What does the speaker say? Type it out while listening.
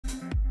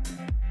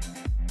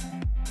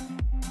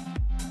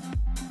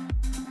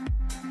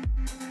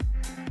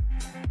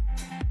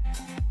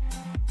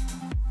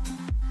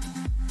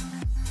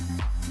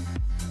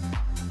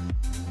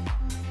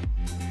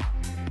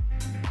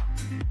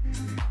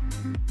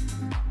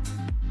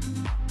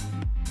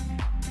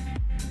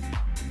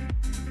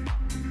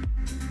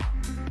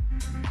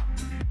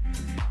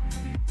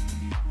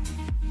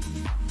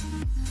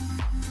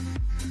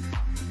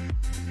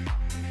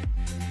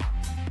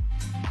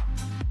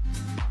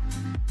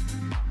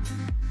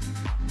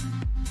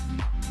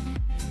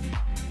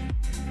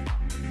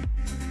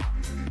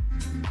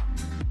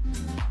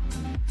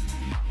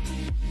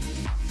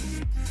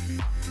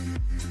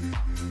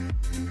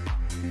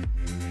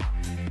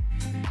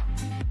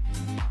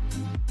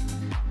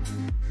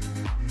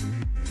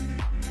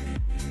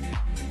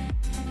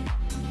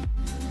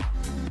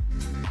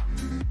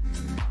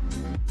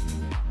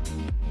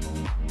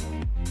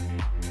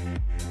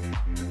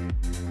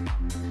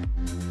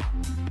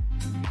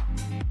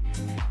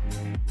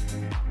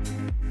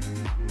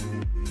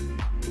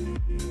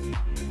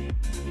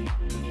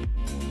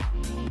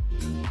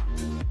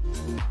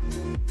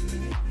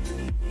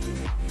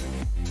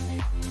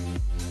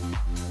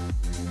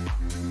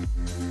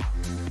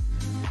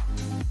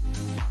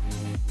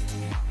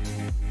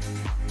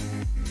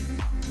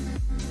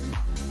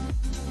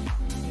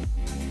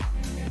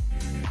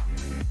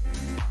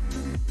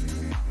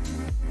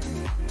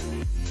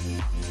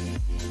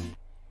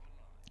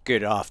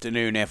Good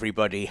afternoon,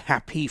 everybody.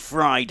 Happy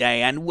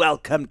Friday and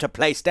welcome to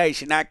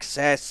PlayStation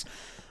Access.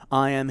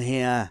 I am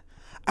here.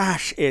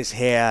 Ash is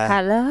here.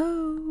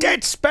 Hello.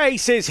 Dead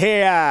Space is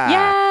here.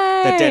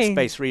 Yay! The Dead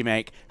Space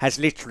remake has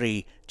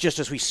literally, just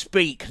as we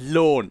speak,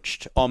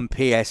 launched on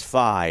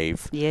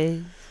PS5. Yeah.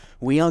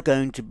 We are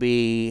going to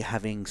be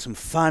having some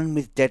fun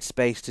with Dead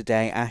Space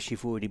today. Ash,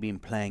 you've already been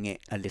playing it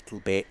a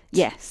little bit.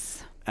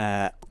 Yes.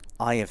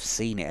 I have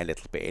seen it a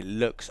little bit. It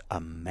looks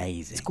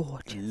amazing. It's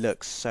gorgeous. It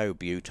looks so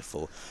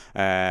beautiful.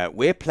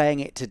 We're playing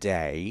it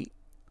today.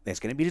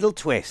 There's going to be a little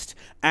twist.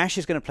 Ash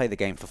is going to play the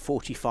game for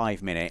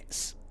 45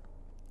 minutes.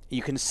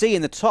 You can see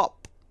in the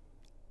top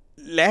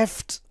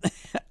left,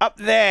 up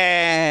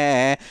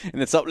there, in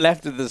the top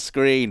left of the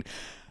screen,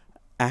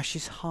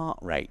 Ash's heart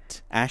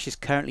rate. Ash is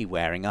currently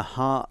wearing a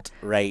heart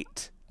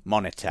rate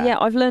monitor. Yeah,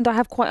 I've learned I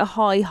have quite a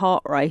high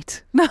heart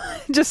rate.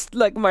 Just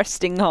like my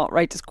resting heart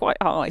rate is quite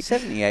high.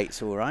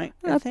 78's all right,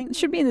 I think. It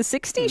should be in the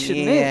 60s,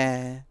 shouldn't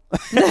it?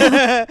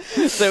 Yeah.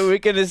 So we're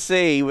going to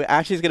see.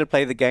 Ash is going to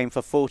play the game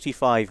for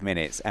 45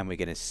 minutes and we're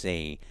going to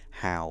see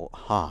how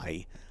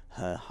high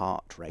her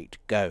heart rate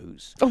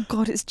goes. Oh,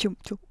 God, it's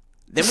jumped up.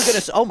 Then we're going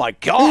to... Oh, my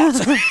God!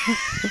 Then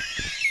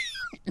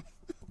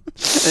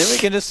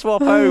we're going to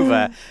swap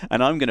over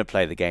and I'm going to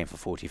play the game for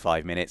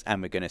 45 minutes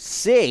and we're going to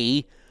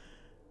see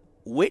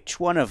which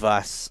one of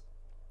us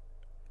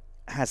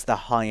has the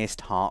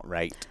highest heart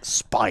rate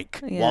spike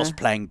whilst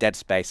playing Dead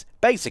Space.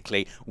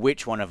 Basically,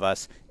 which one of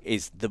us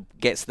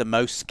gets the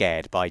most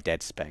scared by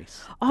Dead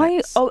Space.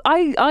 I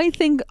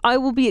think I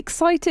will be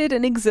excited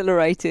and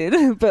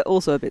exhilarated, but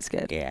also a bit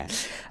scared. Yeah.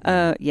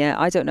 Yeah,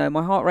 I don't know.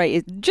 My heart rate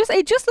is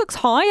just looks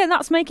high, and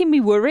that's making me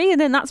worry, and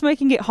then that's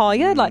making it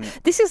higher.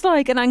 Like, this is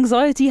like an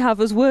anxiety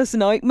haver's worst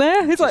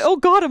nightmare. It's like, oh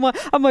God,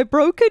 am I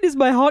broken? Is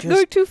my heart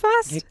going too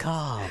fast? Get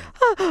calm.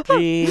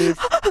 Breathe.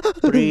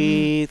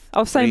 Breathe. I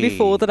was saying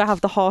before that I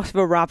have the heart of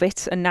a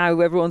rabbit, and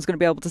now everyone's going to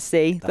be able to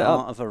see the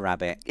heart of a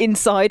rabbit.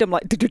 Inside, I'm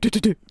like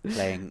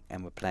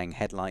and we're playing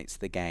Headlights,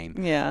 the game.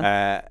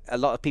 Yeah. A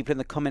lot of people in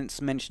the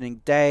comments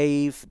mentioning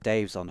Dave.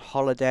 Dave's on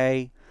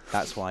holiday.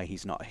 That's why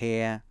he's not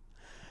here.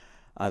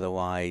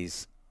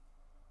 Otherwise,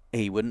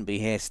 he wouldn't be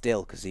here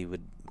still because he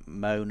would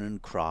moan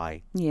and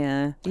cry.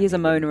 Yeah, he is a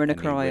moaner and a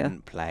crier.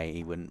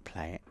 He wouldn't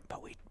play it,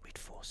 but we'd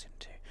force him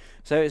to.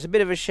 So it's a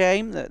bit of a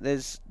shame that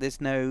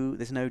there's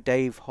no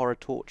Dave Horror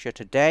Torture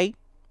today.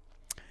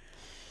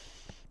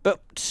 But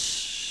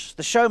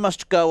the show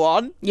must go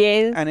on.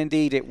 Yeah. And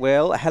indeed it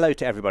will. Hello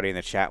to everybody in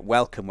the chat.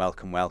 Welcome,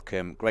 welcome,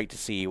 welcome. Great to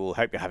see you all.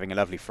 Hope you're having a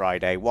lovely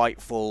Friday.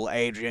 Whitefall,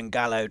 Adrian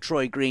Gallo,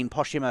 Troy Green,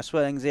 Poshima,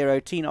 Swirling Zero,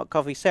 T-Not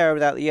Coffee, Sarah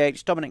Without the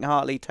H, Dominic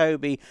Hartley,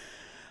 Toby.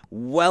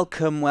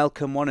 Welcome,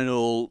 welcome one and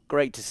all.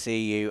 Great to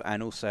see you.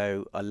 And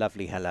also a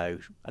lovely hello.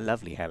 A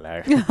lovely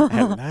hello.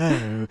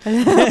 Hello.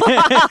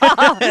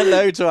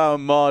 Hello to our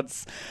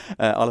mods.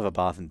 Oliver,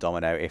 Bath and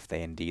Domino, if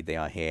they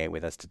are here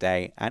with us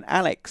today. And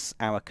Alex,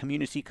 our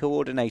community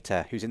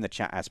coordinator, who's in the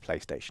chat as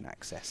PlayStation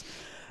Access.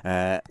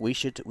 We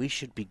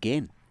should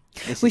begin.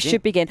 We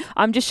should begin.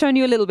 I'm just showing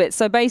you a little bit.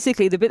 So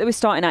basically, the bit that we're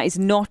starting at is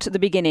not the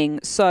beginning.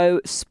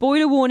 So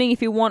spoiler warning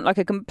if you want like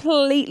a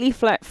completely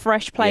fresh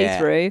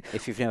playthrough. Yeah,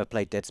 if you've never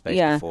played Dead Space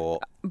before,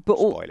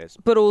 spoilers.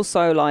 But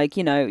also, like,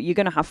 you know, you're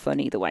going to have fun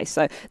either way.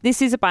 So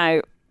this is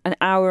about an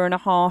hour and a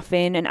half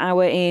in, an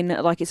hour in,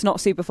 like it's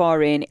not super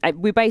far in.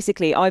 I've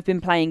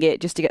been playing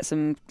it just to get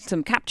some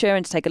capture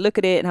and to take a look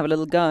at it and have a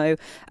little go.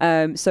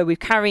 So we're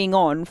carrying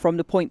on from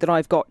the point that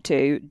I've got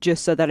to,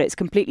 just so that it's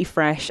completely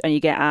fresh and you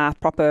get our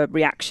proper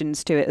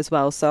reactions to it as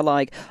well. So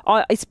like,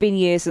 it's been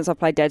years since I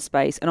played Dead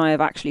Space and I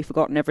have actually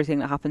forgotten everything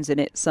that happens in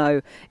it.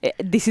 So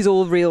this is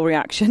all real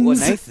reactions. Well,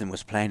 Nathan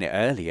was playing it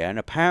earlier and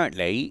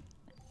apparently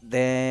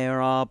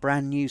there are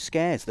brand new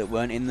scares that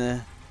weren't in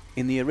the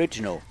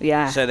original.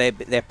 Yeah. So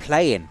they're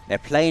playing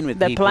with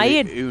people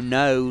who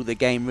know the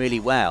game really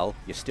well.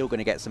 You're still going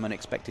to get some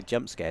unexpected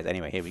jump scares.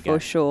 Anyway, here we go. For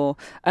sure.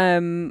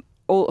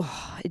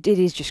 It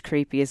is just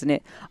creepy, isn't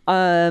it?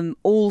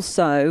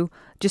 Also,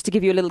 just to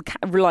give you a little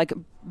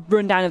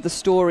rundown of the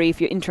story, if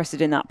you're interested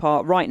in that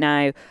part right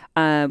now,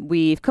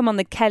 we've come on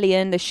the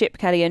ship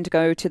Kellyan, to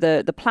go to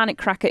the planet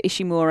Cracker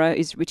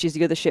Ishimura, which is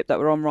the other ship that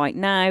we're on right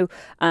now,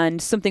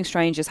 and something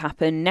strange has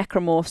happened.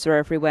 Necromorphs are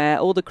everywhere,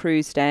 all the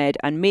crew's dead,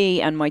 and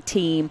me and my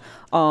team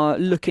are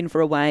looking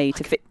for a way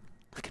to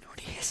I can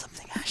already hear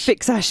something.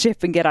 Fix our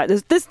ship and get out.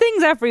 There's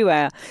things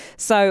everywhere.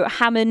 So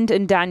Hammond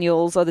and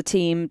Daniels are the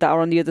team that are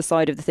on the other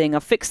side of the thing.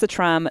 I've fixed the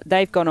tram,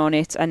 they've gone on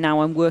it, and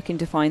now I'm working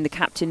to find the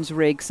captain's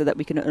rig so that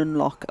we can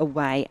unlock a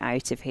way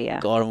out of here.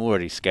 God, I'm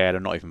already scared.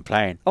 I'm not even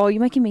playing. Oh,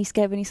 you're making me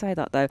scared when you say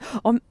that, though.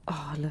 Oh,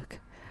 look.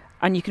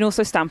 And you can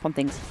also stamp on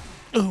things.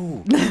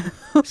 Ooh.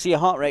 So your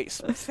heart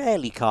rate's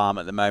fairly calm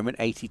at the moment,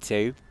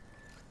 82.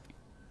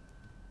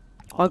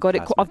 I've got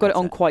it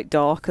on quite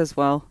dark as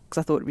well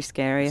because I thought it'd be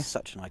scarier. It's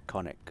such an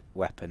iconic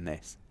weapon,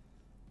 this.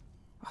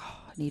 Oh,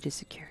 I needed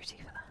security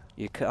for that.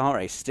 Your heart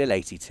rate's still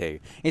 82.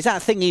 Is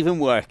that thing even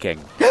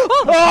working?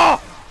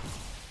 Oh!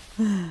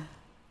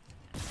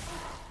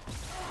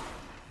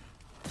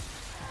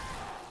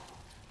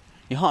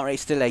 Your heart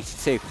rate's still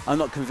 82. I'm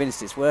not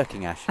convinced it's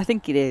working, Ash. I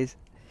think it is.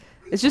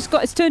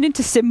 It's turned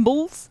into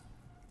symbols.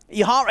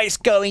 Your heart rate's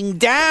going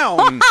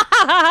down.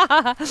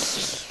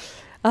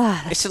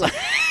 It's like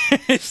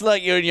it's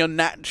like you're in your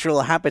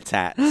natural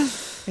habitat.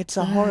 It's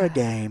a horror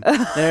game.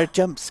 There are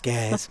jump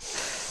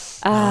scares.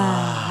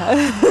 Oh,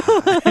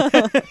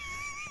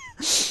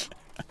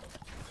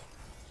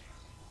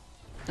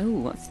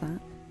 what's that?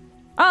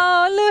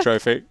 Oh, look.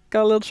 Trophy.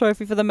 Got a little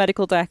trophy for the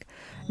medical deck.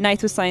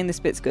 Nate was saying this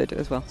bit's good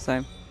as well,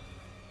 so.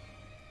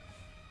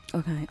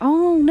 Okay.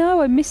 Oh,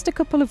 no, I missed a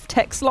couple of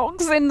text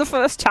logs in the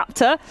first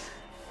chapter.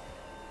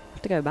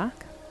 Have to go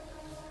back.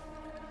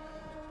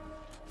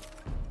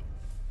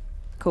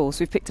 Cool, so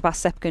we've picked up our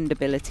second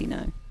ability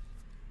now.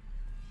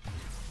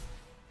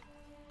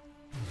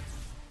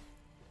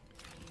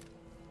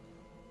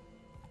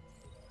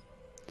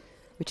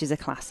 Which is a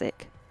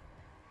classic.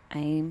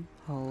 Aim,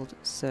 hold,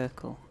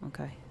 circle.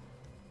 Okay.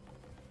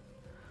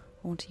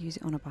 I want to use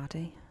it on a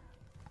baddie.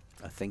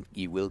 I think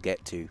you will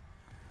get to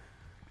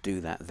do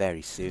that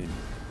very soon.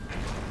 There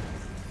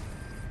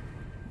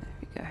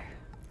we go.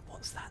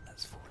 What's that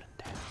that's fallen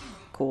down?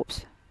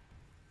 Corpse.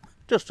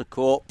 Just a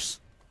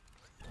corpse.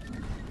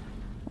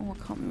 Oh, I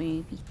can't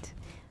move it.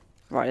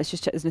 Right, let's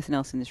just check there's nothing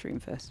else in this room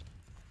first.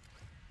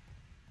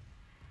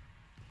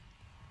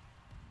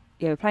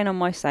 Yeah, we're playing on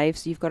my save,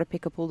 so you've got to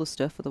pick up all the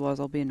stuff, otherwise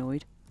I'll be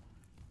annoyed.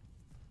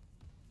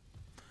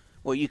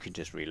 Well, you can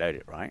just reload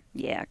it, right?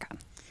 Yeah, I can.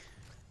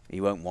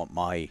 You won't want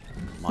my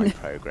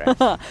progress.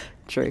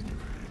 True.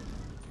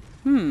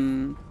 So I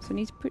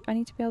need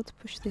to be able to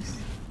push this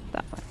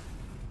that way.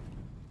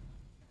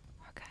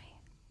 Okay.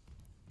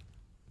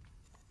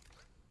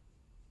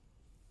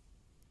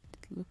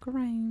 Look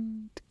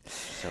around.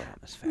 So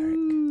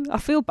atmospheric. I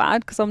feel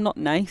bad because I'm not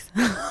Nate.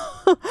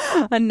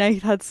 And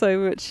Nate had so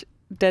much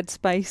dead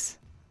space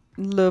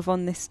and love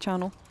on this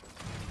channel.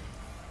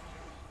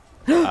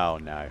 Oh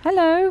no.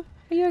 Hello.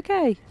 Are you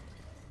okay?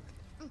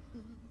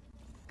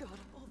 God,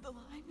 hold the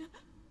line.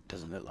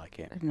 Doesn't look like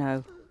it.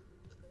 No.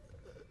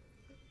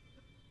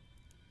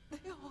 They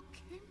all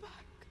came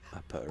back.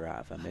 I'd put her out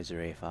of her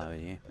misery if I were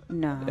you.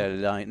 No.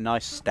 A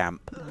nice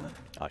stamp.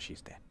 Oh,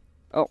 she's dead.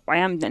 Oh, I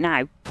am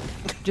now.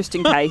 Just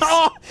in case.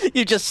 Oh,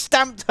 you just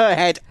stamped her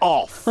head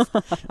off.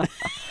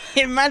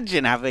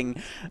 Imagine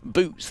having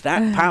boots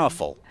that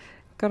powerful.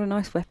 Got a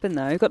nice weapon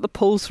though. Got the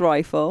pulse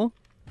rifle.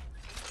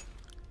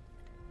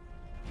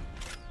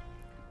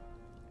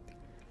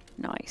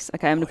 Nice.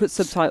 Okay, I'm going to put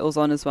subtitles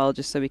on as well,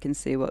 just so we can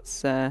see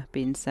what's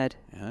being said.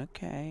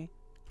 Okay.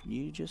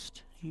 You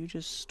just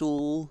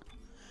stall.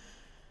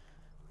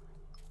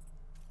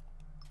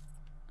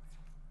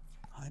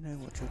 I know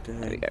what you're doing.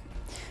 There we go.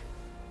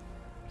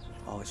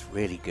 Oh, it's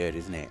really good,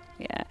 isn't it?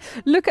 Yeah.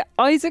 Look at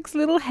Isaac's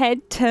little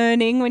head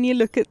turning when you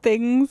look at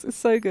things. It's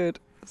so good.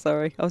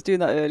 Sorry, I was doing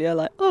that earlier,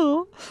 like,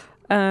 oh.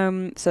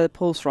 So the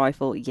pulse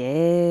rifle,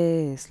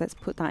 yes. Let's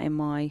put that in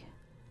my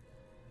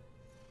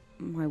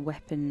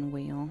weapon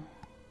wheel.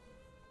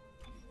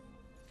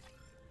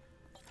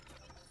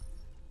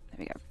 There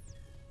we go.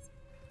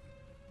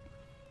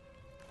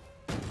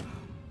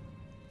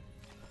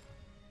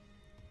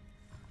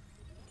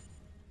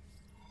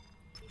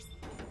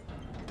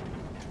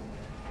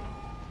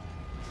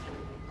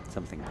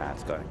 Something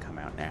bad's got to come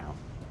out now.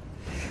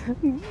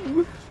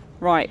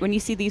 Right, when you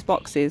see these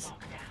boxes,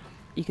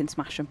 you can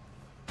smash them.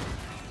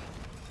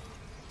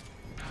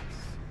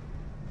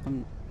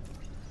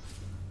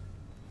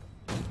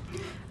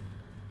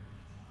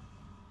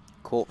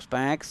 Corpse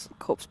bags.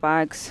 Corpse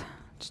bags.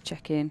 Just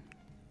check in.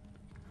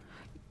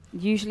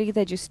 Usually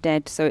they're just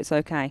dead, so it's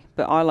okay.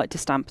 But I like to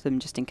stamp them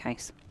just in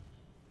case.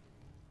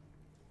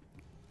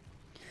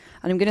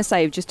 And I'm going to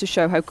save just to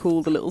show how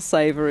cool the little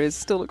saver is.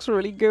 Still looks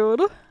really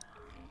good.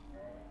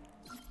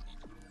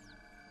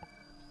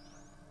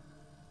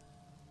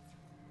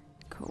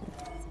 Cool.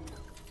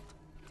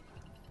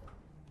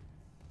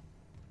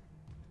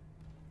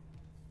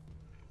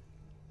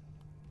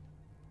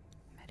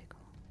 Medical.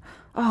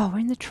 Oh, we're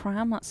in the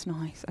tram. That's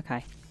nice.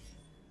 Okay.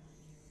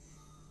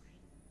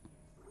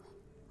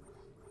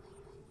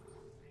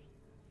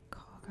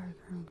 Cargo,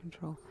 ground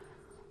control.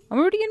 I'm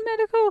already in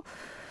medical.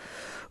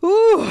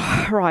 Ooh,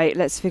 right,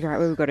 let's figure out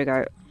where we've got to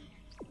go.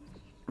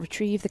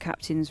 Retrieve the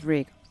captain's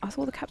rig. I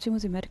thought the captain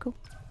was in medical.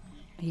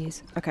 He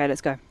is. Okay, let's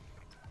go.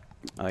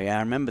 Oh yeah, I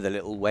remember the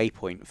little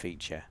waypoint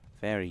feature.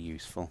 Very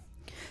useful.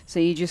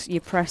 So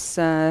you press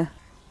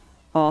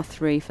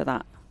R3 for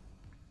that.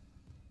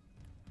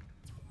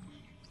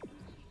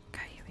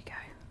 Okay, here we go.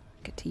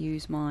 Get to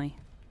use my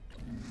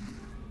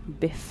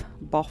biff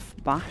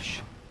boff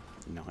bash.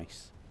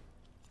 Nice.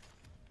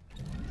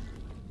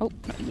 Oh,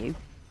 not you.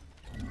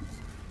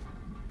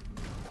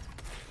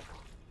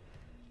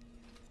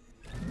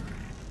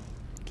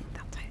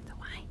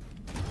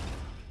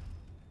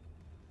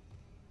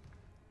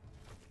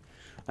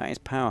 That is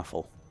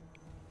powerful.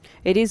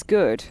 It is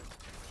good.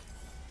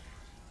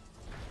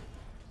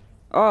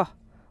 Oh,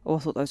 I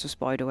thought those were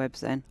spider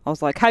webs then. I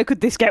was like, how could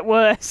this get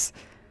worse?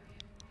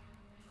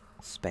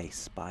 Space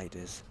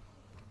spiders.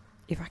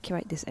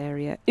 Evacuate this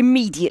area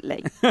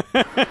immediately.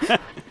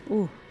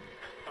 Ooh.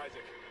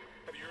 Isaac,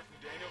 have you heard from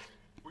Daniels?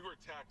 We were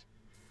attacked.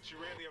 She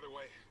ran the other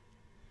way.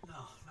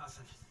 No,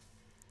 nothing.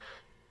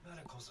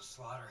 Medical's a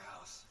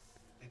slaughterhouse.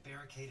 They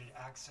barricaded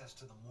access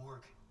to the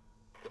morgue.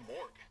 The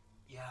morgue?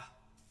 Yeah,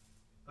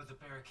 but the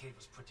barricade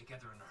was put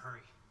together in a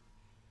hurry.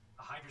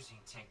 A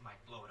hydrazine tank might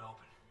blow it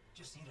open.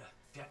 Just need a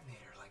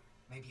detonator, like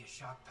maybe a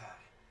shock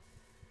pad.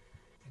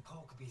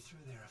 Nicole could be through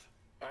there if...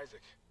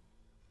 Isaac,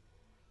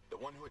 the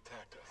one who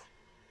attacked us.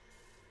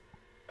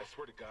 I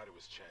swear to God it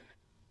was Chen.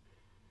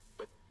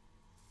 But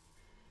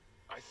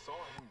I saw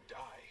him die.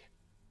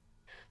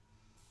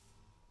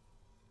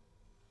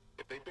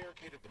 If they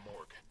barricaded the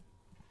morgue,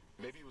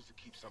 maybe it was to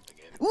keep something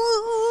in.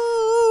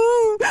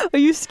 Ooh, are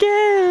you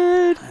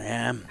scared? I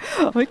am.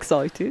 I'm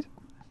excited.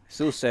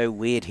 It's also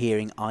weird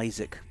hearing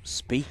Isaac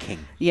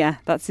speaking. Yeah,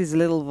 that's his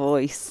little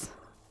voice.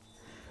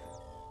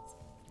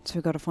 So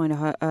we've got to find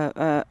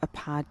a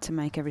pad to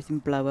make everything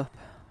blow up.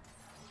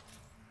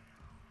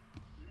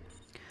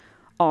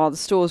 Oh, the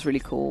store's really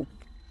cool.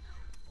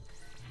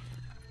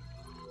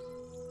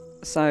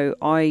 So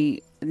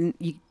we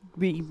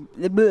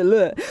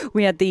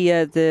had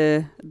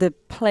the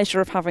pleasure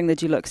of having the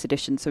deluxe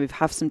edition. So we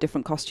have some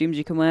different costumes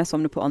you can wear. So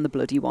I'm going to put on the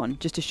bloody one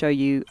just to show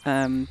you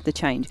the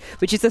change,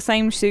 which is the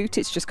same suit.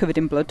 It's just covered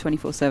in blood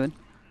 24/7.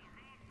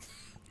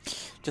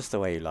 Just the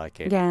way you like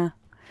it. Yeah,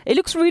 it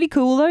looks really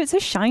cool though. It's so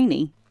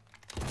shiny.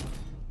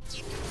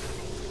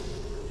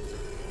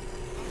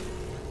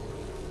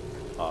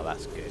 Oh,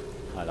 that's good.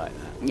 I like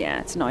that. Yeah,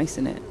 it's nice,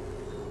 isn't it?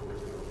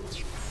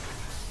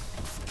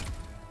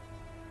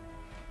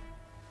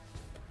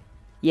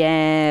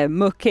 Yeah,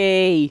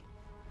 mucky.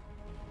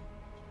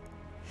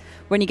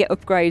 When you get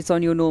upgrades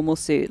on your normal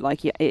suit,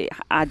 like it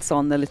adds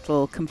on the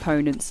little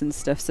components and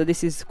stuff. So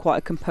this is quite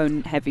a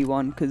component heavy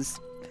one because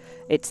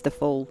it's the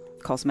full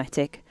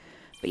cosmetic.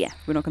 But yeah,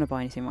 we're not going to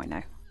buy anything right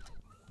now.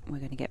 We're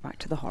going to get back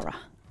to the horror.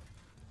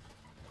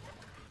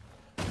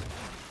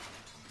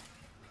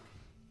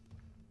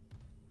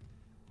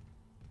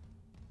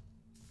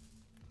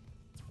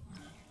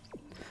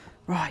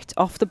 Right,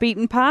 off the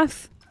beaten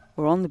path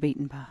or on the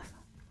beaten path?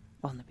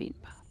 On the beaten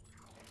path.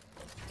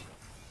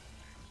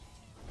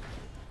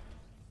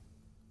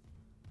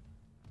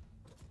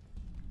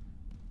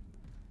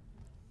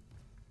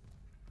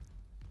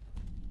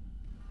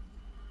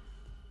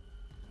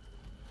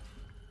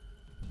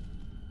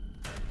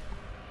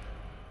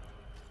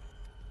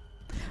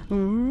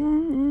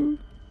 Ooh.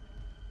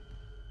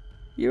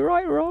 You're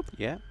right, Rob.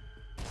 Yeah.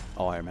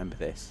 Oh, I remember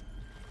this.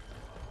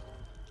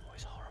 Oh,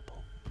 it's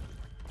horrible.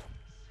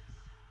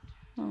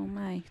 Oh,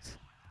 mate.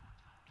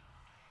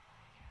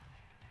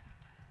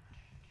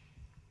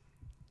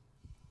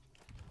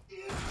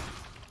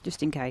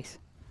 Just in case.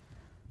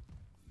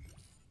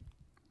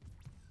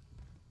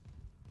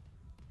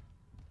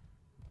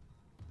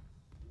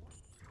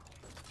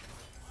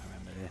 I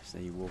remember this. So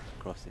you walk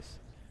across this.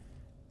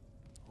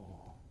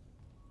 Oh.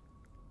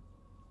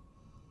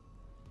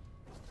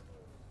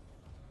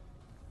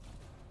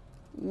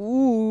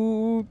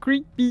 Ooh,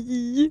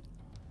 creepy.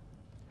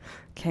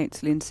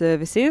 Counselling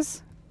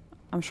services.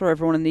 I'm sure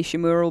everyone in the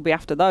Ishimura will be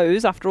after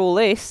those after all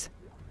this.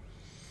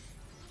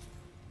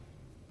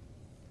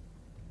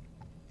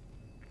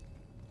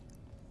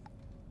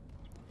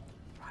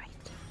 Right.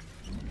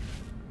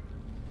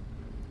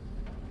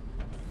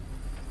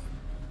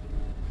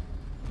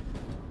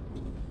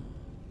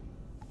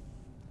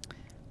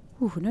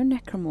 Ooh, no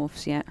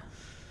necromorphs yet.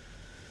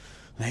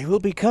 They will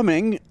be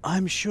coming,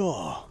 I'm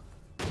sure.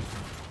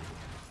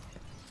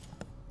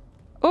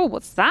 Oh,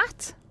 what's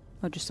that?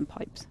 Oh, just some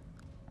pipes.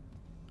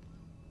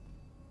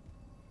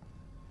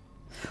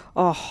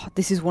 Oh,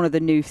 this is one of the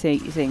new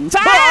things.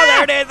 Ah! Oh,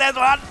 there it is, there's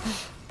one!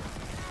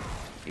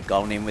 You've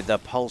gone in with the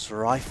pulse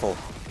rifle.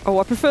 Oh,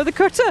 I prefer the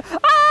cutter.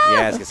 Ah!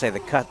 Yeah, I was going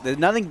to say,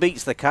 nothing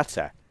beats the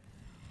cutter.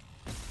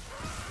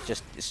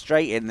 Just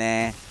straight in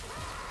there.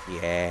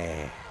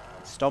 Yeah.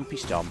 Stompy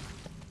stomp.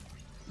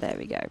 There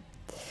we go.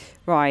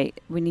 Right,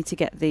 we need to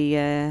get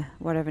the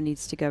whatever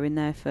needs to go in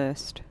there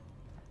first.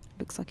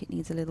 Looks like it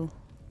needs a little...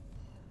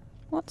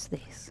 What's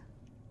this?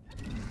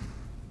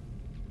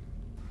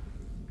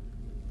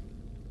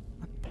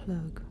 A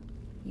plug.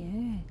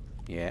 Yeah.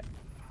 Yeah.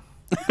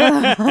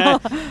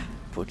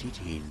 Put it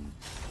in.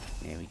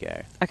 There we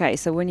go. Okay,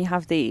 so when you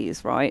have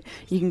these, right,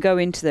 you can go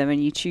into them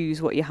and you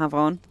choose what you have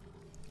on.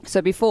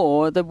 So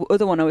before, the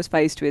other one I was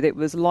faced with, it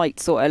was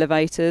lights or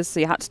elevators,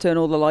 so you had to turn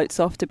all the lights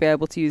off to be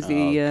able to use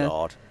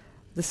the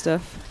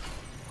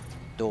stuff.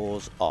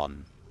 Doors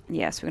on.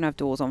 Yes, we're going to have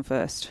doors on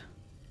first.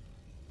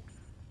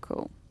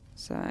 Cool.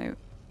 So,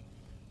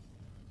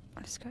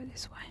 let's go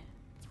this way.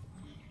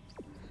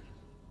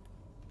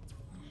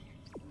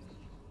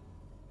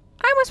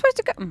 How am I supposed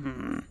to go?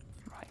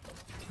 Right,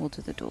 we'll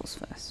do the doors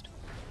first.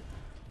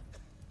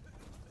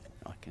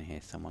 I can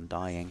hear someone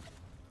dying.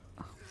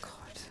 Oh, God.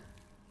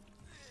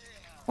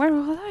 Where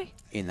are they?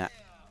 In that.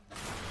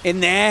 In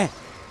there!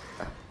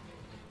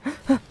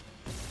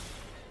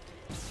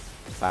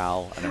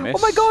 Foul and a miss.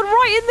 Oh my god,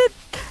 right in the...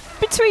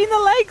 between the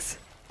legs!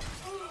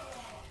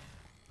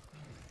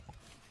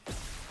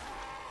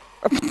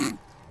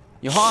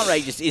 Your heart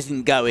rate just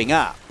isn't going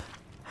up.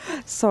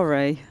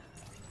 Sorry.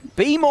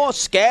 Be more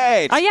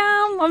scared! I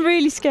am! I'm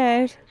really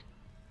scared.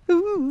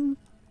 Ooh.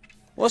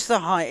 What's the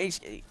high...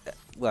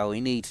 well,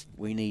 we need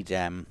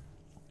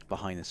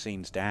behind the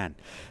scenes Dan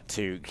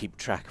to keep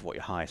track of what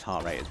your highest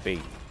heart rate has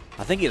been.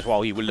 I think it's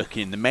while you were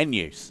looking in the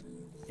menus.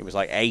 It was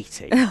like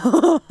 80.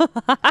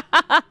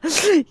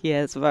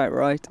 Yeah, that's about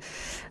right.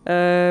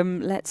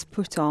 Let's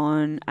put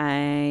on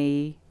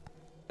a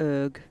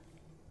Erg.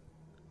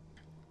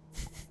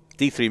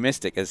 D3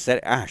 Mystic has said,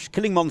 Ash,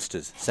 killing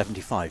monsters,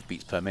 75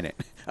 beats per minute.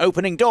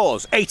 Opening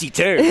doors,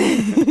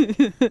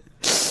 82.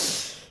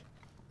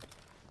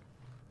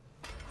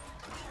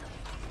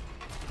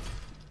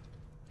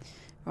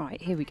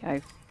 Right, here we go.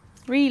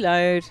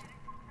 Reload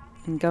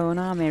and go on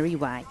our merry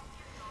way.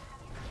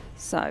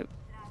 So,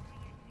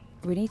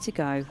 we need to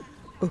go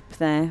up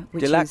there,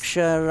 which is...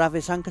 Dilaksha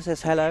Ravisankar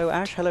says, hello,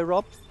 Ash. Hello,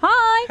 Rob.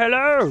 Hi!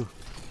 Hello.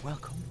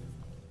 Welcome.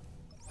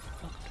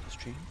 Welcome to the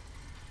stream.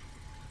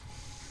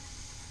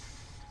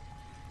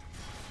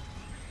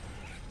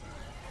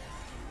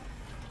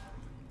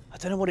 I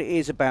don't know what it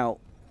is about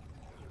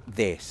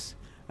this,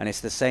 and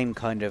it's the same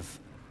kind of...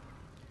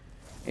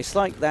 It's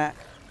like that,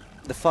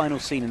 the final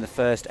scene in the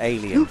first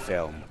Alien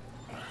film,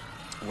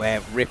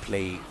 where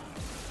Ripley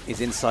is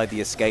inside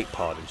the escape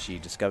pod and she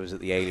discovers that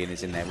the alien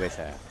is in there with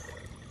her.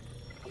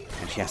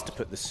 And she has to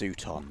put the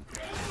suit on.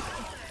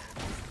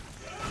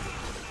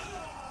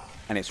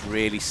 And it's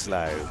really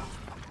slow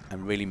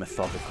and really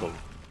methodical,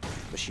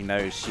 but she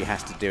knows she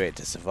has to do it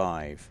to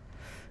survive.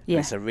 Yeah.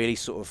 And it's a really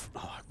sort of,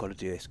 oh, I've got to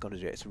do this, got to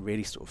do it. It's a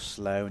really sort of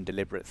slow and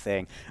deliberate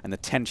thing, and the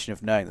tension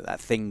of knowing that that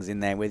thing's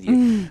in there with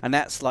you. And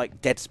that's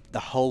like the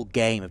whole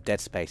game of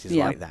Dead Space is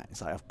like that.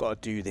 It's like, I've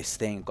got to do this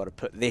thing, I've got to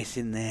put this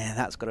in there,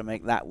 that's got to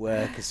make that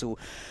work. It's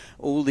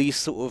all these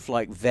sort of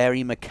like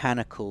very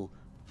mechanical,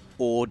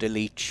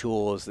 orderly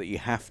chores that you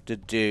have to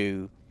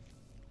do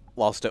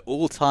whilst at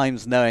all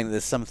times knowing that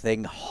there's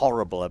something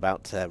horrible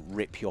about to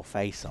rip your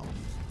face off.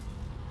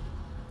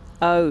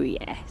 Oh,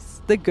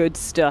 yes. The good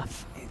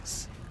stuff.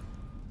 It's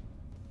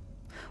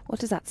What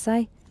does that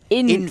say?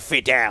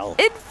 infidel.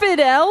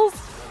 Infidels!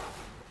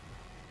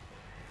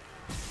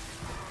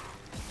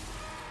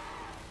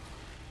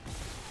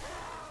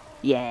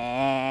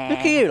 Yeah. Look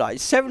at you, like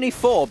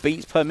 74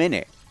 beats per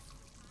minute.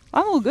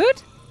 I'm all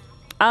good.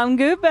 I'm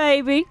good,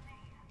 baby.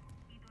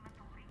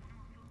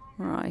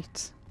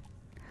 Right.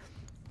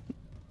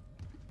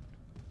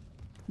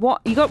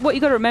 What you got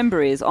to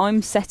remember is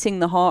I'm setting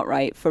the heart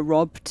rate for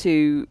Rob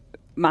to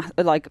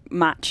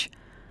match.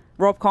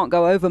 Rob can't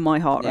go over my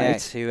heart rate.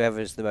 Yes,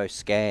 whoever's the most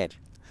scared.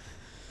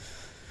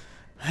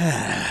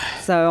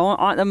 So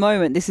at the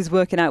moment, this is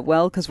working out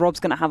well because Rob's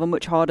going to have a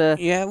much harder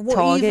What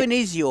target. even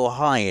is your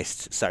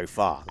highest so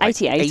far?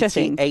 88, I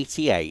think.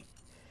 88.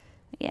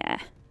 Yeah.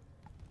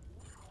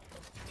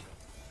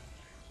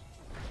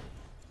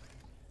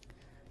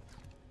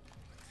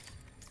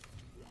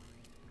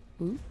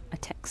 Ooh, a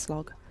text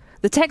log.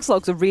 The text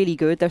logs are really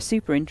good. They're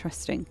super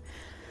interesting.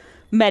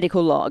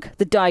 Medical log.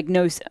 The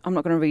diagnosis. I'm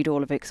not going to read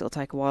all of it because it'll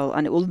take a while,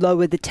 and it will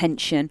lower the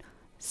tension.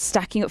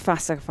 Stacking up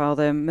fast, I file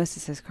them. Mercy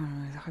says,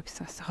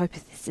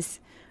 hypothesis.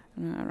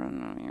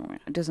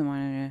 It doesn't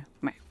mind.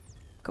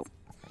 Cool.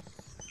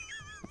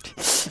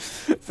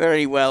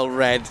 Very well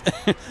read.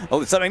 Oh,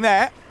 there's something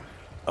there.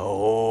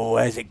 Oh,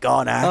 where's it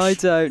gone, Ash? I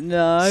don't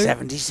know.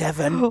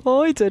 77.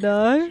 I don't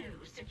know.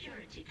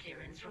 Security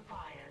clearance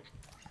required.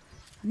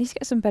 I need to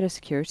get some better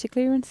security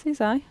clearances,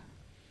 eh?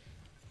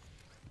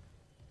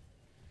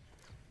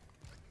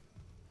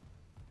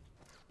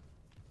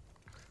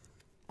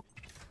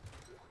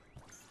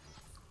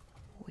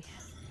 Oh yeah,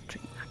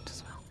 drink that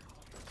as well.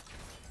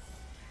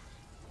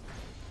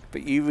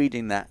 But you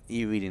reading that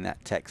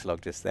text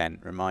log just then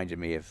reminded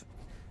me of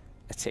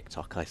a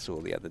TikTok I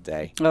saw the other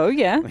day. Oh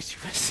yeah. Which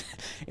was,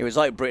 it was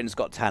like Britain's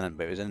Got Talent,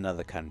 but it was in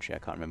another country. I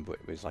can't remember.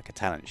 It was like a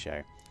talent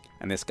show.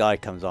 And this guy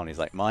comes on, he's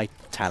like, my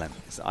talent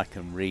is that I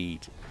can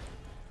read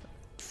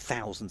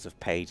thousands of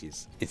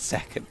pages in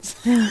seconds.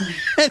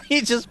 And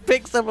he just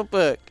picks up a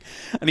book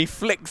and he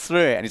flicks through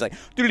it and he's like,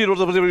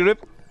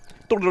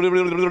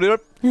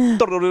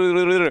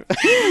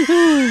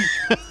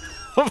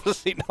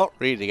 obviously not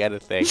reading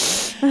anything.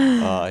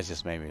 Oh, it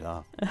just made me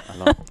laugh a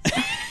lot.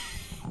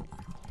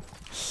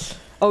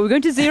 Oh, we're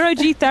going to zero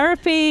G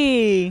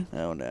therapy.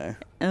 Oh no.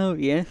 Oh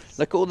yes.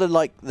 Look at all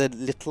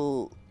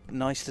the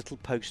nice little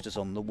posters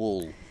on the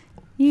wall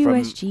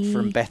USG.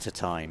 from better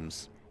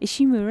times.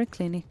 Ishimura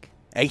Clinic.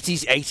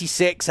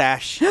 86,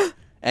 Ash.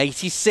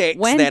 86,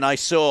 When? then I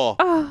saw.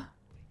 Oh.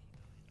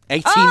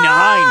 89.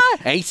 Ah!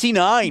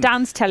 89.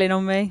 Dan's telling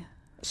on me.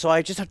 So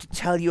I just have to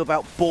tell you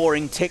about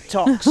boring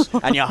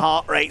TikToks and your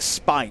heart rate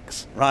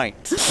spikes. Right.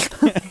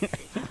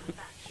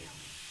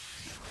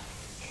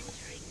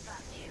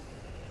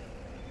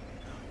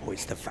 Oh, Oh,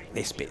 it's the fact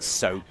this bit's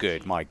so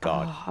good. My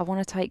God. Oh, I want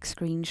to take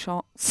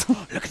screenshots.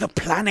 Look at the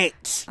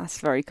planet. That's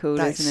very cool,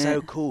 That's isn't so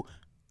it? cool.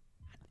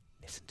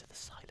 Listen to the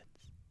silence.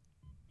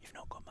 You've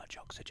not got much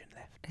oxygen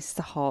left. It's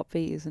the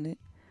heartbeat, isn't it?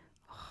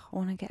 Oh, I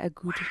want to get a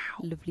good,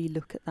 lovely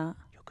look at that.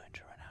 You're going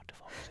to run out of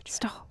oxygen.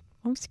 Stop.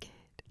 I'm scared.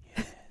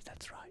 Yes,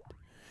 that's right.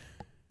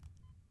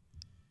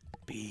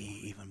 Be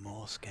even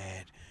more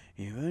scared.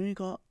 You've only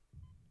got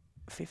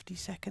 50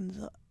 seconds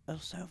or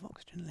so of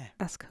oxygen left.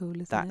 That's cool,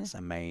 isn't it? That's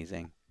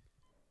amazing.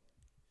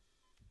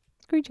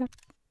 Screenshot.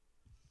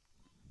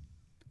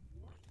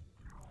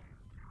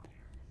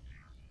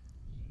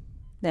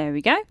 There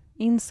we go.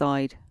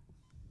 Inside.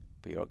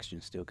 But your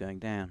oxygen's still going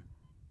down.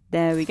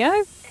 There we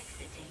go.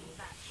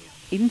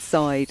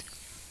 Inside.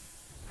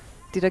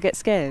 Did I get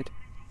scared?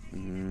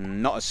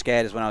 Not as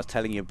scared as when I was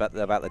telling you about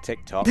the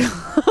TikTok.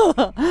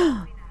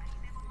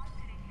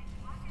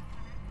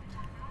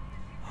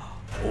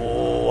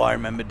 Oh, I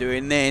remember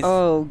doing this.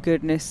 Oh,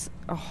 goodness.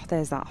 Oh,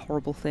 there's that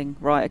horrible thing.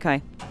 Right,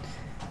 okay.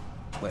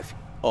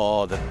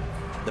 Oh, the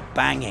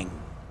banging.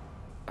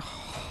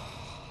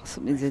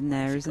 Something's in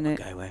there, isn't it?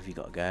 Where have you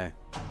got to go?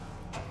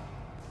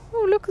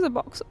 Oh, look at the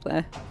box up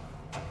there.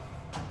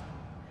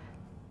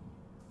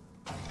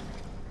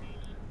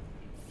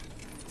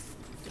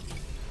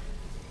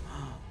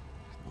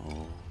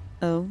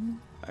 Oh.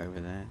 Over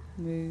there.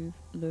 Move,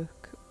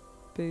 look,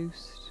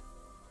 boost.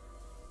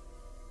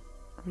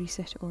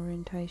 Reset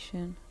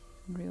orientation.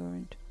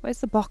 Reorient. Where's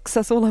the box?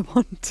 That's all I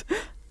want.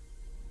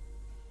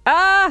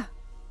 Ah!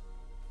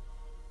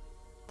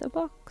 The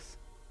box.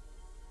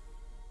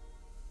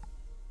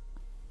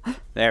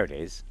 There it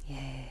is.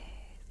 Yeah.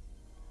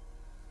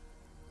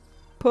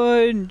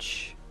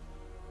 Punch.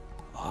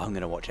 Oh, I'm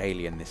going to watch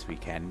Alien this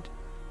weekend.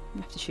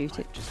 You have to shoot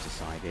it. I've just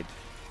decided.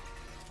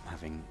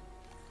 Looking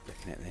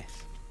at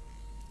this.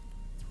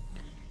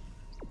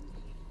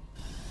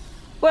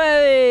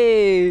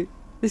 Whoa!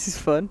 This is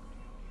fun.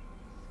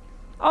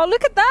 Oh,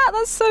 look at that!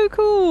 That's so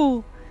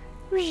cool!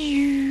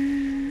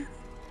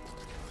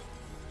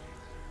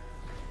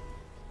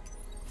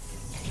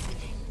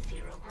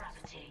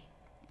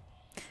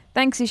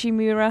 Thanks,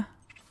 Ishimura.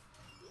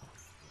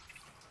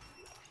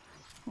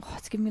 Oh,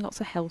 it's giving me lots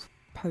of health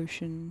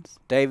potions.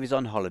 Dave is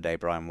on holiday,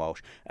 Brian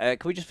Walsh. Can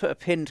we just put a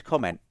pinned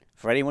comment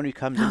for anyone who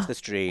comes into the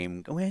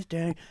stream? Where's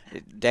Dave?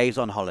 Dave's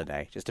on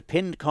holiday. Just a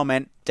pinned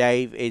comment.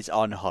 Dave is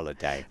on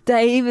holiday.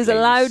 Dave is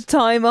allowed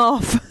time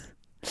off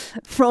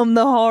from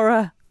the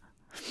horror.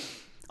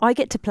 I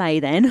get to play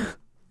then.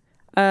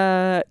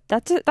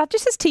 That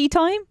just says tea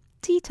time.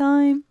 Tea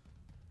time.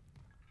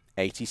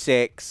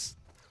 86.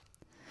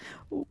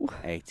 Ooh.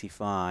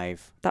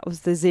 85. That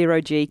was the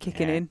 0G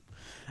kicking in.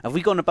 Have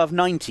we gone above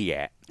 90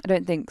 yet? I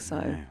don't think so.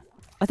 No.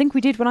 I think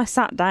we did when I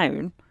sat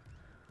down.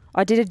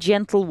 I did a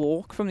gentle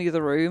walk from the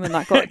other room and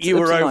that got You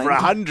up were to over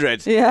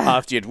 100 Yeah.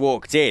 after you'd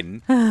walked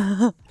in.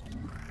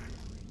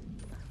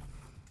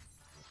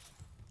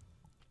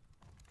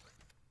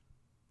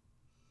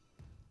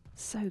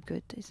 So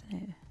good, isn't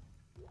it?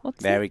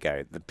 What's There we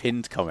go. The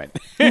pinned comment.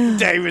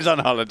 Dave is on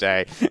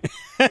holiday.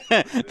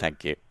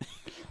 Thank you.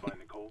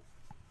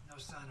 No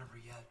sign of her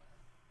yet.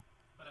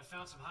 But I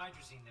found some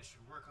hydrazine that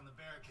should work on the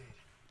barricade.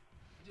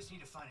 I just need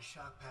to find a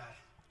shock pad.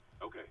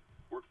 Okay,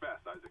 work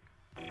fast, Isaac.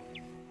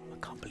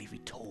 I can't believe he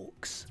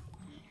talks.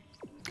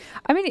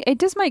 I mean, it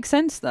does make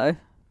sense, though,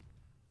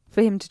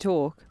 for him to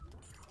talk.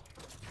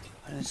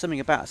 There's something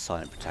about a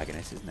silent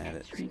protagonist, isn't there?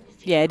 That's,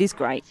 Yeah, it is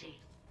great.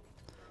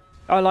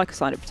 I like a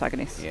silent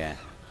protagonist. yeah.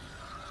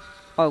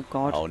 Oh,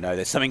 God. Oh, no,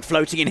 there's something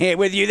floating in here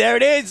with you. There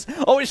it is.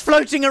 Oh, it's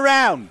floating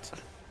around.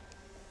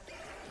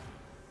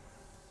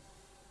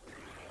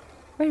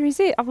 Where is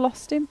it? I've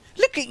lost him.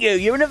 Look at you.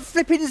 You're in a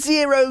flipping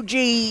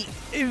 0G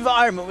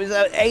environment with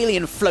an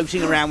alien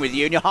floating around with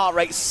you, and your heart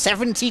rate's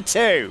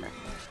 72.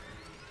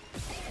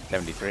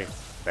 73,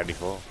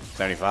 74,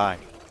 75.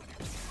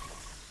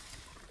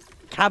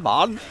 Come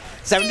on.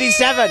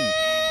 77.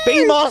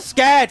 Be more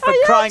scared, for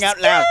crying out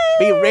loud.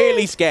 Be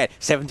really scared.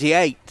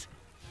 78.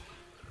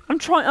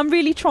 I'm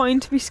really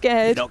trying to be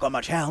scared. You've not got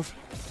much health.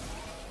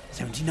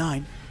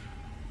 79.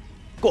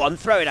 Go on,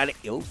 throw it at it.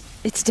 Oh,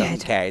 It's doesn't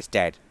dead. care, it's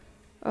dead.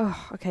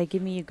 Oh, okay,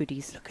 give me your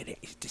goodies. Look at it,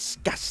 it's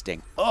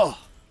disgusting. Oh.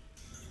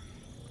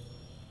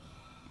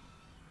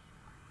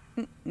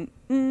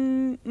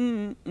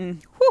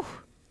 Whew.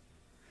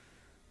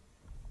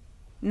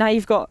 Now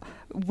you've got,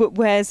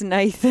 where's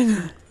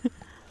Nathan?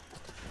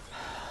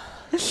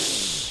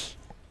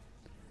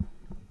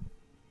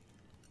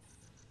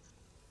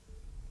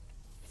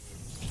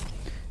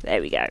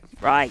 There we go.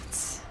 Right.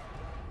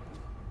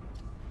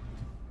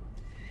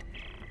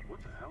 What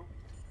the hell?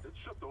 It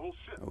shut the whole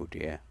ship. Oh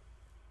dear.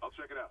 I'll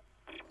check it out.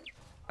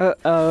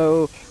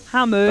 Uh-oh.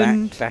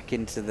 Hammond. Back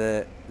into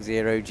the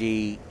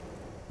 0G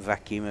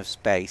vacuum of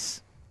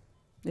space.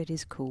 It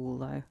is cool,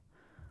 though.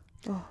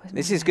 Oh,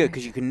 This is good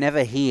because you can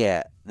never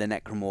hear the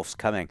necromorphs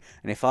coming.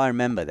 And if I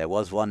remember, there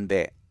was one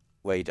bit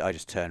where I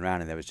just turned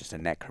around and there was just a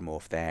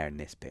necromorph there in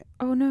this bit.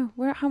 Oh, no.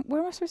 Where am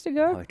I supposed to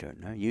go? I don't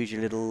know. Use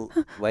your little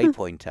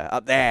waypointer.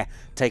 Up there.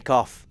 Take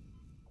off.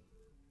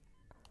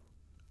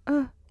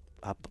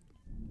 Up.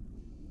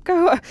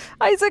 Go,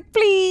 Isaac,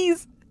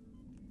 please.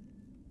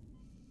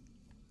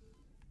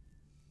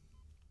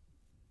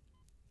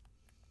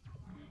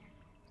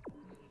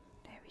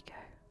 There we go.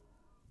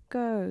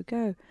 Go,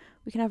 go.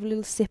 We can have a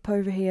little sip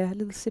over here, a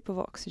little sip of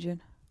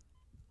oxygen.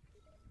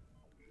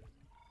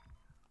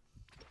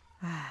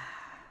 Ah,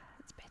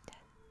 that's better.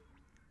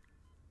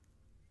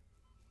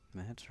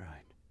 That's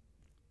right.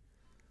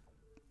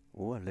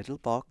 Oh, a little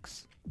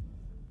box.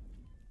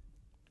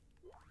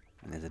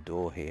 And there's a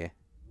door here.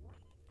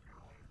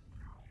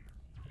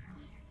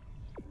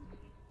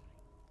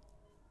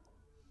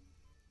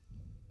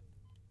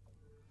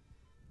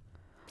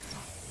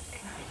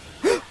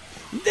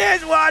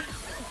 There's one!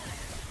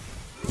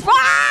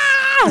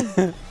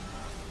 Ah!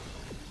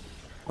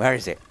 Where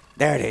is it?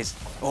 There it is.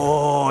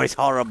 Oh, it's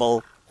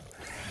horrible.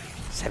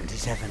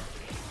 77.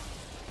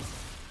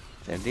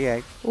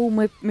 78. Oh,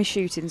 my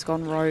shooting's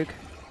gone rogue.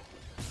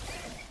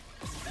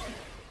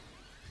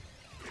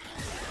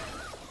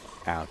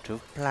 Out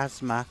of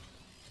plasma.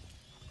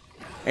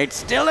 It's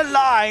still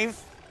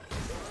alive!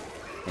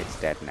 It's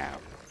dead now.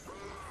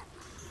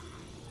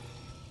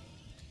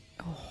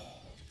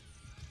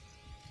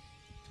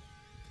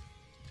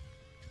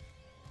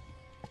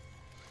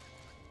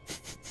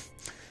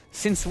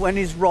 Since when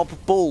is Rob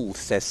bald,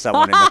 says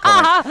someone in the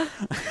comments.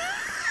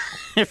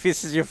 If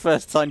this is your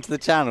first time to the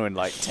channel in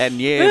like 10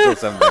 years or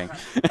something.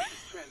 That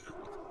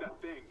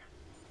thing.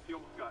 He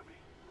almost got me.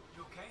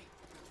 You okay?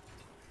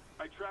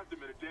 I trapped him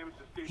in a damaged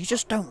escape. You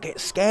just don't get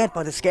scared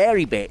by the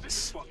scary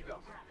bits. Fucked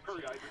up.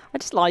 Hurry, Isaac. I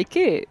just like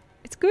it.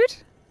 It's good.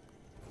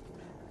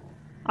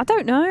 I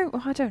don't know.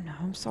 I don't know.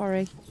 I'm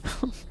sorry.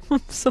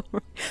 I'm sorry.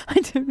 I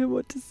don't know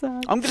what to say.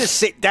 I'm going to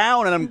sit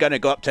down and I'm going to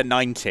go up to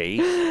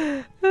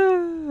 90.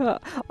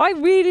 I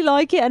really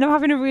like it and I'm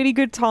having a really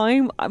good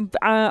time.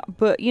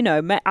 But, you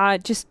know,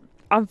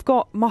 I've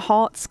got, my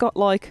heart's got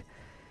like,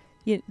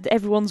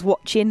 everyone's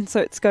watching, so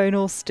it's going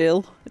all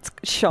still. It's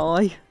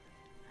shy.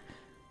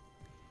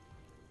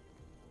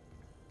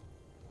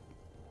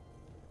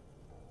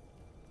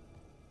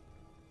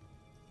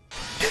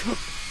 Come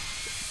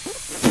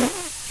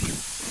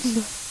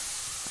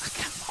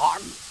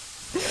on.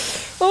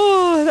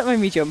 Oh, that made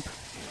me jump.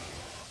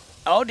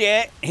 Oh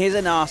dear, here's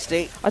a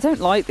nasty. I don't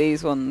like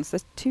these ones. They're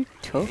too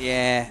tough.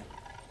 Yeah.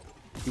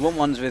 You want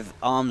ones with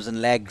arms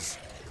and legs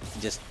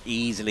just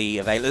easily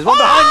available. There's one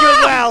behind you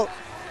as well!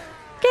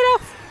 Get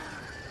off!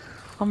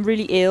 I'm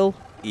really ill.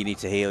 You need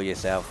to heal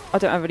yourself. I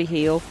don't have any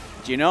heal.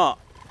 Do you not?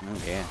 Oh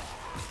dear.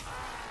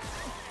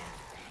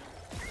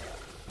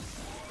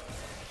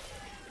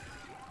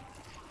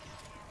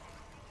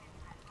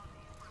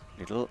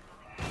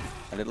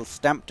 A little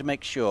stamp to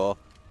make sure.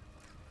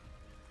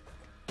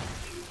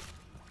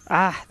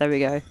 Ah, there we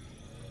go.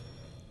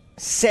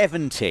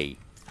 70.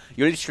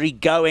 You're literally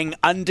going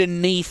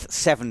underneath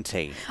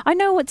 70. I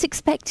know what's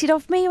expected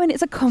of me when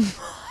it's a combat.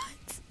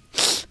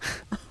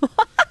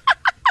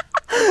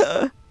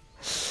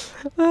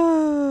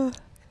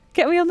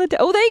 Get me on the...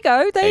 Oh, there you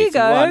go. There you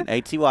go.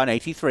 81,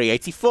 83,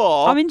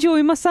 84. I'm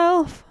enjoying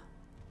myself.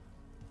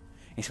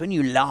 It's when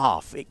you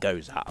laugh, it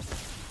goes up.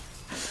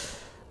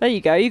 There you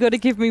go. You got to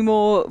give me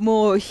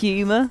more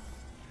humour.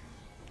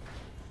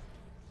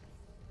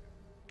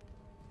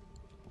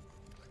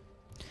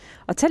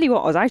 I tell you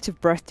what, I was out of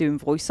breath doing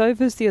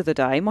voiceovers the other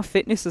day. My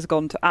fitness has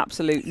gone to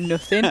absolute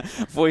nothing.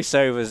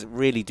 Voiceovers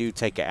really do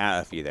take it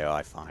out of you, though,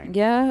 I find.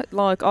 Yeah,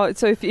 like,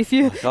 so if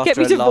you Like get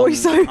me to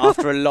voiceover...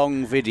 After a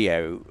long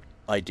video,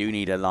 I do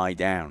need to lie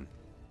down.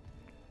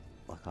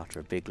 Like after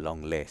a big,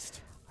 long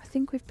list. I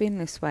think we've been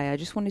this way. I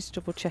just wanted to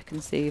double check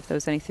and see if there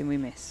was anything we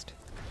missed.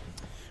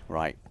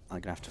 Right, I'm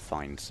going to have to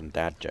find some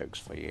dad jokes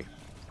for you.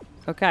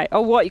 Okay.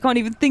 Oh, what? You can't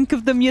even think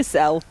of them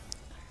yourself?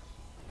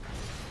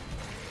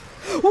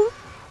 Ooh.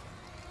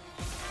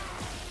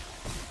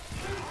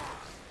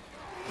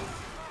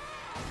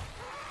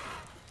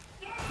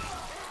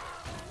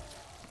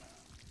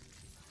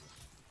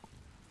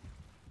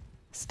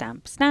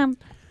 Stamp,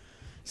 stamp.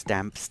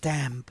 Stamp,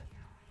 stamp.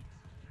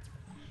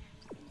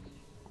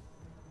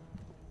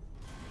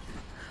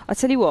 I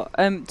tell you what,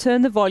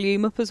 turn the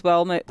volume up as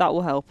well, mate. That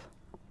will help.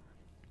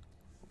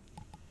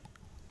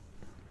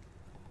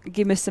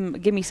 Give me some.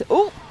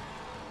 Oh,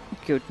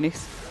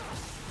 goodness.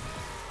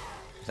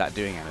 Is that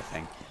doing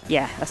anything?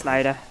 Yeah, that's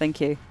louder. Thank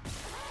you.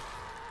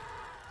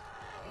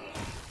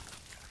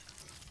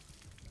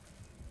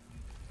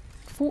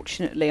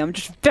 Fortunately, I'm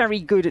just very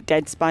good at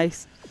dead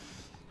space.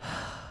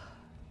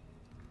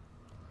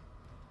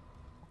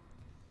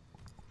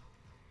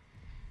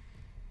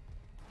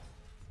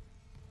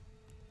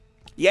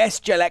 Yes,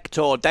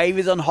 Gelector, Dave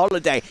is on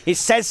holiday. It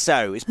says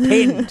so. It's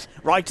pinned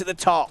right at the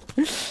top.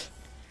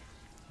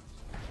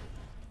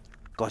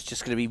 God, it's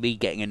just going to be me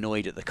getting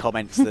annoyed at the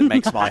comments that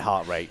makes my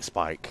heart rate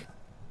spike.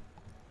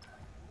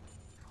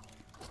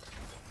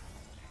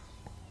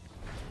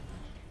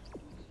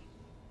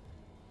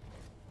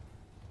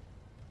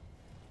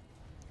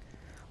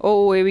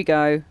 Oh, here we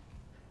go.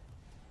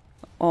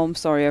 Oh, I'm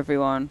sorry,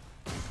 everyone.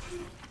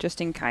 Just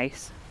in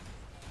case.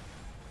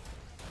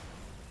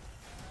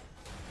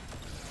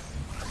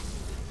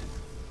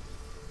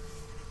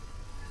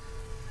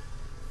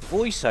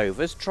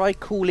 voiceovers, try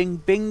calling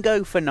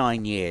bingo for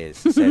 9 years,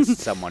 says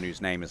someone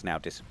whose name has now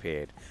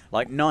disappeared.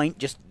 Like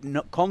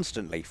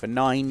constantly for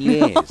 9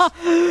 years.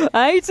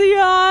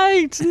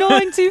 88,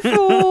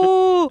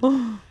 94.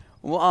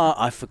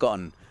 I've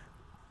forgotten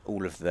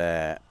all of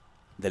the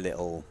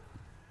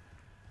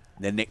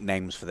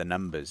nicknames for the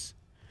numbers.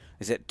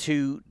 Is it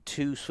two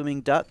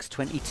swimming ducks,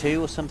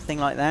 22 or something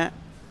like that?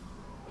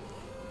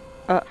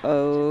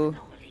 Uh-oh.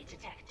 Anomaly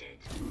detected.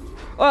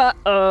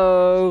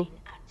 Uh-oh.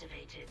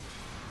 Activated.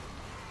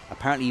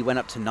 Apparently you went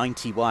up to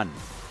 91.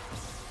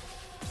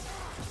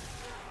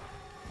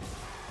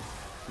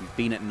 You've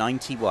been at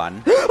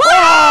 91.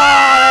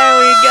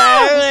 Oh,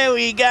 there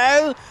we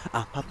go.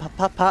 Up, up, up,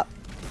 up, up.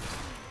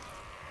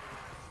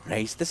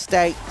 Raise the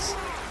stakes.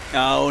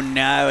 Oh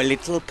no, a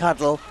little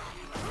cuddle.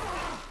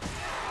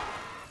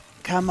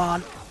 Come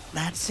on,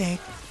 that's it.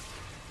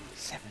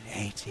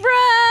 780.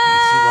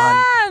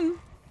 Run!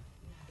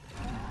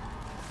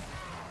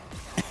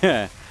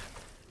 81.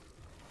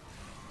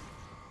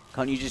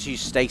 Can't you just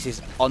use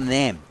stasis on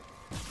them?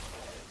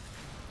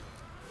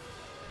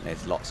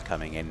 There's lots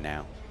coming in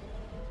now.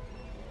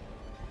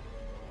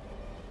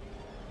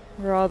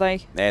 Where are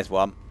they? There's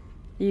one.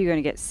 You're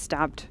going to get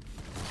stabbed.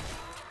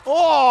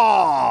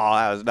 Oh,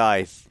 that was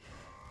nice.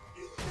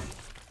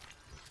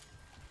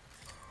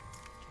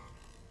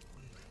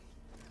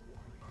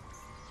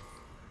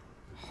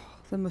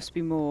 There must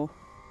be more.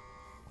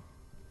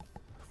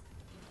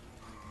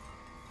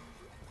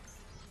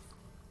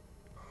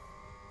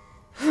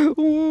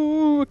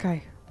 Ooh,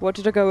 okay. What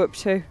did I go up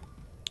to?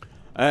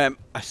 I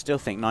still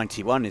think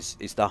 91 is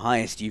the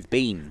highest you've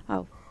been.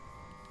 Oh.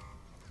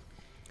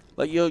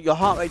 Like your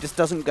heart rate just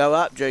doesn't go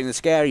up during the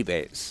scary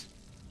bits.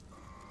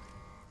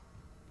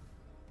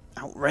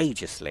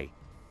 Outrageously.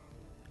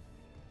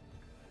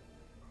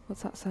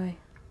 What's that say?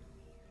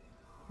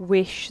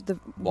 Wish the...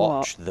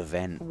 Watch what? the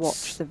vents.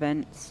 Watch the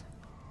vents.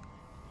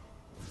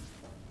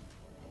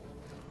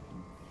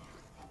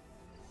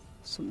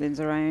 Something's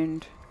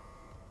around.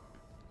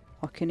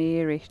 I can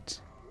hear it.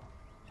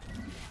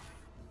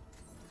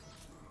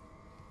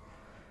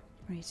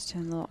 I need to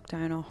turn the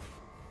lockdown off.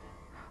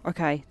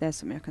 Okay, there's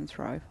something I can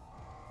throw.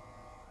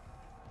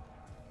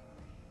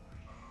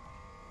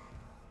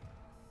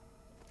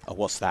 Oh,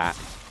 what's that?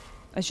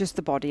 It's just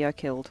the body I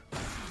killed.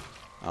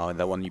 Oh,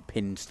 the one you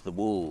pinned to the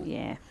wall.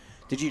 Yeah.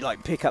 Did you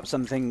like pick up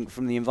something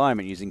from the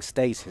environment using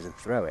stasis and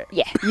throw it?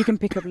 Yeah, you can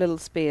pick up little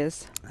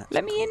spears. That's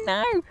Let me in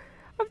now.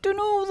 I've done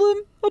all of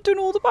them. I've done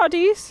all the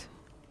baddies.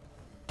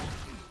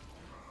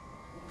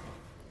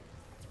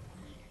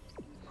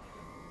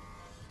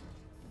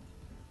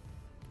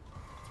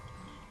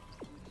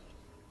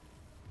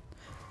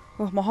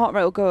 Oh, my heart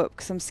rate will go up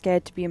because I'm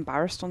scared to be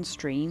embarrassed on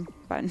stream.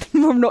 But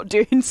I'm not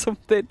doing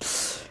something.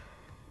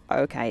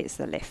 Okay, it's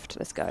the lift.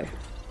 Let's go.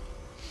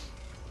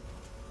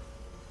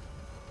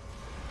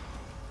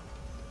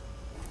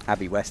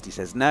 Abby Westy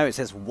says, no, it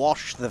says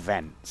wash the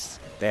vents.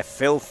 They're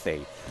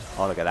filthy.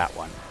 Oh, look at that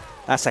one.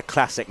 That's a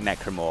classic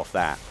necromorph,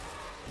 that.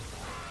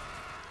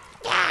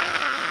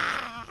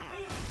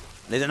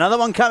 There's another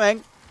one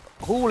coming.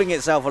 Hauling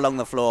itself along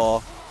the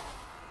floor.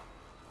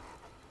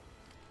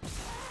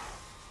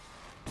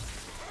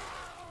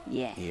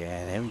 Yeah.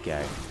 Yeah, there we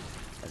go.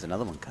 There's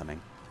another one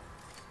coming.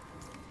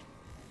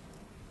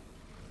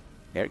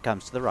 Here it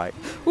comes to the right.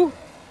 Ooh.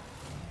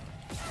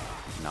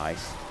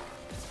 Nice.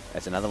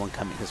 There's another one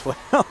coming as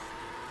well.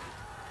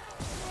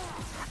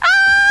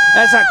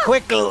 That's a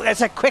quickle.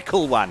 That's a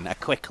quickle one. A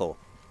quickle.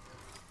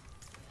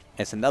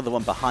 There's another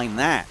one behind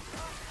that.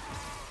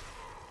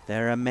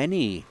 There are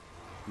many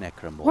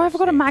necromorphs. Why have I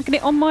got a here.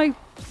 magnet on my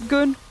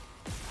gun?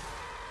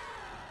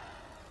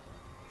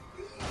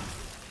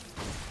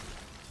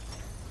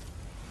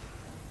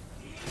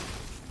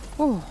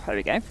 Oh, there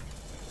we go.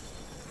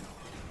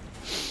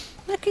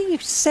 Look at you,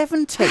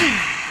 70.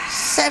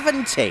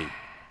 70.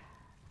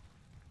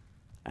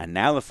 And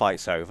now the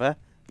fight's over,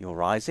 you're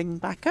rising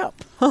back up.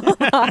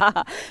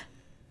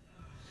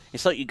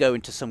 It's like you go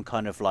into some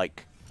kind of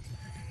like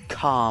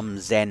calm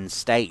Zen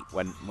state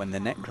when the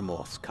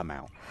necromorphs come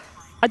out.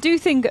 I do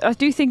think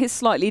it's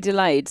slightly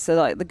delayed, so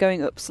like the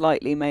going up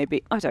slightly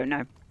maybe. I don't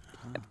know.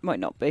 It might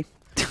not be.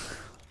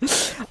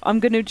 I'm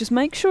going to just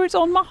make sure it's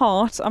on my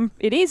heart.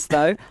 It is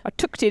though. I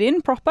tucked it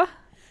in proper.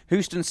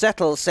 Houston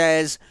Settle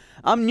says,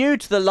 I'm new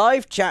to the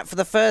live chat for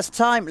the first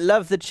time.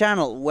 Love the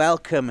channel.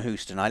 Welcome,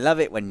 Houston. I love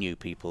it when new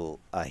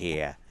people are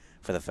here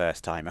for the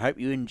first time. I hope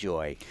you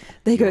enjoy.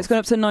 There you go. It's gone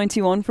up to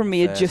 91 from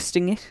me first-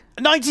 adjusting it.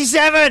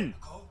 97!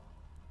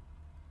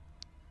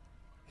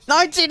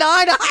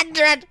 99,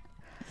 100!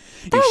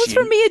 That was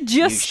from me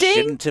adjusting. You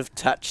shouldn't have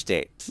touched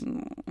it.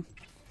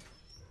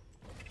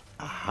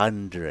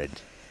 100.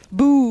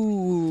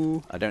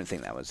 Boo. I don't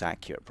think that was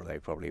accurate, though.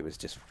 Probably it was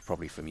just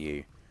from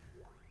you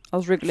I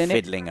was wriggling it.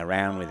 fiddling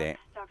around with it.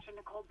 Dr.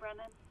 Nicole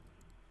Brennan.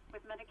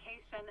 With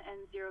medication and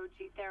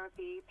zero-G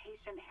therapy,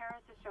 patient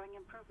Harris is showing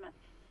improvement.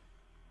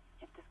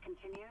 If this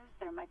continues,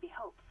 there might be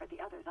hope for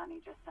the others on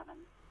Aegis 7.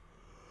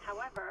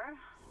 However,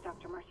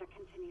 Dr. Mercer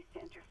continues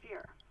to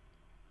interfere.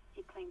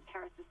 He claims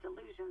Harris's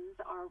delusions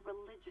are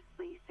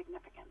religiously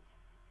significant.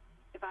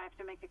 If I have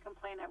to make a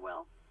complaint, I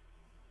will.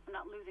 I'm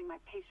not losing my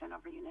patient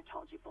over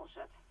unitology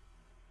bullshit.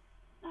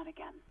 Not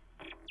again.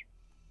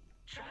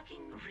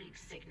 Tracking rig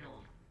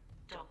signal.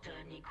 Dr.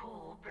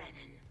 Nicole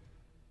Brennan.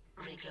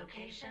 Rig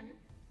location?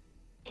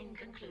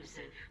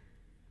 Inconclusive.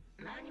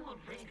 Manual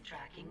rig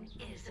tracking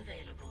is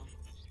available.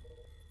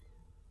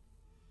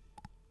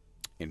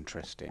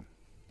 Interesting.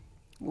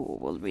 Ooh,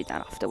 we'll read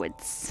that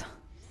afterwards.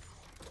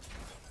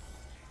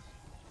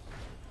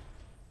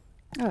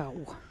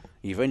 Oh.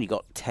 You've only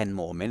got 10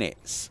 more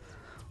minutes.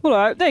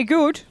 Alright, they're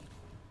good.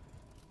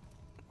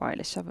 Right,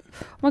 let's have it.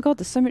 Oh my god,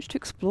 there's so much to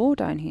explore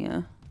down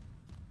here.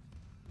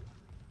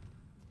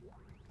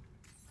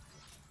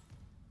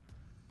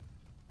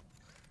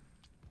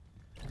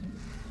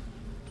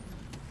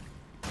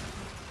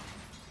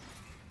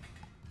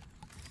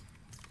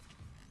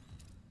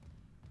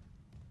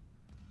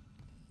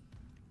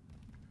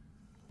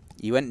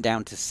 You went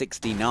down to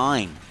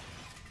 69,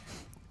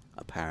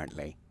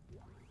 apparently.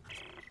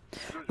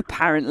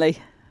 Apparently.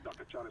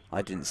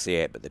 I didn't see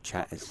it, but the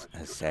chat has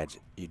said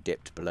you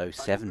dipped below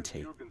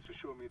 70.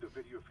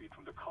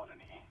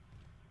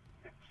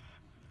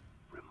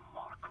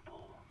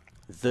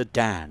 The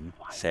Dan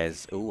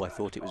says, oh, I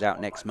thought it was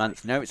out next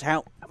month. No, it's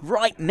out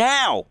right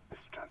now!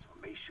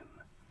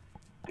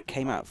 It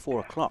came out at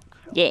 4 o'clock.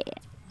 Yeah.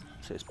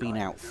 So it's been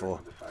out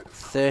for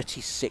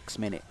 36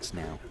 minutes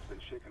now.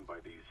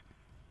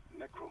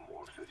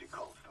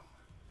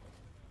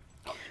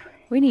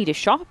 We need a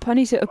shop. I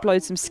need to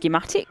upload some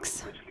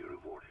schematics.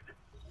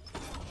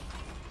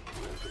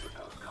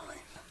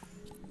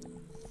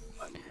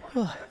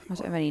 I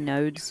don't have any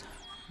nodes.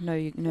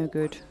 No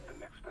good.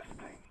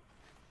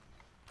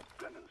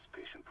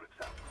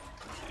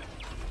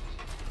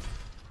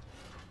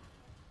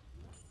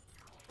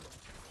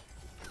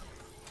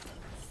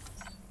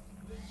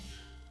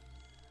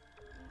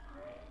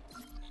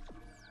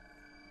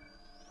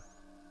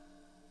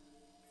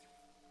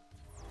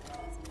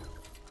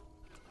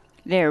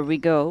 There we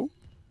go.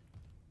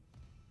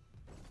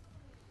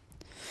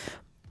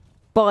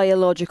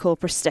 Biological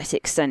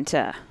Prosthetic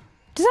Center.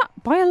 Does that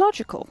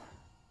biological?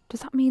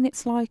 Does that mean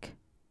it's like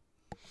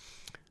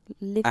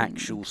living?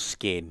 Actual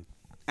skin.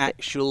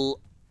 Actual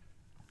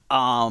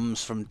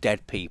arms from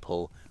dead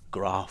people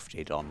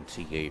grafted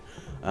onto you.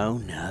 Oh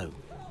no.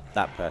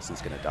 That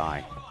person's gonna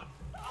die.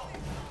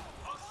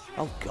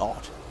 Oh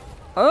god.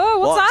 Oh,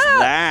 what's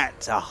that?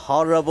 That? A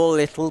horrible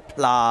little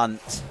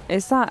plant.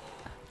 Is that?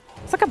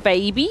 It's like a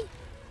baby.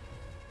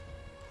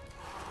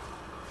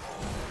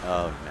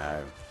 Oh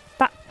no.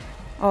 That.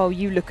 Oh,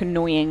 you look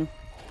annoying.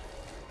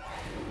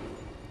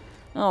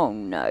 Oh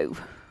no.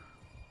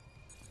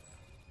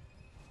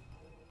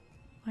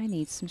 I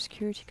need some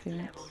security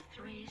clearance.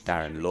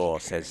 Darren Law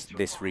says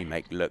this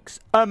remake looks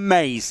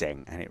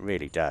amazing, and it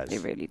really does.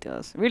 It really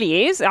does. It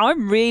really is.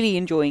 I'm really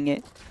enjoying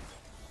it.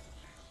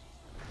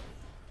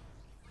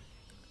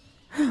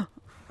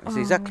 It's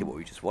exactly what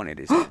we just wanted.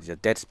 Is a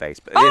dead space,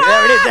 but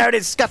there it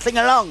is, scuttling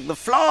along the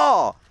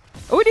floor.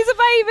 Oh, it is a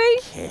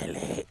baby. Kill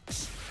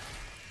it.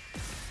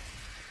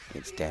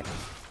 It's dead.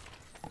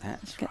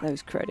 That's Get right.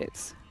 those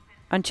credits.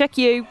 And check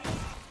you.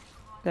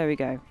 There we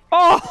go.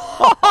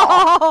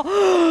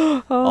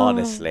 Oh!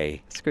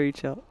 Honestly,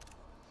 Screenshot.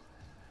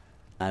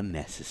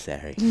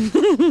 unnecessary.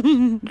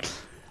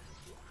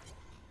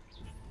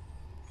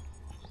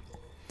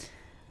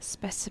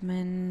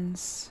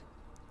 Specimens.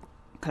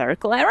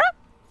 Clerical error?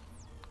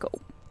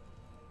 Cool.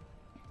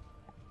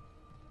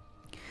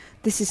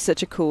 This is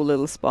such a cool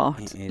little spot.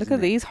 It is, Look isn't at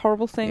it? these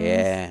horrible things.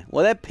 Yeah.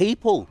 Well, they're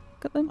people,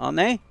 Look at them. aren't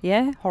they?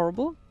 Yeah,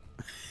 horrible.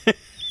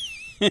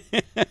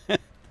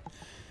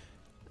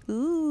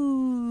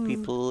 Ooh.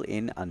 People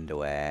in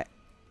underwear,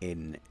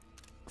 in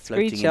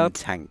floating in Screenshot.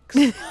 tanks.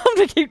 I'm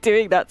gonna keep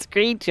doing that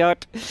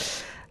screenshot.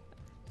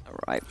 All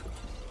right.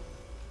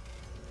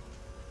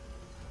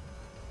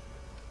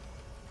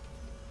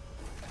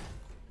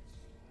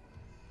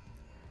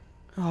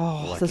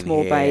 Oh, I there's can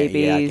more hear-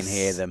 babies. Yeah, I can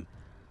hear them.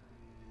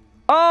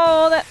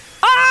 Oh, that.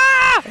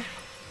 Ah!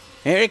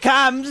 Here he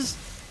comes.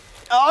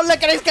 Oh,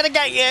 look at it, he's going to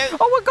get you.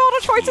 Oh my god, I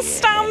tried to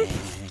stamp.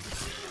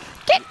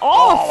 Get Oh,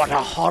 off! what a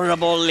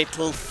horrible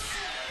little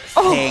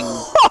Oh. thing.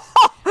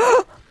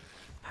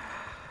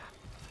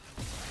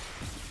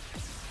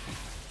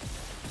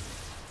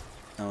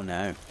 Oh,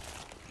 no.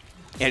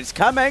 It's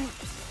coming.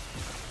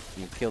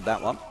 You killed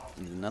that one.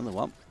 There's another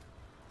one.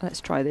 Let's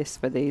try this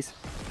for these.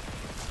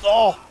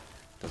 Oh!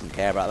 Doesn't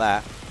care about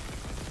that.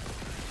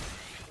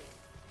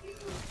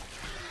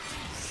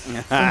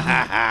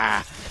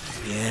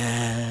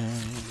 Yeah.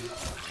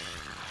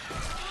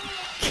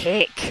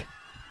 Kick.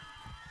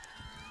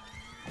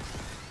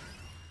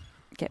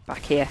 Get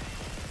back here.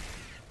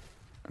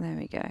 There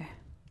we go.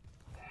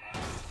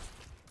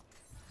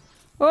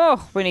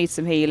 Oh, we need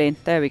some healing.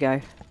 There we go.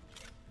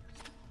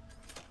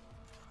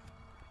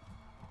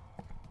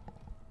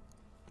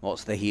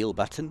 What's the heal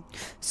button?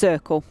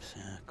 Circle.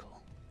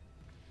 Circle.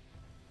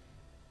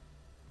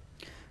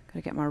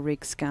 Gotta get my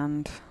rig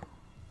scanned.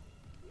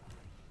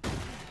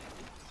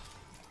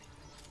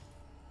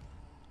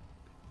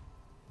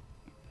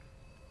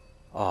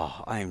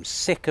 Oh, I'm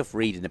sick of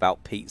reading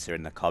about pizza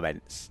in the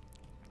comments.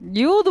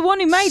 You're the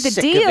one who made the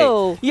Sick of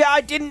deal. it. Yeah,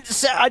 I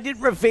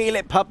didn't reveal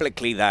it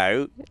publicly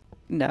though.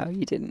 No,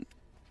 you didn't.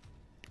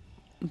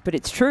 But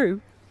it's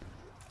true.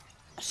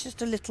 It's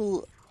just a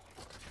little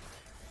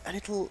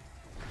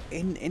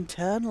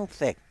internal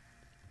thing.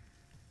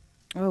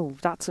 Oh,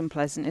 that's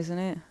unpleasant, isn't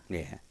it?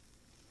 Yeah.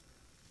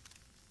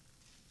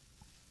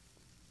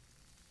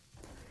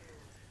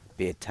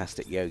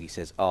 Beardtastic Yogi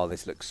says, "Oh,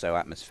 this looks so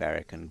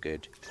atmospheric and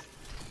good."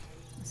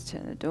 Let's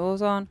turn the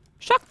doors on.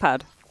 Shock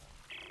pad.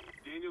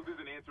 Daniels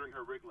isn't answering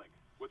her rig link.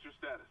 What's your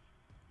status?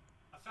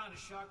 I found a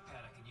shock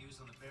pad I can use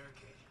on the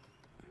barricade.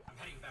 I'm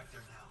heading back there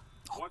now.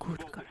 Watch the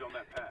voltage on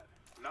that pad.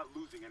 I'm not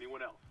losing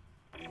anyone else.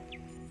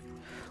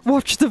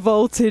 Watch the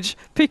voltage.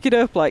 Pick it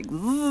up like...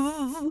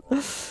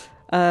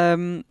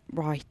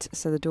 right,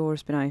 so the door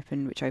has been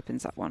opened, which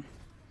opens that one.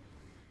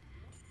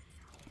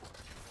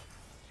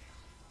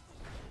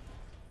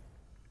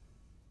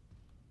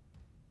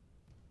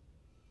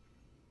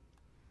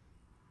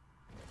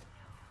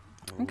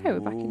 Okay, we're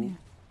back in here.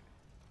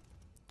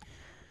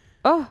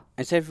 Oh,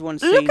 Has everyone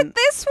seen... look at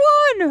this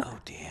one! Oh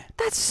dear.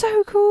 That's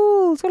so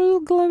cool. It's got a little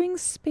glowing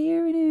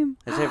spear in him.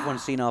 Has everyone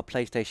seen our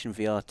PlayStation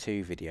VR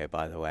 2 video,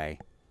 by the way?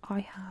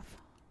 I have.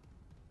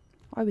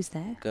 I was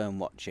there. Go and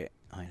watch it.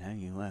 I know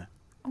you were.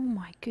 Oh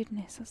my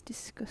goodness, that's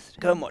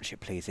disgusting. Go and watch it,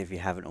 please, if you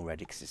haven't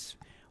already, because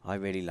I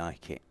really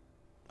like it.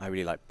 I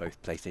really like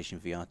both PlayStation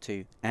VR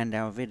 2 and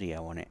our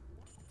video on it.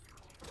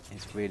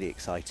 It's really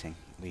exciting.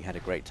 We had a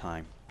great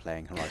time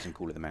playing Horizon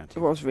Call of the It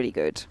Mountain. was really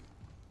good.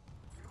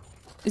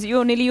 Is it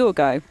nearly your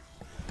go?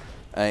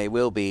 It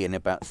will be in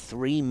about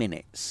 3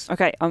 minutes.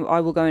 Okay, I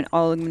will go and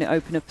I'm going to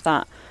open up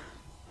that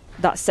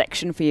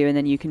section for you, and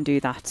then you can do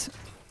that.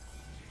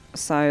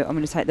 So I'm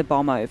going to take the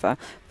bomb over.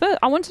 But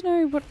I want to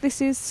know what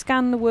this is.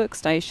 Scan the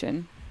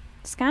workstation.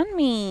 Scan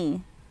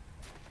me.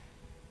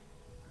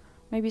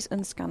 Maybe it's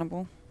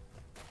unscannable.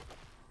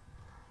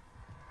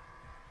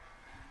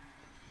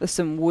 There's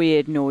some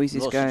weird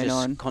noises Lots of going just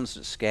on.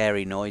 constant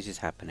scary noises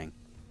happening.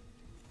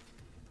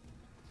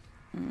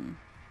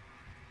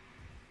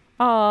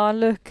 Oh,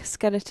 look,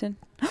 skeleton.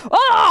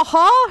 Oh,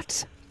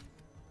 heart!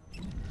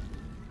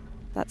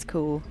 That's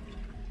cool.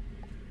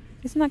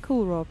 Isn't that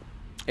cool, Rob?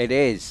 It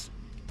is.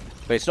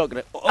 But it's not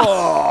going to...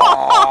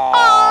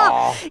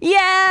 Oh!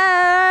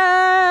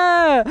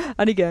 Yeah!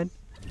 And again.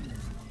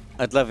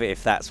 I'd love it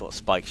if that's what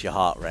spikes your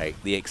heart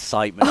rate. The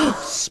excitement of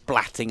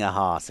splatting a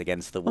heart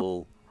against the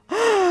wall.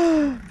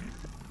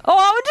 Oh,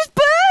 I just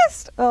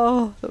burst!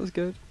 Oh, that was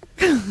good.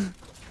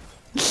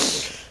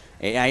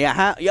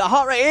 Yeah, your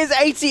heart rate is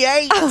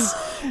 88!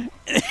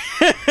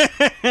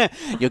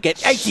 You'll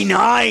get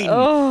 89!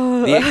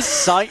 Oh. The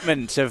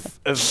excitement of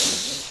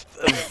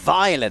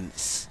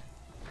violence.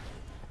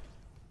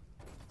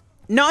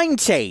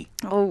 90!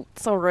 Oh,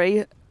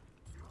 sorry.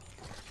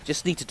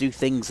 Just need to do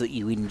things that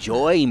you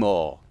enjoy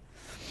more.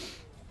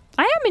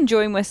 I am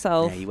enjoying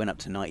myself. Yeah, you went up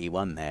to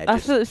 91 there. I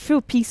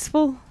feel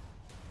peaceful.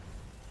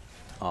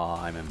 Oh,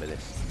 I remember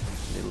this.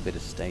 A little bit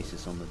of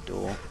stasis on the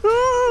door.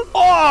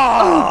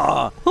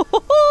 Oh!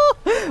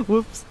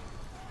 Whoops.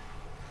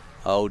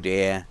 Oh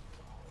dear.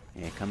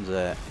 Here comes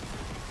a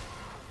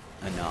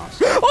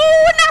nasty.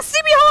 Oh, a nasty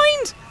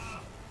behind!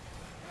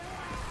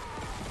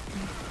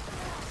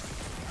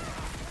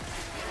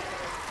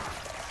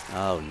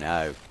 Oh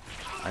no.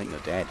 I think you're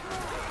dead.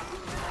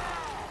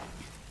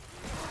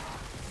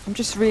 I'm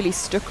just really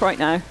stuck right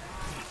now.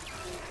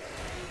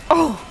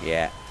 Oh!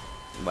 Yeah.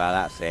 Well,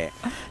 that's it.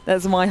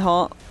 There's my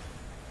heart.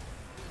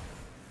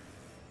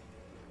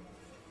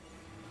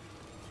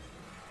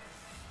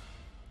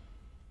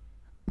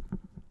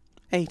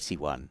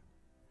 $81.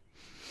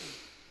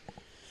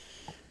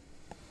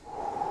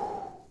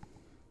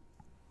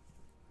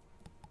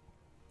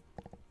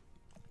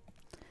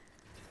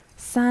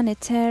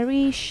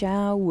 Sanitary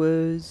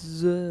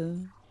showers.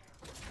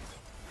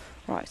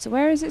 Right, so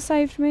where has it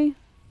saved me?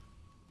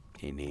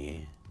 In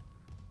here.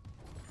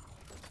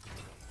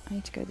 I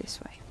need to go this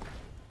way.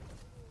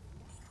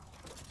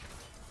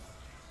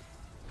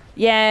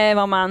 Yeah,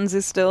 my man's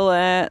is still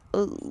there.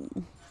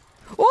 Ooh.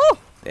 Oh!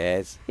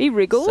 There's He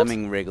wriggled.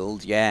 something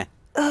wriggled, yeah.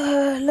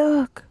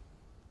 Look.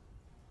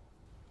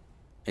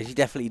 Is he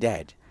definitely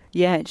dead?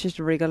 Yeah, it's just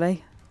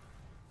wriggly.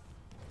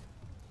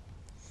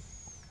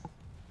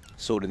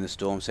 Sword in the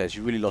Storm says,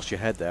 you really lost your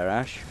head there,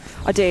 Ash.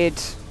 I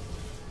did.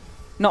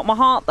 Not my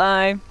heart,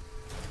 though.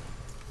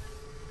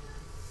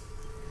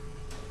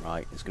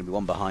 Right, there's going to be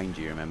one behind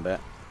you,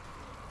 remember?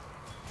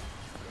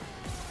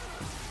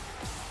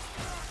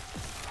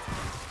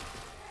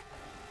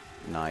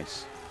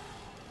 Nice.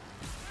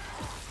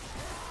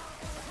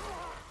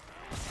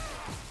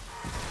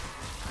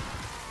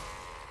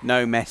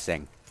 No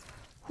messing.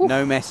 Whew.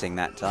 No messing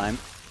that time.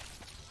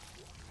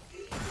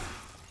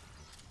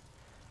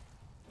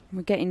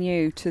 We're getting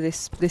you to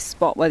this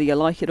spot, whether you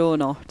like it or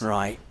not.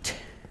 Right.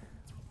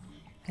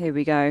 Here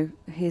we go.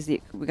 We're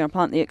going to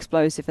plant the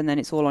explosive, and then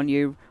it's all on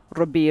you,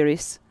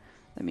 Rabiris.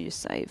 Let me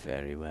just save.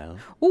 Very well.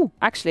 Oh,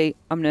 actually,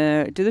 I'm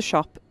going to do the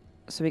shop,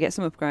 so we get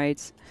some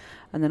upgrades,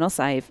 and then I'll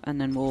save, and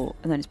then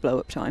it's blow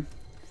up time.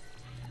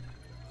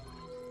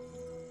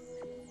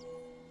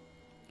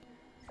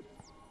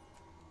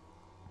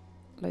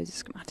 Loads of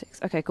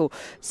schematics. Okay, cool.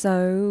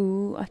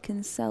 So I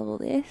can sell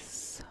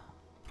this.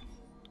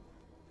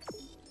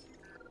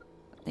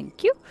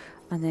 Thank you.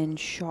 And then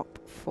shop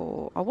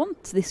for. I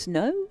want this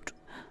node.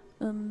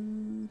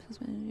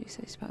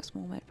 Say about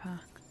small med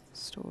pack,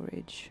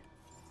 storage,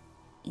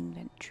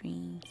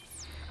 inventory.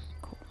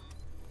 Cool.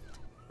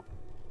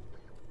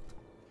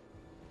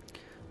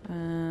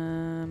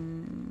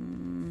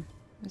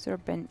 Is there a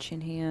bench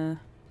in here?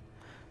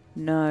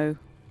 No.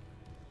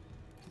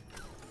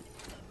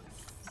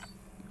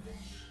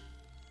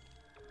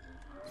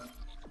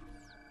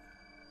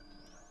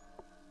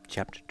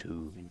 Chapter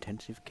 2,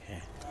 Intensive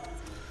Care.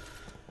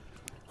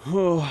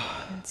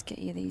 Let's get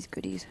you these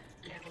goodies.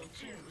 Level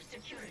 2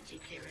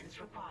 security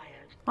clearance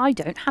required. I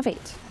don't have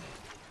it.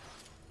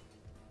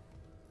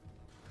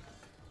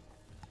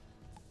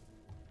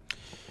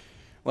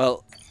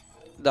 Well,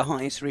 the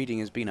highest reading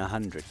has been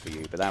 100 for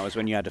you, but that was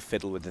when you had to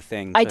fiddle with the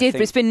thing. I so did,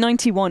 but it's been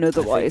 91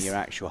 otherwise. Your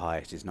actual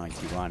highest is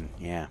 91,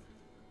 yeah.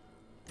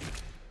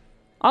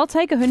 I'll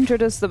take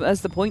 100 as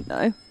the point,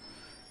 though.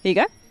 Here you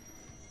go.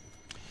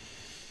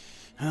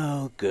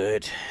 Oh,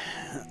 good.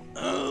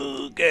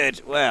 Oh,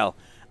 good. Well,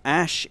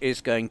 Ash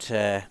is going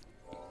to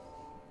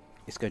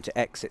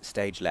exit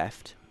stage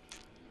left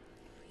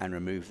and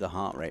remove the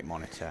heart rate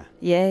monitor.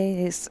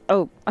 Yes.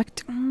 Oh,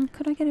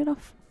 could I get it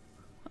off?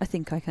 I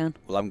think I can.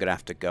 Well, I'm going to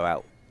have to go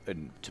out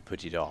and to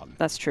put it on.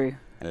 That's true.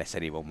 Unless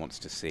anyone wants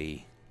to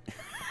see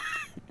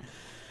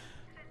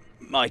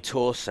my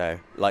torso,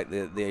 like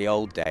the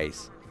old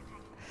days.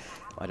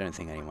 I don't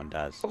think anyone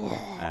does.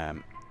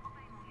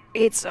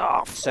 It's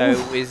off. So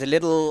there's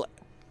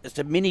just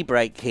a mini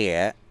break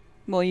here.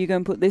 Well, you go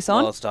and put this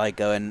on. Whilst I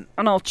go and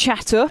I'll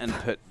chat up. And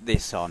put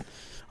this on.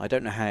 I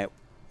don't know how it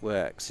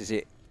works. Is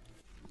it...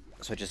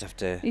 So I just have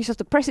to... You just have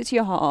to press it to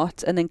your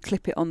heart and then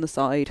clip it on the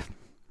side.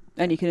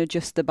 And you can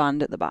adjust the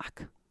band at the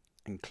back.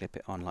 And clip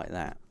it on like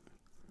that.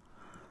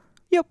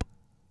 Yep.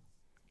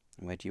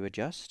 Where do you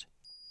adjust?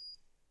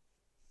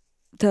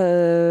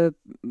 The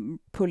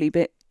pulley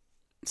bit.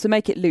 So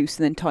make it loose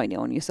and then tighten it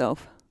on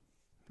yourself.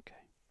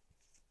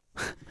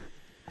 Okay.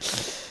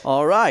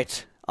 All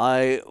right.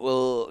 I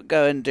will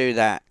go and do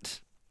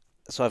that.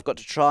 So I've got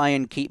to try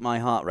and keep my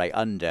heart rate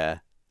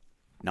under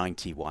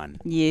 91.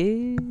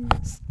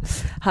 Yes.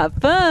 Have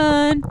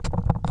fun.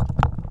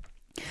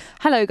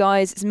 Hello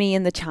guys, it's me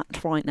in the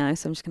chat right now,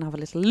 so I'm just going to have a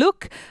little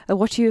look at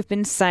what you have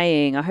been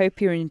saying. I hope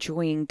you're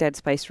enjoying Dead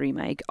Space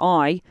Remake.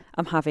 I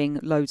am having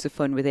loads of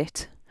fun with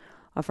it.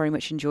 I very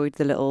much enjoyed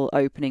the little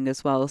opening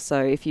as well,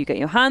 so if you get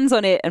your hands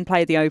on it and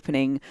play the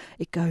opening,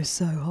 it goes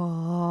so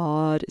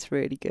hard. It's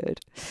really good.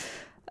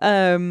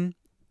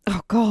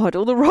 Oh god,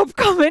 all the Rob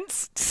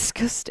comments.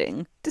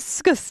 Disgusting.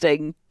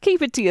 Disgusting.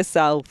 Keep it to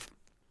yourself.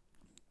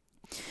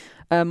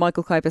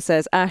 Michael Kuiper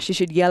says, Ash, you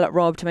should yell at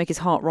Rob to make his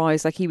heart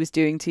rise like he was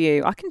doing to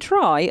you. I can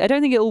try. I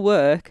don't think it'll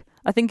work.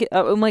 I think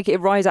it'll make it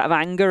rise out of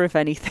anger, if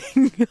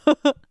anything.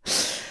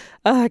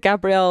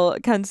 Gabrielle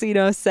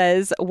Cancino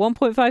says,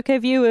 1.5k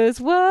viewers.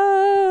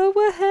 Whoa,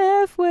 we're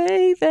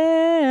halfway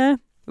there.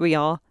 We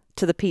are,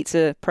 to the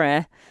pizza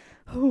prayer.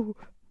 Oh,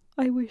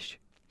 I wish.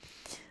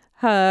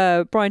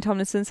 Brian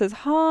Tomlinson says,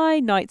 hi.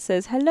 Knight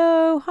says,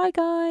 hello. Hi,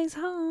 guys.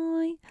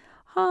 Hi.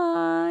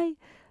 Hi.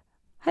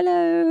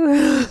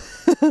 Hello.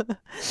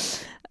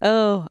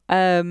 Oh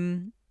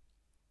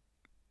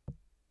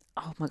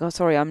my god,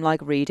 sorry, I'm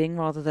like reading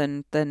rather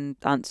than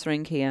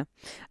answering here.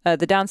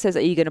 The Dan says,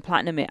 are you going to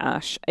platinum it,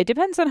 Ash? It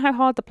depends on how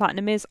hard the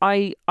platinum is.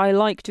 I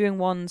like doing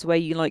ones where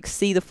you like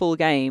see the full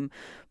game,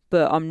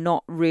 but I'm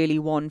not really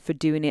one for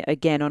doing it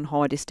again on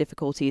hardest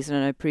difficulties. And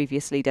I know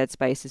previously Dead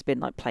Space has been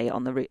like play it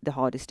on the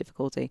hardest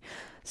difficulty.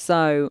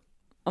 So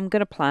I'm going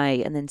to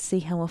play and then see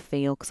how I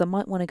feel, because I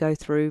might want to go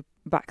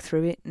back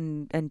through it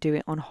and do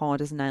it on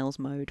hard as nails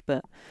mode.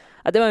 But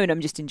at the moment,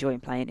 I'm just enjoying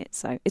playing it.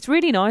 So it's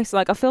really nice.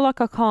 Like, I feel like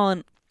I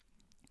can't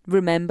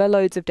remember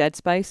loads of Dead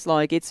Space.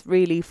 Like, it's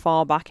really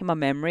far back in my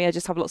memory. I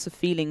just have lots of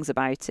feelings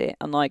about it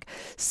and like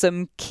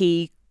some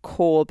key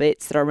core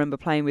bits that I remember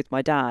playing with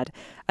my dad,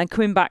 and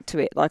coming back to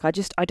it, like I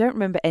don't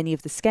remember any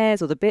of the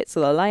scares or the bits or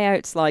the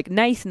layouts. Like,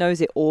 Nath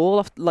knows it all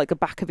off like the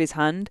back of his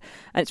hand,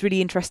 and it's really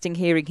interesting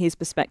hearing his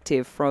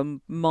perspective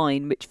from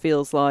mine, which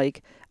feels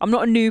like I'm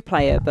not a new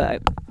player,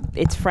 but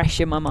it's fresh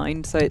in my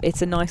mind, so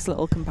it's a nice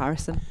little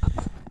comparison.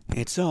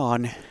 It's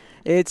on.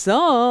 It's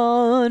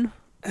on.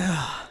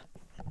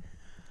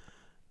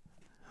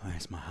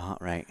 Where's my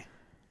heart rate?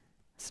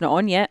 It's not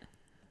on yet.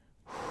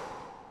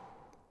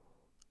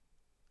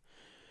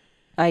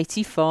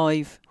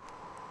 85.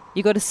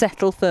 You got to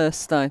settle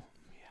first, though.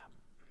 Yeah.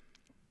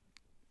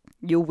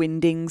 Your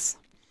windings.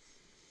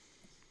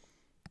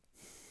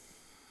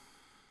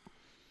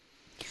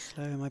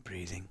 Slow my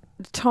breathing.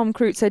 Tom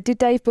Crute said, did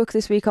Dave book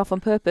this week off on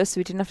purpose so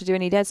we didn't have to do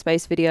any Dead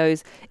Space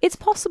videos? It's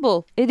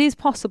possible. It is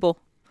possible.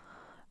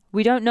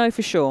 We don't know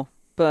for sure,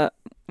 but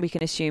we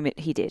can assume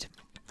he did.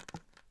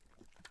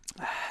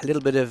 A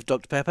little bit of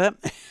Dr. Pepper.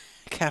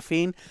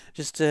 caffeine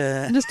just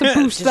to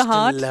boost the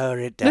heart. to lower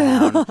it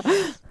down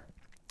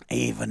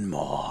even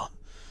more.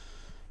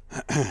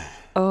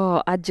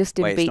 Oh,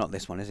 Justin Wait, Bieber. it's not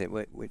this one, is it?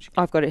 Which?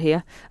 I've got it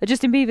here.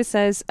 Justin Bieber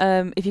says,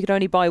 if you could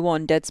only buy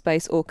one, Dead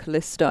Space or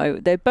Callisto.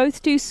 They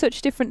both do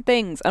such different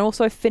things. And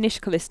also I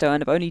finished Callisto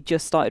and I've only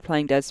just started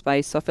playing Dead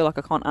Space, so I feel like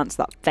I can't answer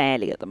that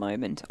fairly at the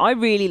moment. I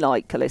really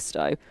like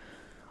Callisto.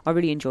 I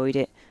really enjoyed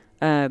it.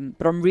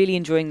 But I'm really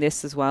enjoying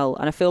this as well.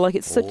 And I feel like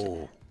it's such...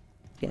 Oh,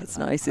 Yeah, it's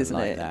nice, isn't I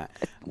like it? that.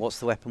 What's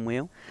the weapon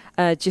wheel?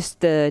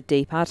 Just the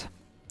D-pad.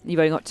 You've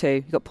only got two.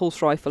 You've got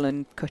pulse rifle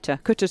and cutter.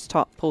 Cutter's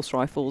top, pulse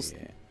rifles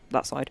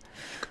that side.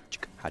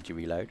 How'd you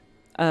reload?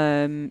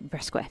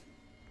 Press square.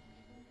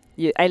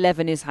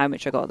 11 is how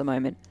much I got at the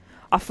moment.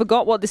 I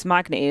forgot what this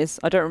magnet is.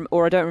 I don't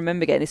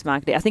remember getting this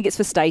magnet. I think it's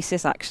for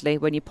stasis actually,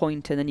 when you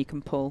point and then you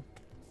can pull.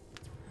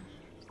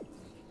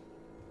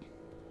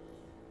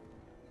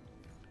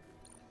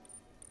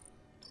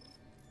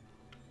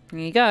 There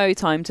you go.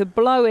 Time to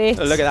blow it.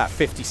 Oh, look at that,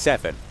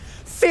 57.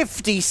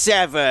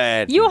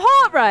 57! Your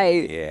heart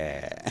rate.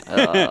 Yeah.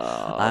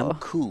 Oh. I'm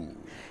cool.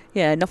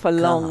 Yeah, not for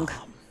long.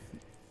 Calm.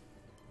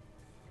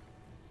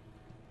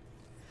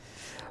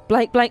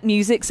 Blake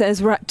Music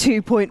says we're at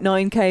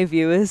 2.9k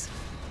viewers.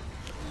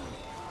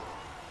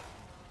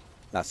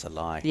 That's a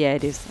lie. Yeah,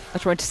 it is. I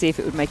tried to see if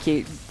it would make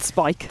you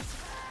spike.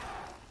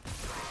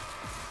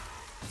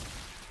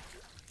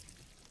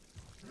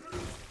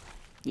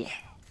 Yeah.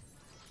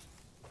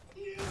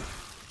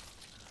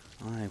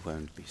 I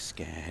won't be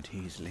scared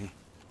easily.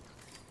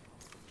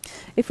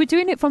 If we're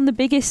doing it from the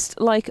biggest,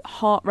 like,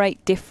 heart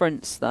rate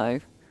difference,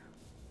 though,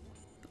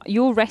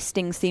 your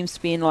resting seems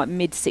to be in, like,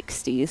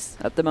 mid-60s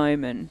at the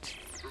moment.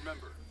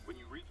 Remember, when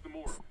you reach the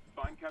morgue,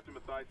 find Captain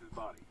Mathias'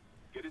 body.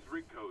 Get his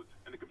rig codes,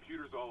 and the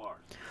computer's all ours.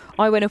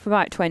 I went up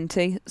about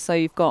 20, so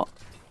you've got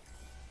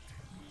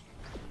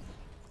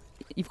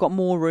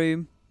more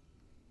room.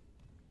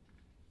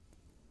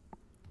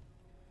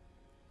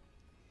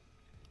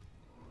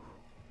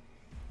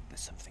 There's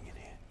something in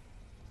here.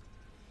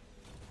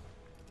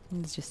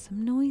 There's just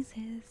some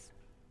noises.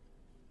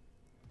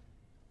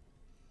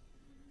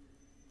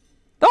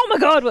 Oh my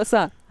god, what's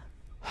that?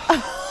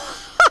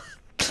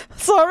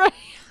 Sorry.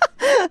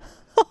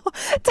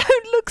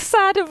 Don't look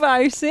sad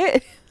about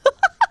it.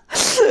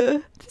 Just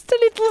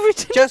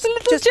a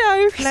little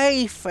joke.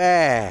 Play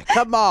fair.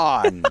 Come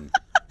on.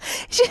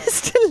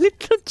 Just a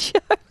little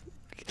joke.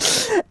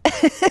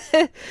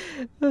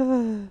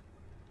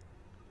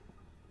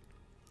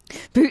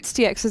 Boots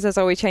TX says,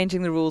 "Are we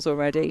changing the rules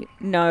already?"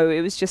 No,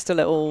 it was just a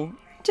little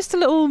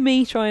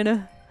me trying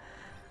to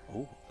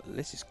Oh,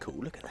 this is cool.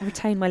 Look at that.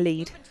 retain my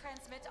lead.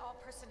 Transmit all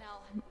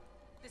personnel.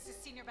 This is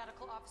Senior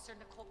Medical Officer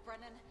Nicole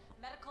Brennan.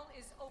 Medical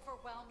is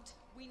overwhelmed.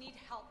 We need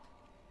help.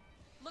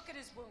 Look at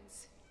his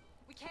wounds.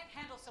 We can't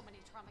handle so many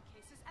trauma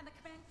cases, and the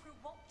command crew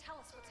won't tell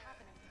us what's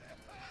happening.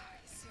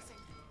 He's seizing.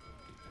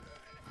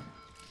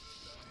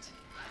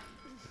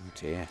 Oh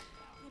dear.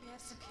 Maybe I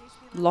have some cage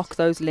relaxed. Lock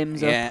those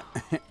limbs up. Yeah,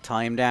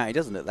 timed out. He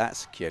doesn't look that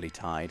securely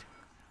tied.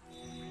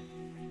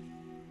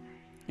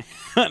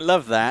 I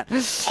love that.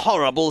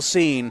 Horrible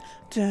scene.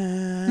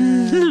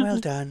 Dun. Well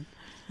done.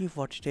 You've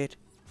watched it.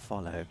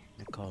 Follow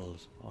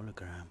Nicole's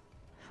hologram.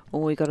 Oh,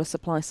 we got to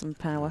supply some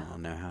power. Oh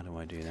no, how do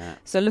I do that?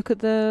 So look at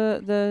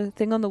the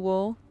thing on the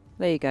wall.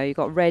 There you go. You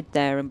got red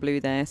there and blue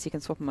there, so you can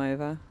swap them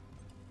over.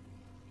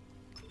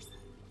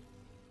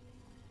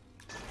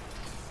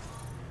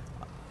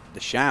 The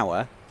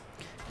shower?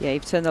 Yeah,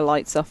 you've turned the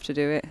lights off to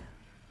do it.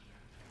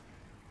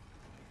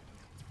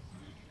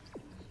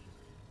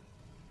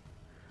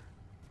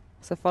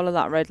 So follow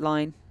that red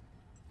line.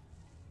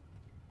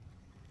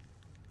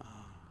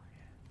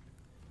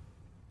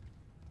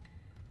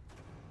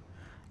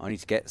 I need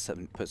to get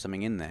something, put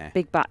something in there.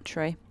 Big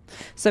battery.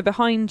 So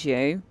behind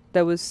you,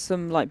 there was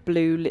some like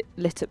blue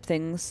lit up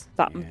things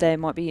that Yeah. there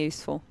might be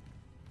useful.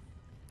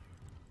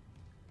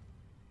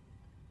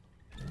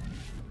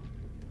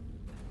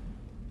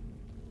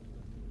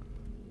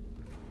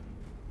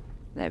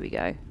 There we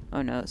go.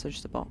 Oh no, that's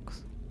just a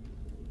box.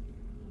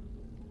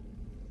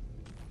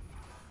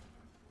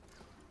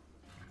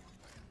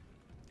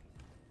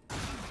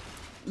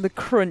 The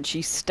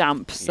crunchy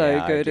stamp, so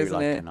Yeah, good, I do isn't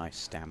like it? a nice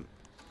stamp.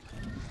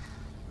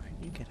 Right,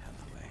 you get out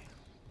of the way.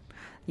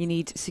 You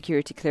need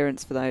security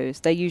clearance for those.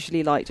 They're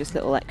usually like just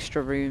little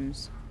extra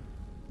rooms.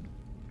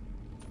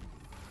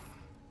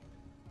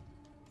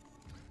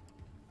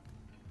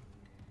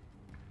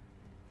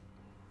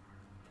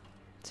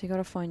 So you got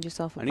to find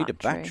yourself a I battery. need a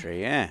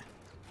battery, yeah.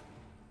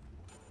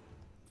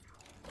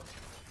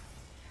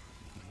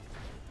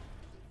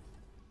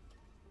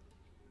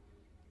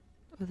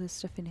 Oh, there's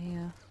stuff in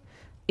here.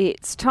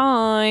 It's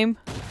time.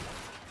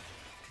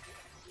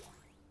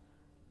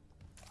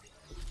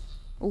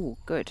 Oh,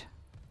 good.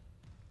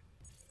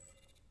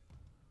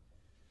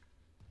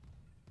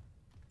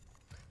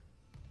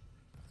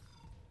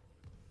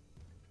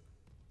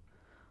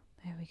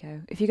 There we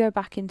go. If you go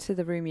back into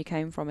the room you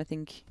came from, I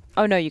think...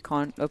 Oh, no, you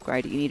can't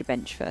upgrade it. You need a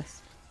bench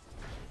first.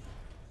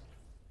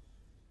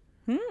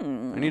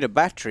 I need a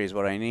battery is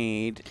what I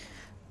need.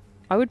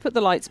 I would put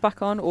the lights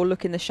back on or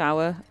look in the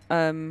shower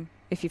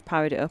if you've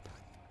powered it up.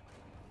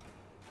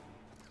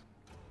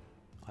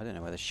 I don't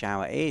know where the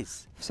shower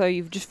is. So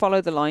you've just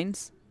followed the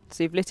lines.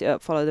 So you've lit it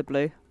up, follow the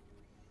blue.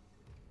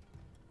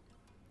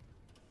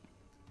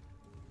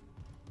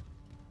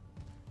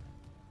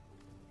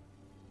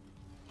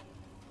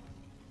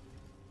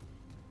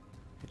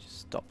 It just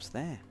stops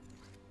there.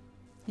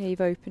 Yeah, you've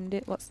opened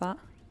it. What's that?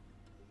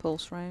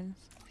 Pulse rounds.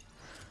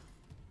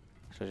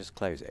 Should I just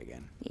close it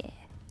again? Yeah.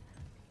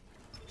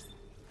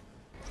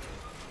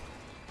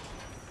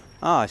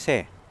 Oh, I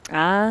see.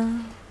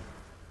 Ah.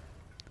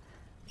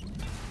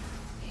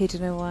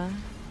 Hidden away.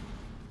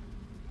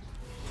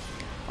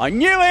 I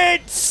knew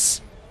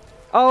it!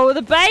 Oh,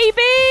 the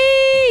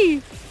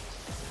baby!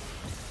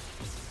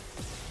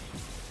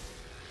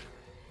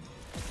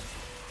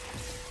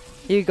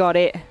 You got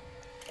it.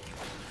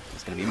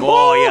 There's going to be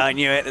more. Yeah, I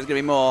knew it. There's going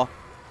to be more.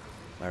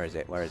 Where is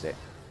it? Where is it?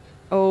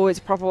 Oh, it's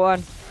a proper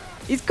one.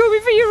 He's coming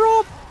for you,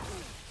 Rob.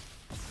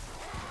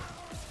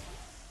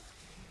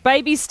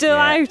 Baby's still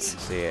Yeah, out.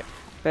 see it.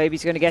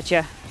 Baby's going to get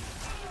you.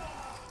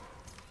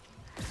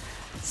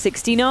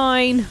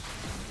 69.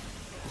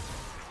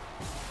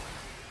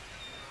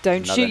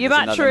 Don't shoot your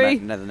battery.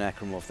 Another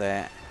necromorph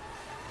there.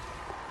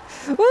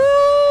 Ooh,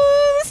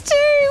 there's two.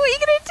 What are you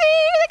going to do?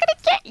 They're going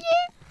to get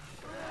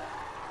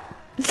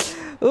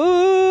you.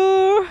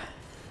 Ooh.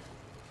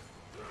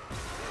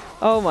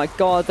 Oh my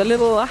god, the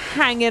little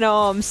hanging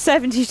arm.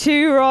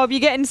 72, Rob. You're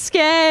getting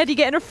scared. You're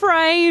getting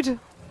afraid.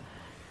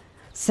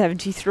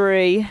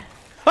 73.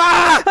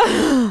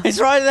 Ah! It's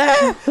right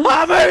there!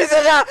 I'm moving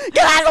it up!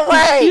 Get out of the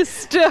way! You're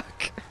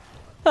stuck.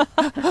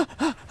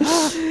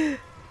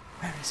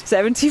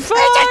 75.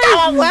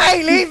 Go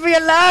away! Leave me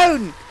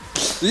alone!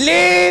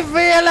 Leave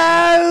me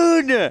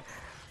alone!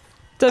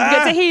 Don't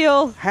forget to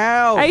heal.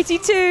 How?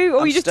 82. Oh,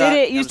 I'm you just stuck. did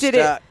it. You I'm just did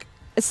stuck. it.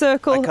 A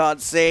circle. I can't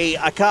see.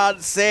 I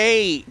can't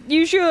see.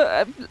 Use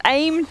your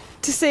aim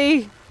to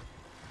see.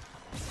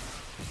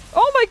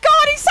 Oh my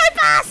god, he's so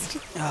fast!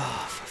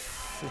 Oh, for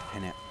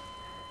flipping it.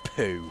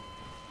 Poo.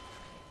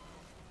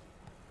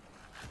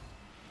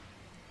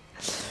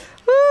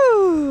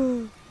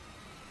 Woo.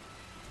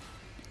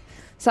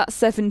 So that's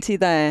 70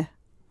 there.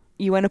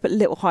 You went up a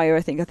little higher,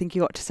 I think. I think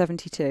you got to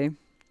 72.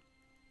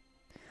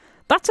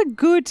 That's a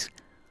good...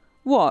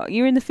 What?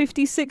 You're in the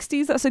 50s,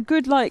 60s? That's a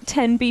good, like,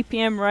 10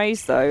 BPM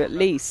raise, though, at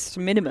least.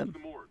 Minimum.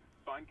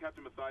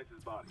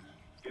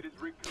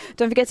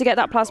 Don't forget to get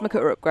that plasma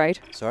cutter upgrade.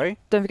 Sorry?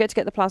 Don't forget to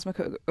get the plasma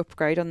cutter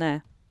upgrade on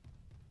there.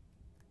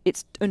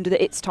 It's under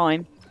the it's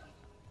time.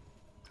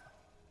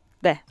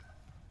 There.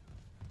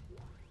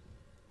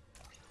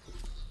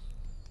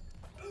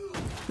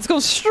 It's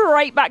gone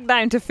straight back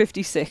down to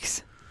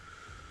 56.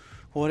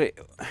 What it...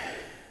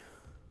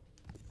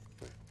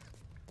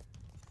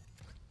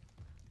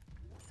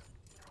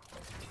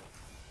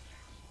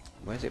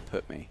 Where's it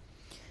put me?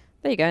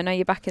 There you go. Now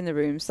you're back in the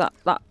rooms. That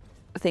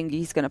thing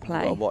he's going to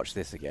play. I'll watch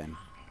this again.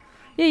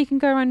 Yeah, you can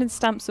go around and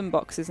stamp some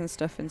boxes and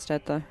stuff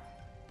instead, though.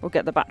 Or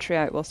get the battery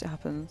out whilst it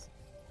happens.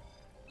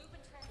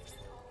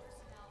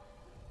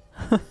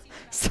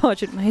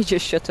 Sergeant Major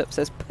shut up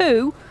says,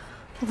 poo?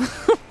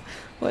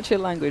 What's your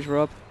language,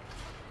 Rob?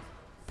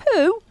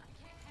 Poo?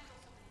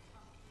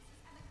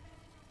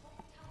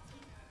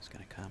 It's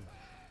going to come.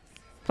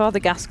 Father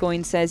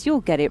Gascoigne says,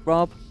 you'll get it,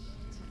 Rob.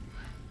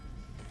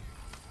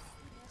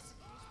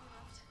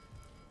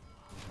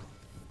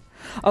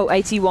 Oh,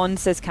 81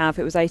 says Cav.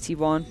 It was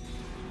 81.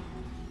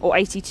 Or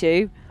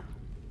 82.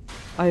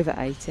 Over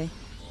 80.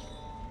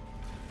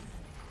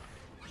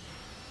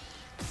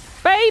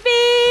 Baby!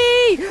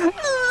 I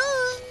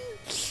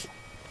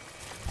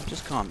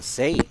just can't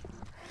see.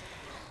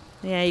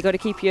 Yeah, you got to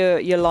keep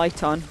your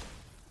light on.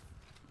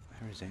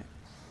 Where is it?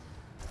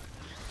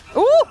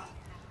 Ooh!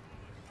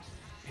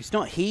 He's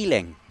not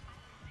healing.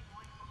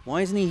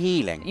 Why isn't he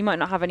healing? You might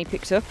not have any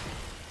picked up.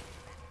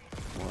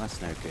 Well, that's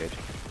no good.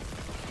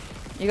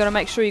 You got to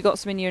make sure you got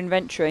some in your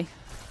inventory.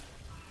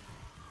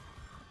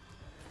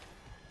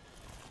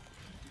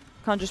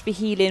 Can't just be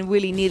healing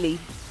willy-nilly.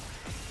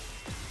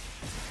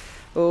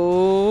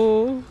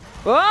 Oh.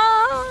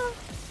 Ah!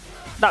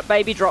 That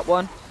baby dropped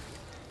one.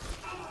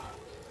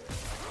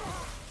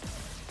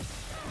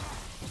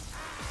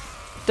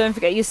 Don't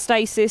forget your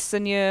stasis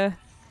and your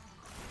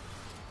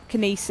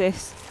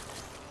kinesis.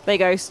 There you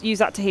go. Use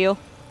that to heal.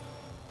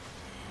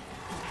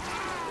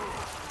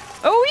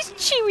 Oh, he's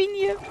chewing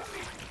you.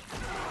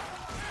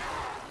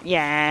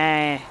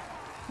 Yeah.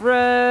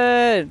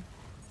 Run.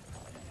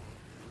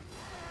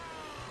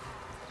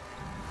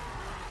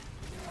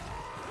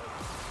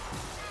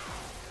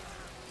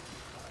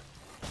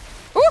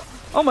 Ooh.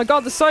 Oh my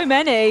god, there's so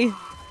many.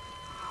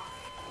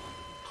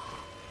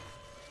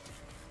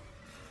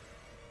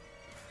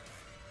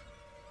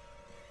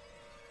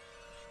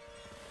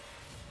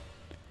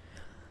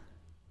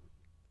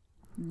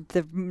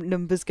 The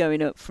numbers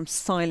going up from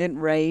silent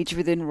rage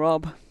within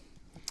Rob.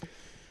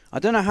 I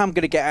don't know how I'm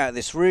going to get out of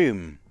this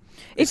room.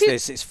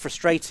 It's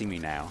frustrating me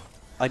now.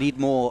 I need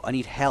more. I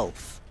need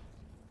health.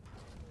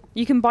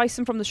 You can buy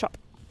some from the shop.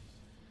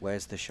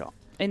 Where's the shop?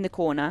 In the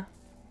corner.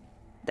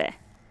 There.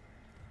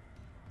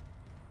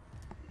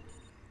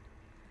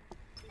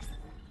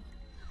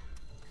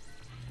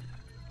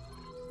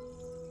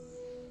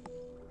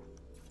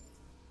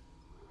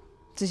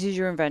 This is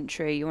your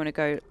inventory. You want to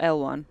go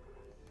L1.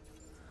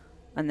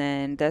 And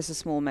then there's a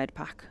small med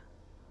pack.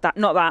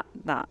 Not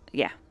that,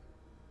 yeah.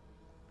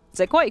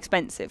 So quite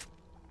expensive.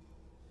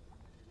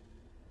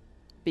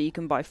 But you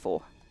can buy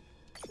 4.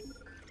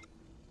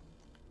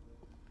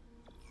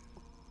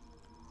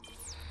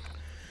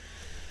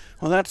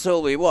 Well, that's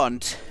all we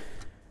want.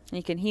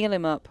 You can heal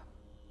him up.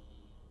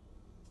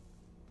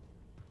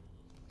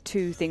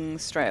 2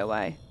 things straight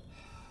away.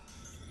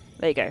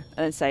 There you go. And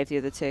then save the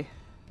other 2.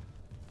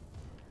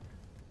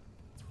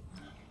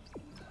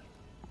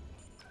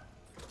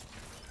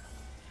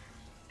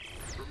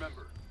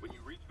 Remember, when you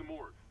reach the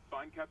morgue,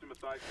 find Captain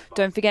Mathias'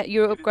 Don't forget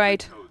your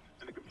upgrade.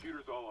 and the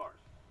computer's all ours.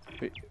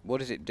 What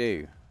does it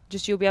do?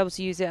 Just you'll be able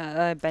to use it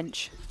at a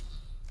bench.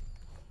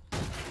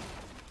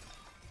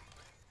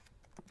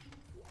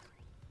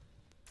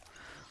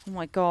 Oh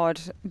my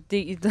god.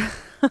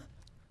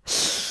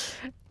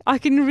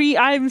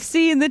 I'm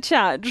seeing the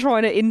chat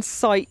trying to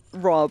incite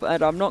Rob,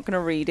 and I'm not going to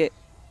read it.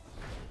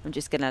 I'm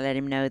just going to let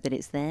him know that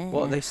it's there.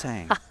 What are they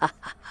saying?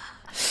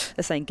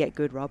 They're saying, get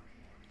good, Rob.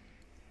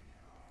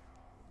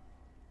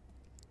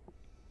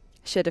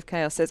 Shed of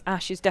Chaos says,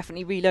 Ash is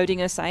definitely reloading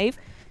her save.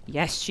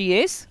 Yes, she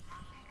is.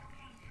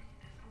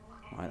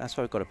 Right, that's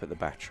why I've got to put the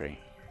battery.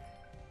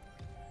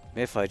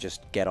 If I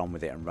just get on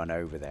with it and run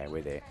over there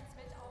with it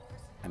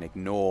and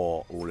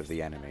ignore all of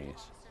the enemies.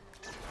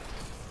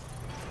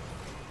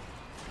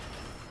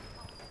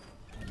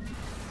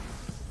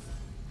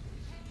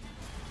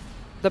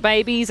 The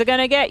babies are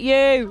gonna get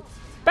you!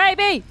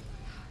 Baby!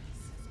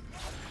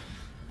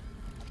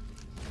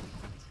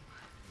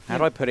 How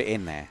do I put it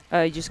in there?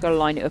 You just gotta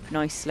line it up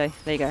nicely.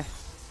 There you go.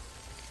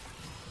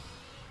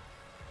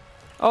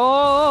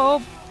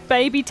 Oh,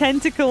 baby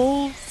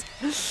tentacles!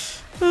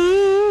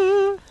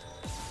 Oh,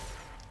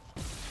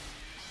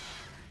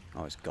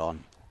 it's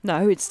gone.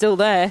 No, it's still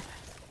there.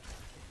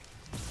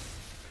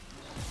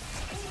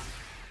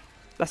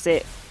 That's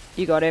it.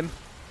 You got him.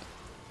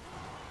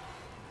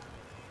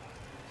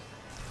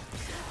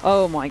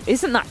 Oh my,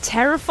 isn't that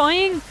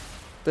terrifying?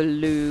 The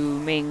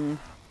looming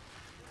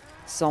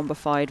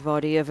zombified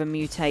body of a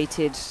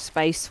mutated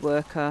space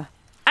worker.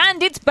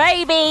 And it's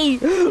baby!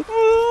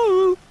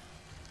 Are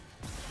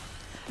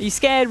you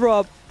scared,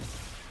 Rob?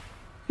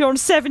 You're on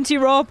 70,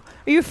 Rob.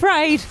 Are you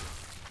afraid?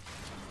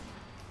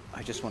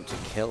 I just want to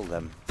kill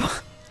them.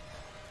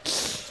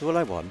 That's all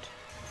I want.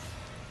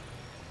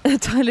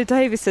 Tyler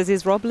Davis says,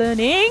 is Rob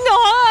learning?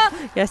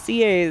 Oh! Yes,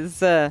 he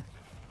is.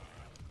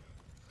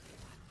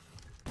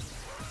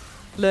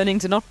 Learning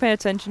to not pay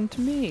attention to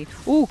me.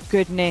 Oh,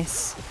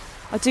 goodness.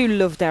 I do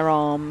love their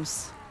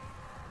arms.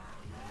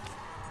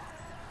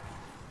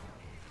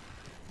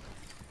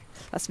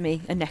 That's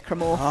me, a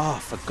necromorph. Oh,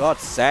 for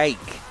God's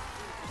sake.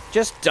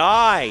 Just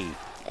die.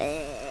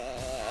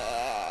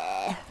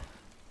 I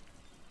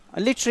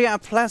literally had a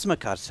plasma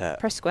cutter.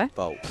 Press square.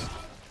 Bolt.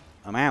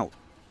 I'm out.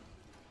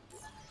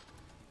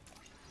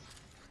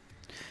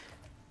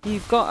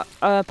 You've got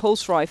a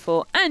pulse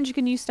rifle and you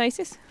can use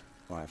stasis.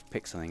 Right, I've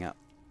picked something up.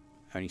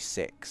 Only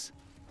 6.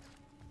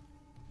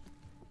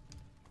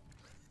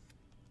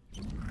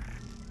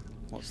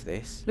 What's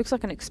this? Looks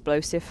like an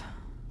explosive.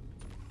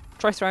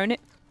 Try throwing it.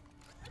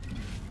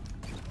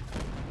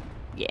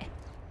 Yeah.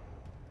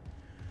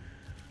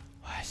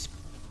 Well, it's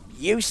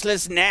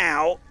useless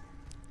now.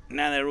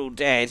 Now they're all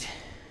dead.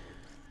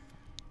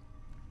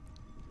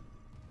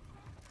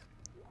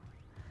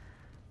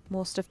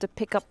 More stuff to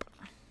pick up.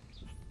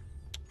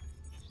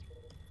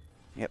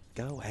 Yep,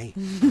 go away.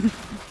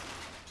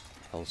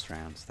 Pulse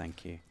rounds,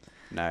 thank you.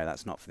 No,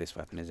 that's not for this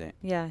weapon, is it?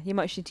 Yeah, you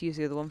might need to use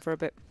the other one for a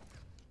bit.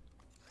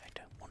 I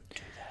don't want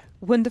to,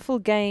 though. Wonderful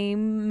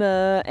game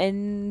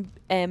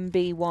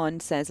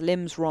NMB1 says,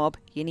 limbs, Rob.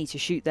 You need to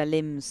shoot their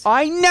limbs.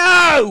 I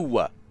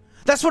know!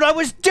 That's what I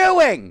was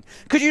doing!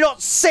 Could you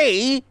not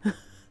see?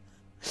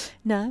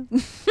 No.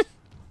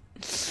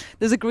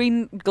 There's a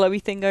green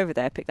glowy thing over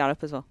there. Pick that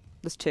up as well.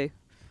 There's 2.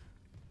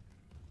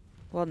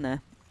 One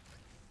there.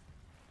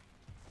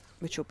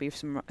 Which will be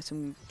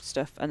some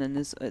stuff, and then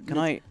there's... Can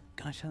I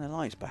turn the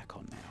lights back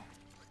on now?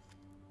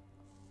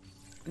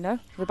 No,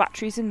 the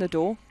battery's in the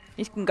door.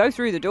 You can go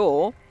through the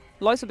door.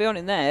 Lights will be on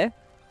in there.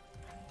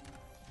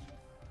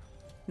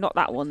 Not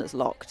that one that's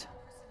locked.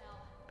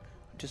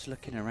 I'm just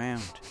looking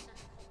around.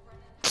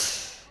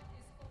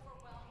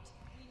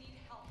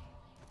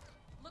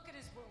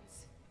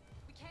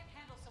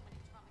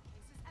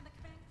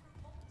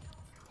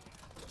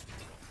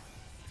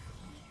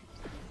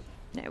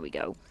 There we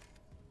go.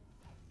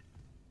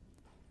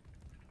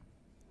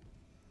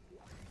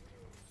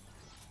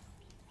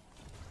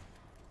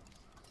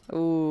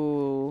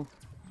 Ooh.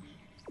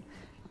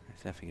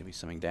 There's definitely going to be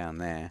something down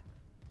there.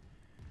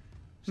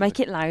 Make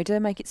it louder,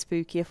 make it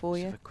spookier for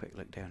you. Have a quick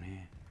look down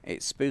here.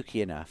 It's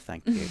spooky enough,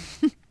 thank you.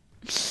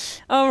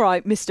 All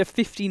right, Mr.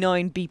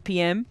 59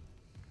 BPM.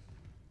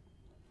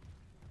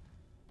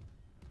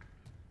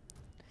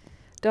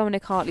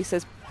 Dominic Hartley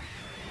says,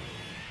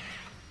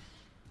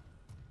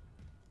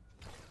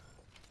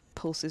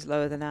 pulse is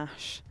lower than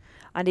Ash.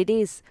 And it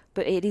is,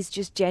 but it is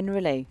just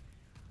generally.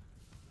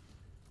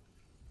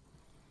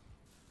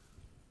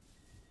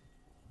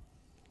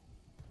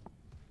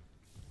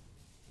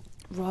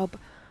 Rob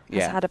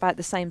has had about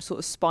the same sort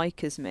of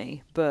spike as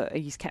me, but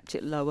he's kept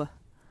it lower.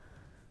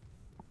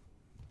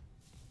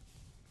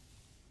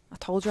 I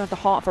told you I have the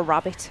heart of a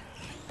rabbit.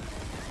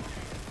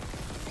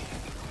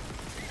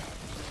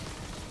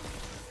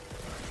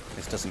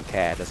 This doesn't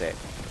care, does it?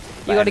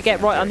 You got to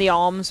get right on the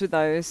arms with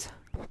those.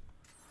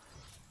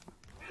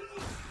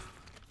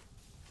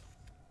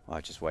 I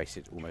just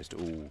wasted almost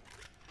all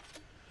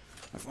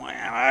of my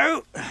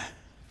ammo.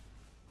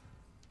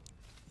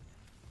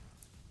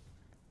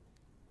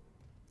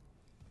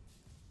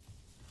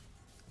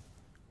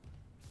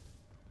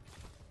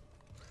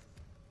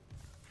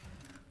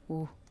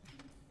 Ooh.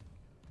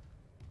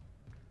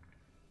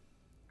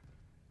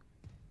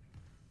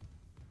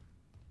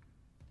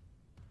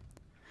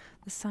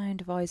 The sound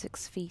of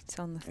Isaac's feet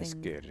on the thing. It's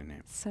good, isn't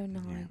it? So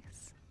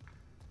nice.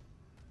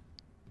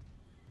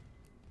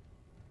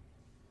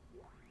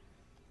 Yeah.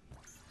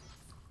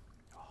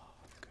 Oh,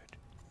 good.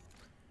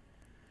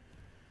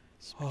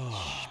 Splish,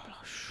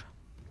 splosh.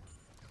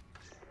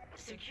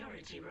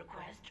 Security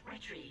request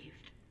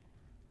retrieved.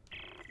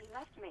 He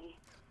left me.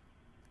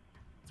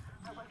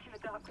 I work in the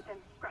dark with them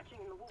scratching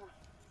in the wall.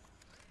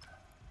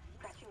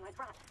 Scratching like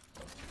rats.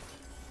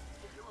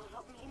 This will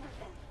lock me in with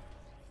them.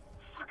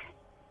 Fuck it.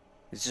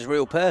 This is a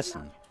real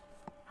person.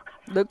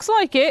 Looks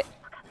like it.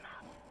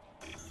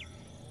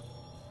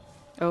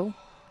 Oh.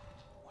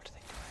 What are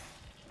they doing?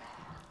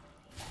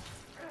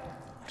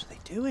 What are they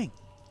doing?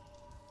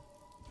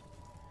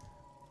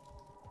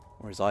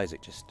 Or is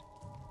Isaac just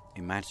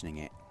imagining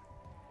it?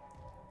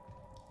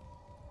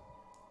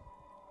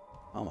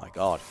 Oh my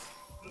god.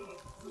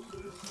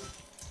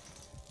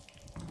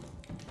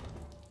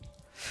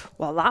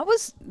 Well, that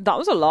was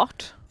a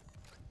lot.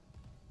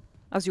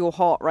 As your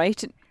heart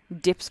rate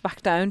dips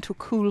back down to a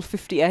cool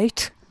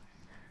 58.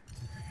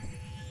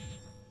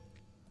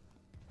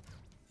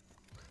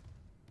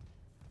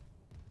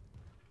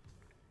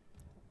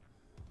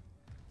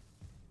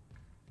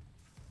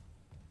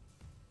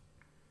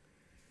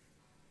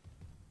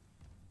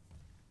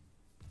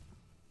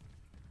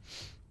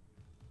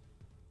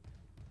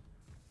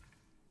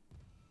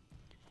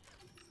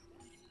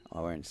 I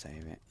won't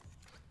save it.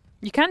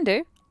 You can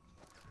do.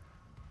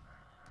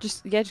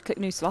 Just click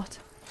new slot.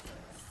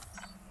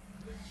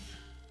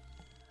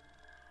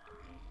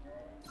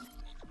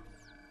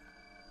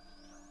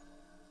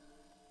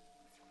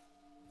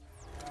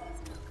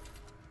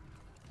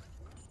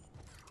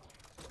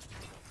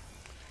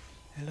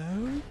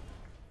 Hello?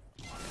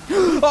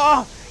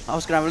 Oh! I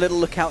was going to have a little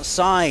look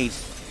outside.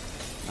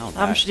 Oh,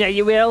 no. I'm sure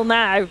you will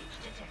now.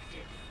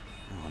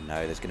 Oh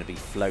no, there's going to be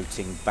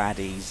floating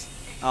baddies.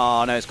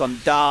 Oh no, it's gone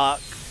dark.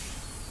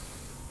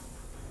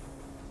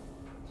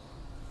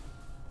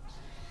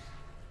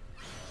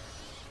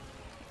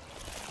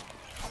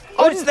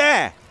 Oh, it's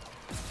there!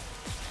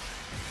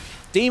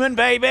 Demon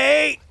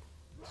baby!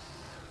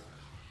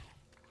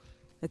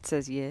 It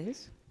says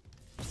yes.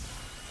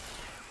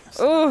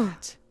 Oh!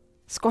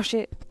 Squash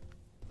it.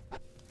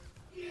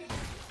 Good.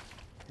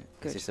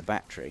 Is this a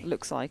battery?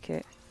 Looks like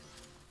it.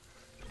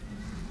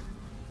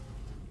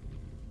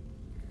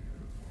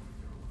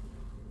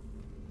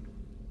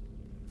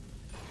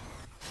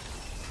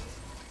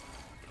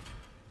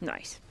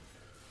 Nice.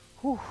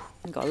 Whew,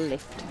 and got a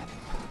lift.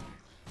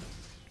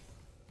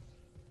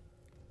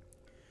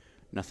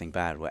 Nothing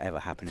bad will ever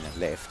happen in a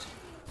lift.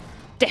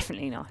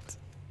 Definitely not.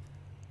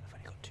 I've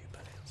only got 2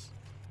 bullets.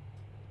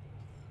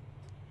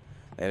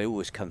 They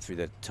always come through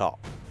the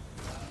top.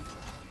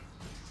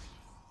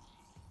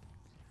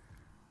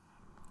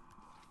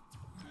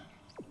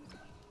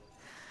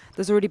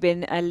 There's already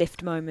been a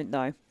lift moment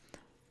though.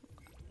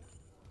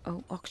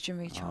 Oh, oxygen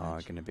recharge. Oh,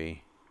 it's going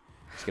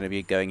to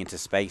be going into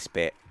space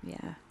bit.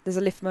 Yeah. There's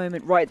a lift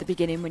moment right at the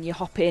beginning when you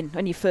hop in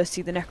and you first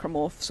see the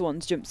necromorph.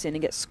 Swans jumps in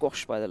and gets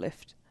squashed by the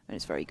lift. And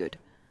it's very good.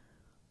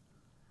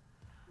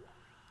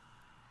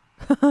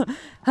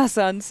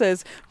 Hassan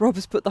says, Rob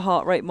has put the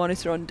heart rate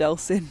monitor on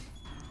Delsin.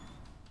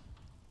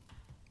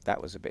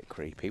 That was a bit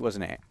creepy,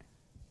 wasn't it?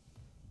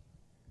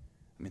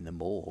 I'm in the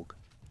morgue.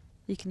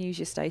 You can use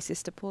your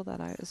stasis to pull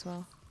that out as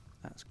well.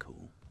 That's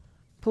cool.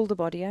 Pull the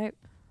body out.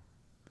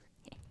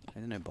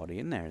 There's no body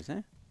in there, is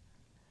there?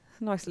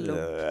 Nice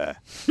lump.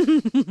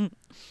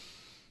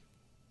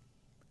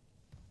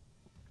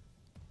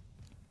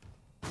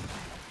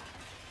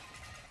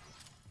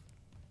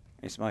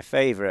 It's my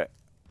favourite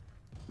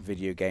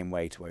video game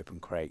way to open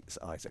crates,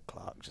 Isaac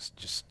Clarke.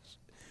 Just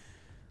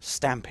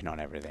stamping on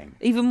everything.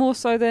 Even more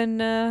so than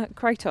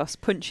Kratos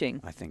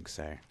punching. I think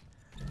so.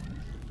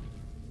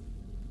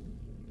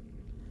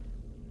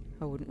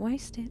 I wouldn't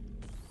waste it.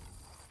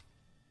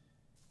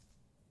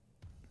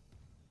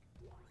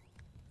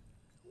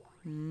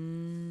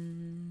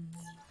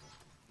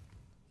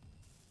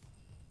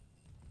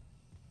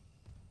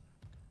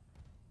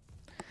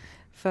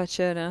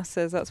 Facherna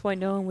says that's why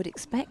no one would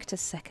expect a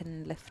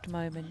second lift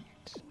moment.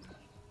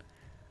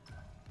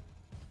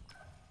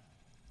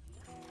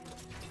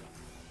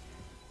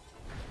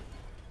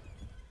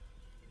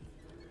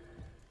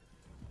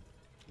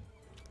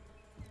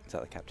 Is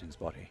that the captain's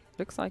body?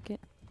 Looks like it.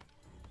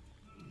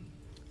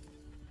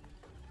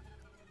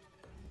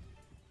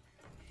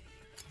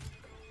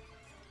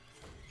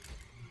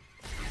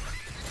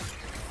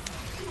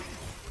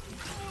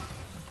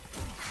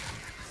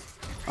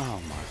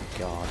 Oh my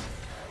god.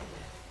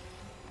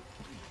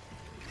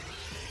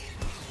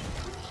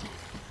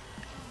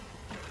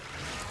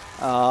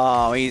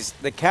 Oh, he's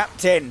the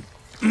captain.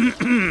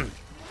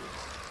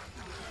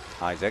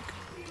 Isaac.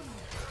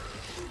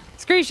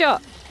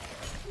 Screenshot.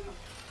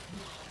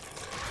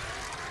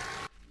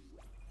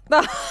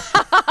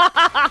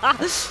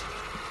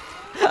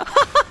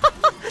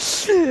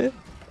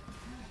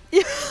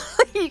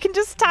 You can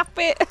just tap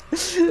it.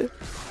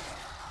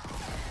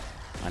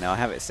 I know, I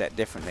have it set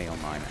differently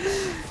on mine.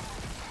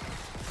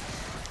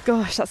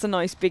 Gosh, that's a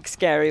nice big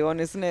scary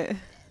one, isn't it?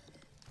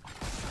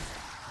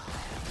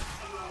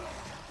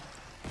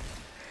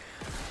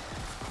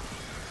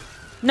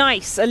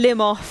 Nice, a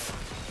limb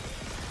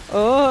off.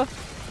 Oh,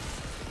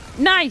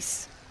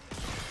 nice.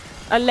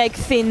 A leg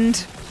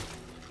thinned.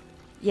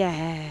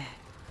 Yeah,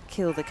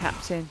 kill the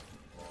captain.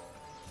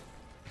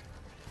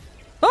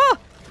 Oh!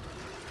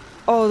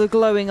 Oh, the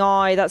glowing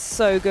eye, that's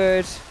so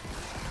good.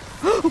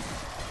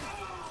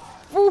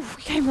 Ooh,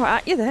 he came right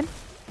at you then.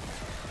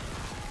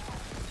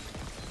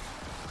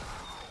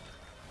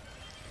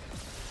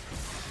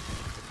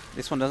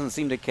 This one doesn't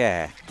seem to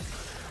care.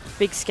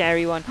 Big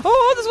scary one.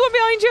 Oh, there's one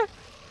behind you.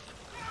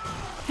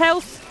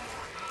 Health.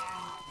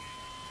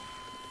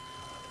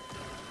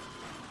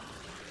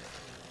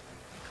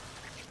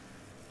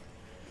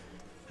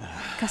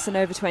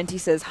 Casanova 20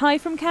 says, hi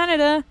from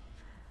Canada.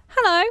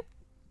 Hello.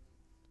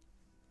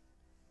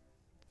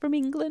 From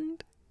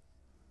England.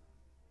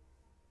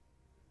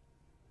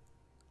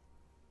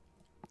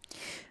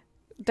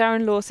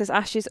 Darren Law says,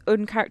 Ash is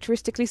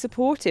uncharacteristically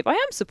supportive. I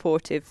am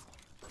supportive.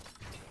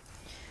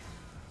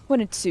 When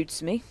it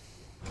suits me.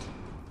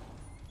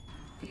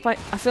 I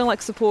feel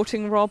like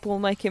supporting Rob will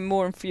make him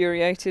more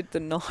infuriated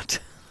than not.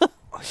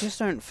 I just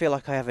don't feel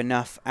like I have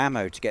enough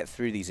ammo to get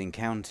through these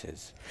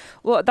encounters.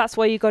 Well, that's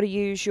why you got to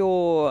use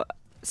your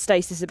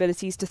stasis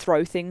abilities to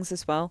throw things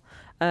as well.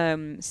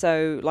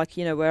 So, like,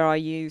 you know, where I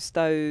use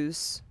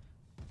those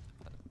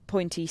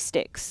pointy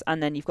sticks,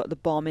 and then you've got the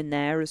bomb in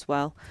there as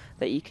well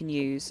that you can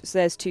use. So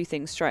there's two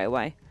things straight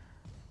away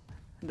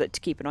that to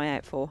keep an eye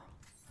out for.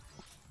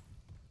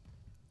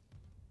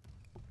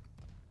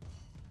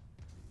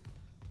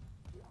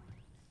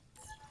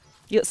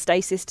 You got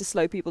stasis to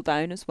slow people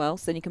down as well,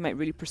 so then you can make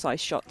really precise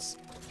shots.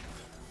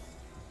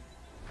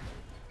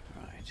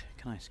 Right,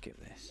 can I skip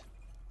this?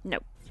 No.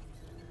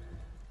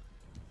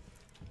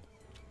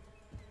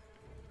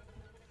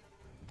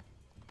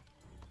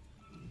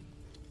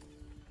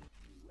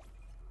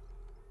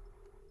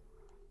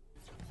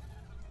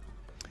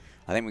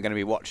 I think we're going to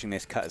be watching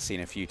this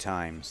cutscene a few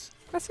times.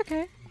 That's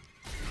okay.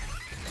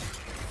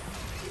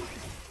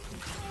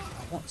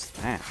 What's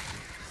that?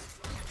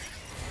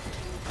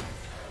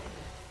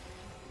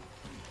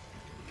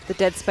 The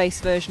Dead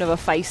Space version of a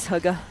face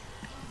hugger.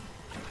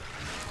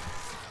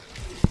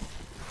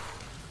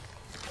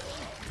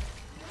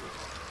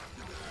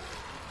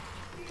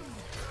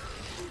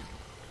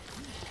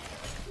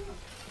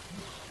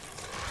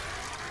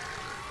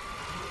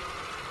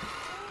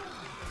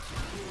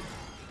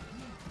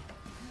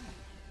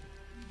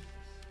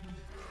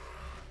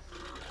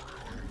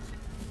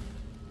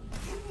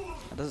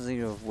 That doesn't seem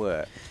to have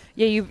worked.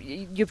 Yeah,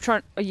 you're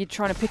trying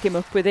to pick him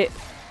up with it.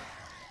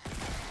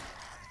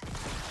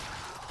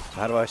 So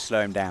how do I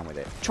slow him down with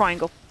it?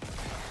 Triangle.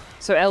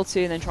 So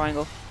L2 and then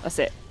triangle. That's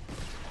it.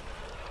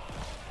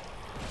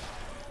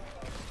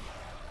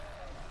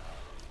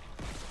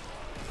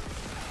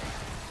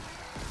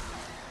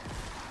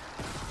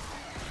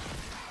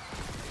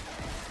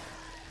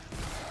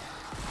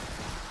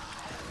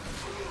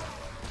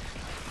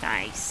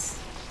 Nice.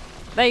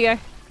 There you go.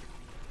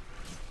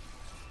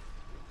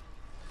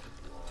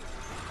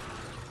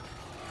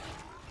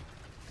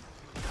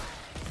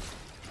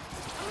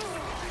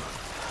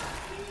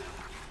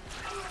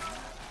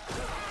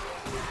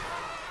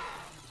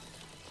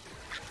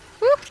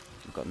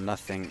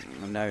 Nothing,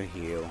 no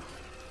heal.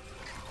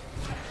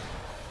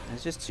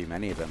 There's just too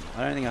many of them.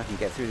 I don't think I can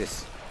get through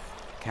this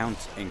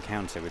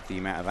encounter with the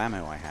amount of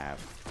ammo I have.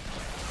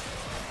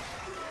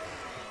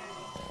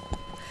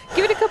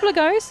 Give it a couple of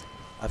goes.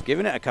 I've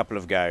given it a couple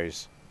of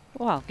goes.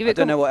 Wow, give it. I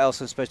don't know what else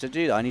I'm supposed to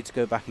do. I need to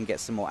go back and get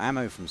some more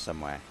ammo from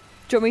somewhere.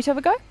 Do you want me to have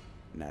a go?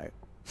 No.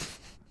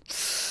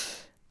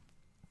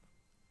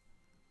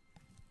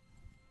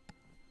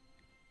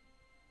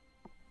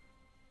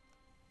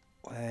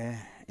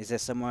 Where? Is there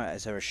somewhere?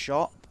 Is there a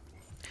shop?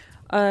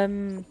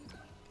 The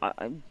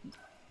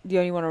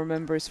only one I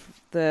remember is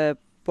the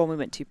one we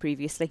went to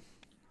previously.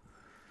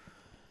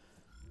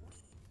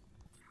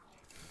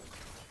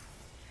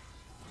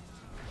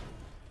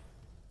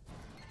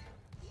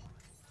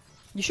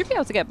 You should be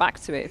able to get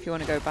back to it if you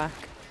want to go back.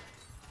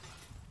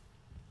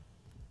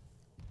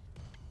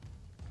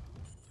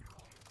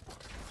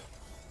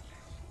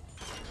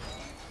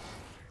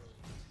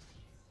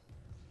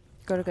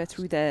 Got to go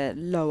through the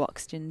low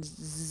oxygen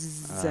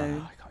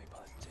zone. I can't be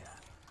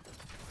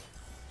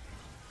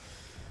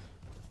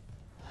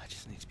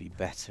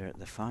better at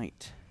the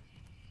fight.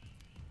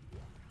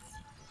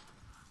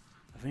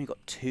 I've only got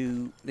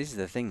 2. This is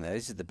the thing, though.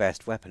 This is the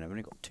best weapon. I've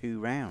only got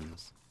 2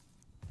 rounds.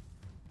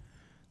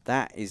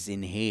 That is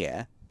in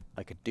here.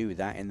 I could do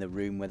that in the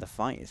room where the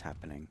fight is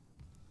happening.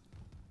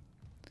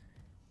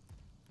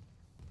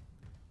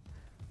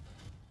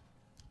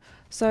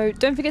 So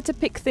don't forget to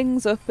pick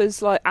things up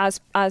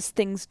as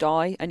things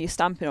die and you're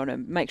stamping on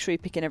them. Make sure you're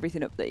picking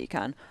everything up that you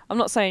can. I'm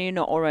not saying you're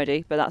not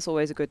already, but that's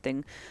always a good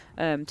thing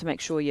to make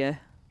sure your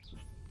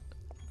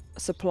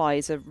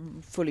supplies are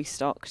fully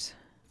stocked.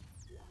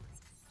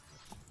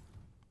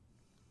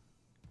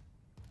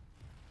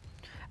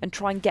 And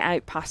try and get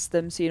out past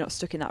them so you're not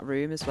stuck in that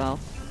room as well.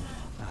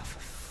 Oh, for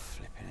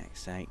flipping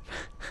heck's sake.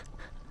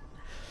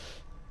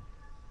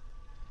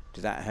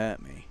 Did that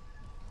hurt me?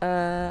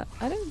 I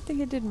don't think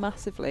it did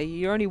massively.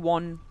 You're only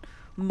 1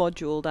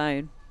 module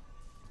down.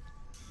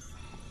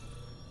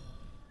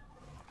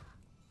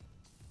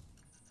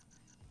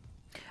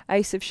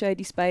 Ace of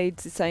Shady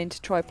Spades is saying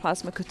to try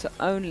Plasma Cutter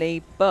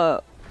only,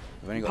 but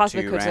We've only got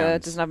Plasma 2 Cutter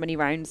rounds. doesn't have many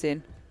rounds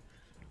in.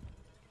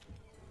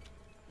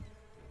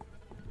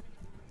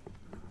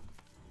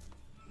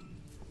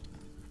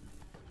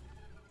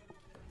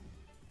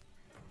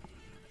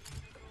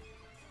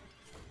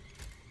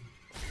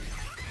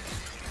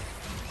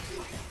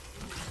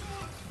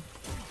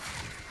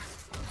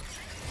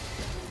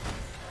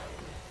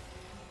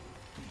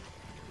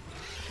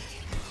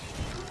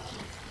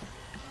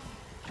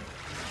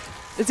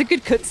 It's a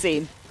good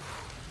cutscene.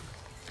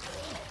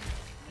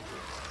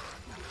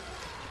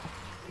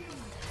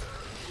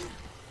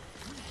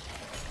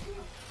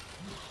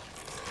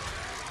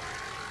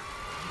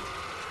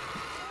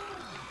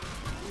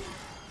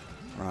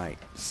 Right,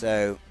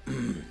 so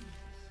I'm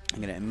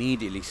going to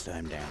immediately slow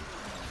him down.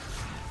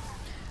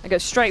 I go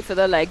straight for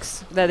the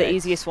legs. They're the Legs.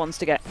 easiest ones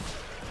to get.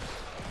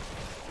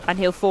 And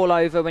he'll fall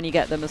over when you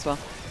get them as well.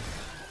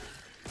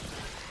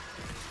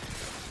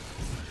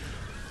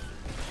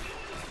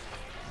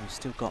 He's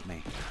still got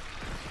me.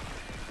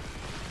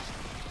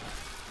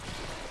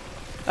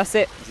 That's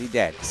it. Is he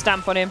dead?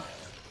 Stamp on him.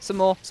 Some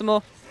more, some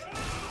more.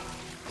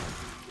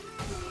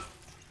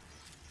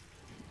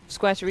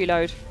 Square to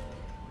reload.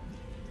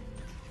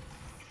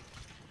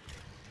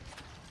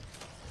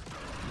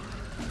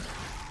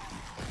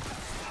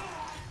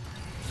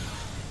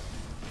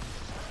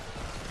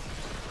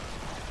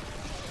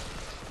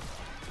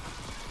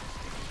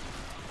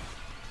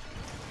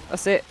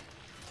 That's it.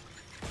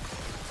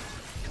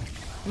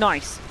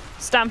 Nice.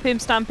 Stamp him,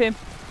 stamp him.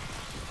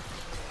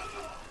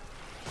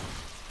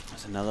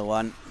 That's another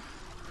one.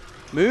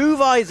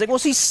 Move, Isaac.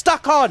 What's he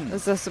stuck on?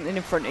 Is there something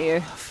in front of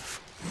you?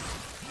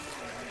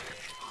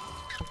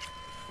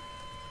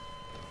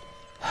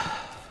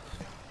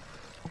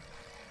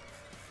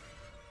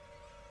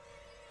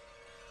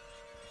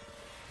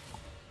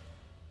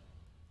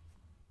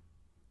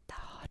 The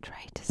heart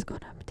rate has gone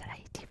up to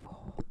 84.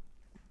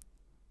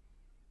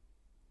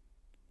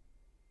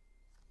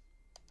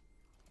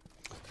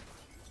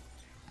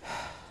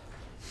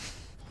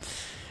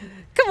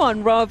 Come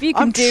on, Rob, you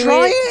can I'm do it.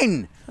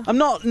 trying. I'm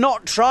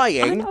not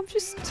trying. I'm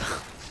just.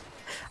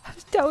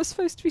 I was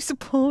supposed to be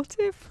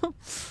supportive.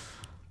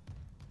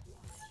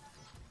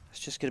 It's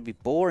just going to be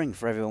boring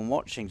for everyone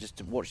watching,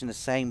 just watching the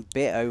same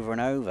bit over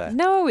and over.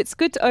 No, it's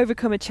good to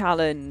overcome a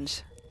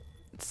challenge.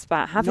 It's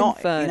about having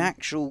Not fun. in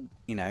actual,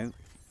 you know.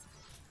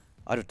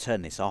 I'd have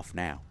turned this off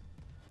now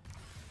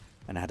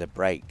and had a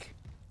break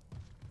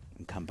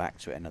and come back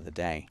to it another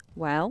day.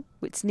 Well,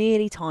 it's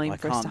nearly time I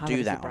for us to can't have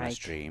do a that break. on a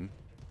stream.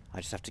 I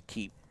just have to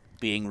keep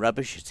being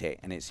rubbish at it,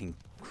 and it's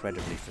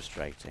incredibly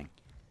frustrating.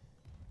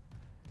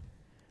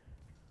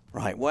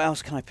 Right, what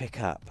else can I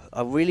pick up?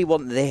 I really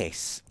want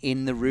this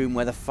in the room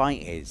where the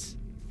fight is.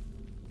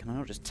 Can I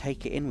not just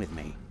take it in with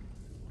me?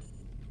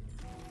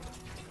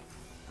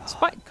 It's Oh,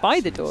 by I've got the so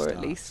many door at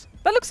stars. least.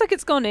 That looks like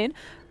it's gone in.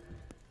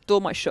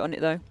 Door might shut on it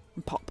though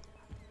and pop.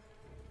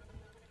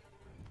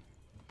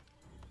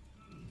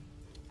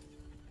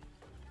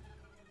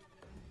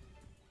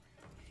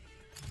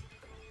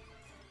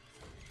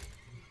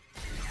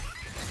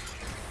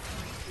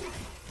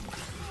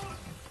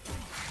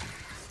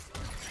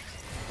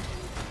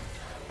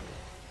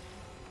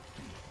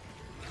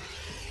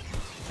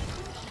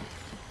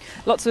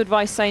 Lots of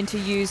advice saying to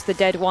use the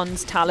dead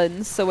one's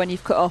talons, so when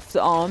you've cut off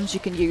the arms, you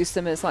can use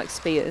them as like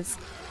spears.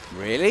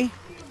 Really?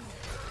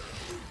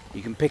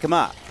 You can pick them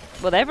up?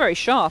 Well, they're very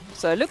sharp,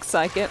 so it looks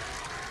like it.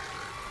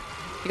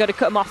 You got to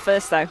cut them off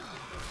first, though.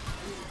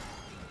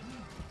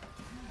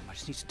 I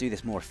just need to do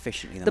this more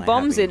efficiently than The I have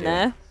bomb's been in doing.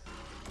 there.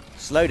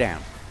 Slow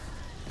down.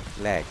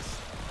 Legs.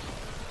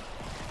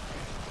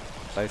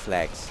 Both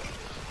legs.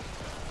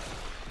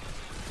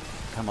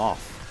 Come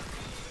off.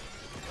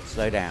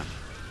 Slow down.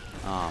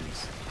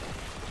 Arms.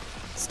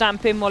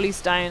 Stamp him while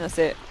he's down, that's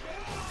it.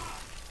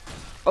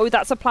 Oh,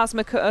 that's a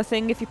plasma cutter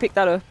thing if you pick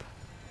that up.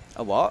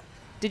 A what?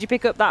 Did you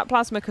pick up that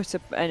plasma cutter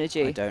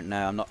energy? I don't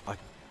know. I'm not.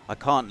 I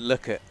can't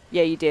look at.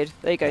 Yeah, you did.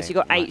 There you go. Okay, So you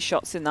got right. 8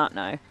 shots in that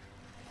now.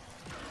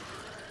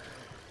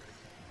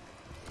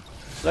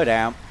 Slow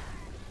down.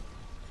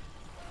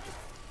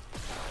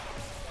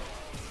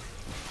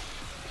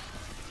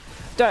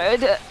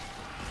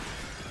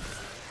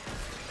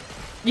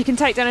 You can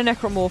take down a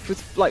necromorph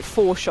with like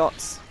 4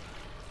 shots.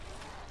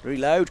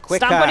 Reload,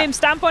 quicker. Stamp on him,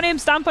 stamp on him,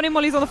 stamp on him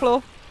while he's on the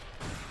floor.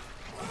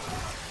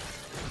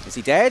 Is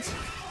he dead?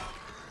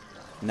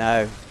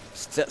 No.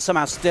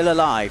 Somehow still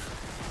alive.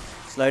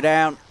 Slow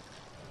down.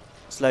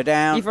 Slow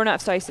down. You've run out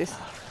of stasis.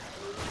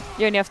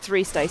 You only have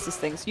 3 stasis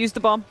things. Use the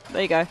bomb.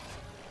 There you go.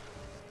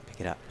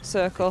 Pick it up.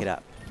 Circle. Pick it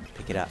up.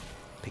 Pick it up.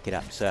 Pick it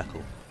up.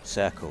 Circle.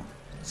 Circle.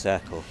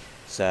 Circle.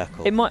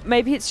 Circle. It might.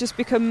 Maybe it's just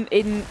become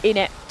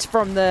inept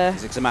from the.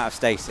 Is it some out of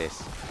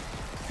stasis?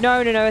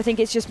 No, no, no. I think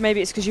it's just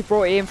maybe it's because you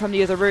brought it in from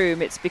the other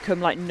room. It's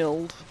become like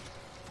nulled.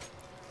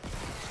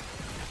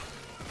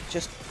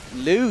 Just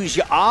lose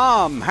your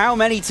arm. How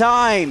many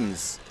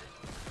times?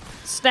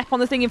 Step on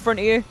the thing in front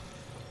of you.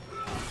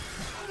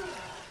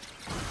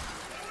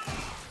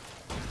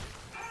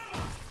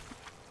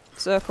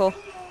 Circle.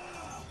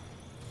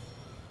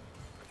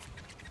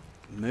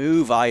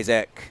 Move,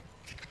 Isaac.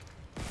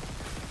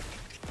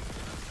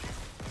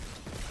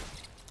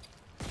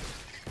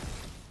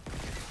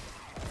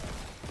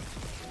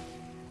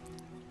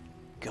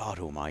 God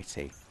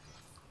almighty.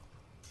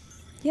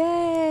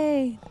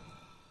 Yay!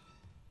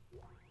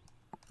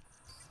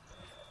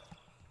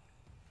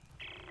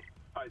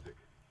 Isaac,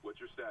 what's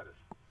your status?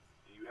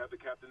 Do you have the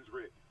captain's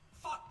rig?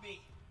 Fuck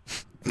me.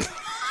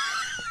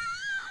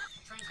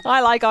 I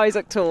like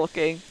Isaac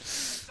talking.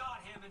 Saw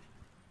it, Hammond.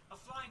 A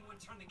flying one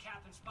turned the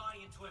captain's body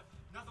into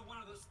another one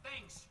of those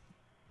things.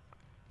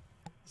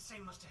 The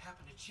same must have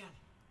happened to Chen.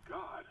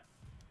 God.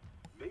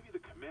 Maybe the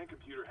command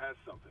computer has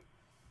something.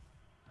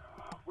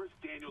 Where's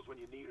Daniels when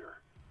you need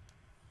her?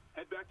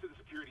 Head back to the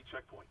security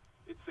checkpoint.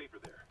 It's safer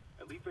there.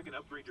 At least I can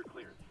upgrade your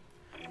clearance.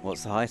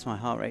 What's the highest my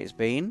heart rate has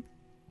been?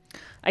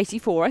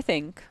 84, I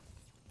think.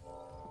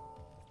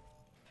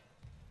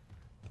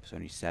 It's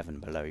only 7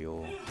 below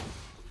your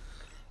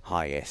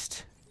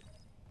highest.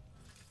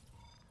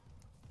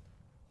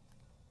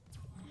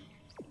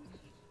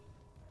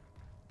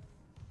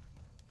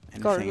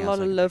 Got Anything a else lot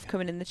I of can love pick up?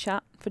 coming in the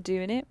chat for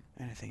doing it.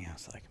 Anything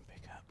else I can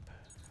pick up?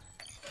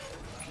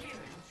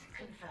 Clearance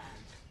confirmed.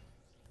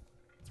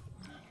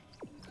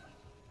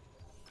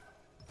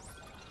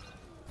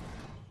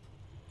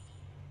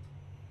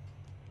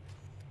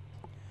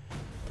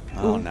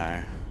 Oh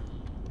no.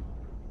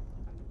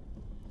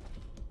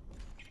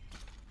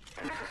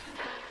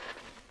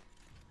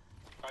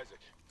 Isaac,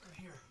 We're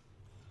here.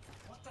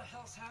 What the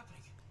hell's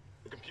happening?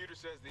 the computer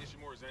says the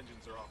Ishimura's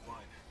engines are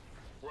offline.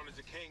 We're on a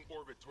decaying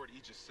orbit toward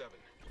Aegis 7.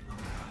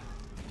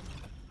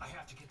 I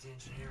have to get to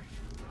engineering.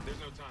 There's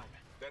no time.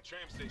 That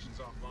tram station's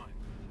offline.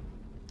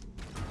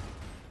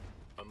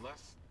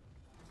 Unless...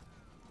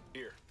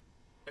 Here.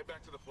 Head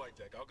back to the flight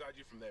deck. I'll guide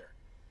you from there.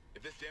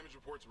 If this damage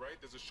report's right,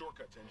 there's a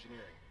shortcut to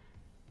engineering.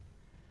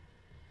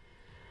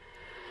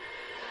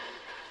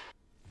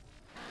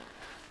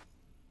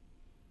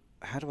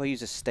 How do I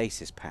use a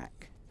stasis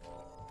pack?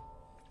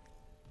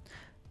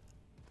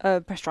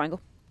 Press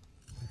triangle.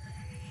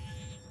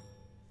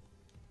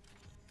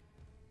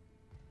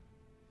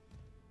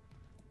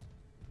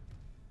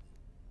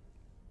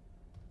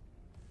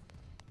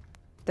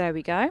 There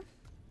we go.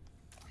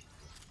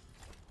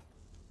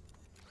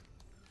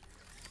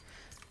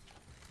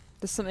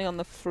 There's something on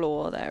the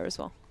floor there as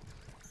well.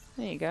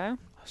 There you go.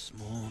 A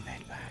small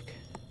med pack.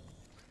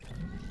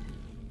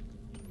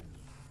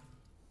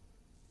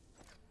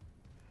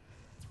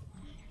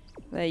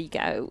 There you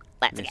go.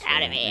 Let's This get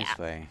out of way, here. This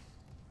way.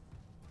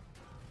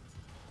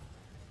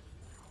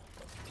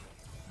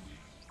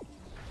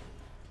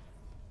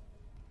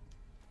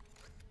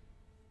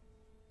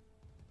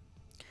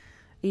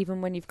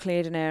 Even when you've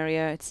cleared an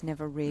area, it's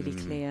never really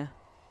clear.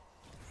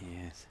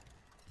 Yes.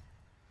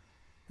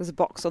 There's a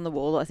box on the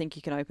wall that I think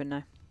you can open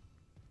now.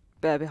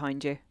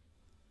 Behind you.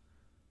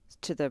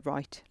 To the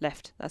right,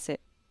 left. That's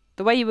it.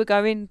 The way you were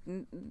going,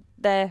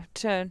 there,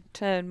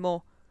 turn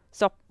more.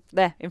 Stop.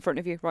 There, in front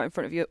of you, right in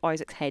front of you,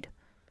 Isaac's head.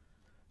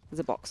 There's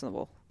a box on the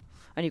wall.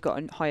 And you've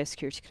got a higher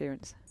security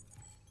clearance.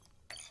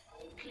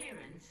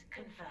 Clearance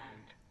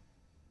confirmed.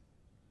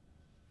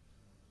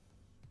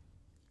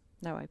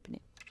 Now open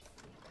it.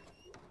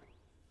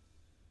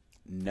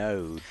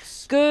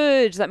 Nodes.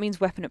 Good! That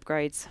means weapon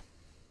upgrades.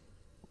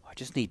 I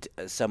just need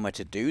somewhere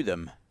to do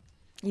them.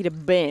 Need a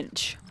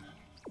bench.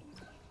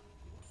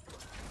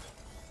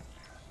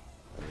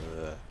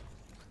 Ugh.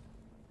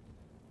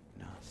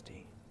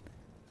 Nasty.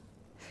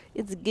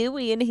 It's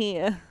gooey in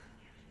here.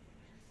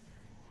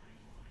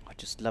 I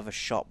just love a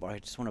shop where I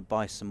just want to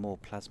buy some more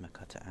plasma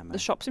cutter ammo. The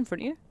shop's in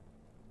front of you.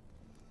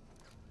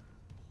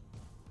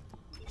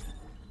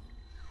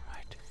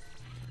 Right.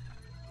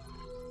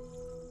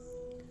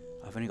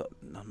 I've only got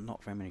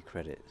not very many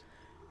credits.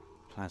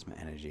 Plasma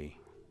energy.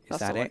 Is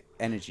That's that all it?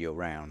 Energy or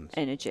rounds?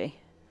 Energy.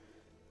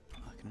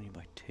 I can only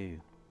buy 2.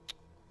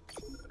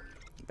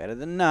 Better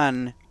than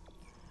none.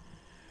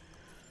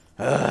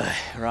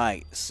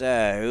 Right,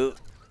 so...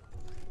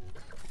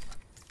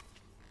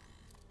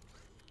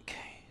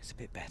 Okay, it's a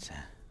bit better.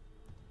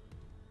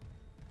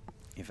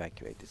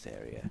 Evacuate this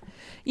area.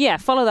 Yeah,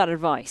 follow that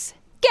advice.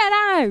 Get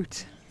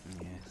out!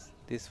 Yes,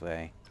 this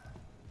way.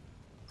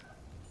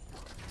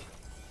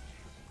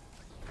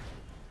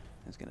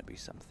 There's going to be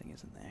something,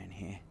 isn't there, in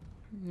here?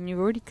 You've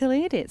already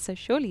cleared it, so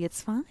surely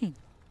it's fine.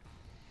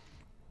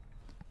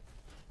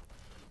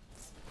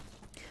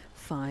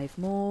 5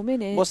 more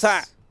minutes. What's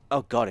that?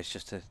 Oh God, it's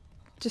just a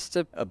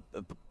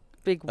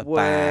big a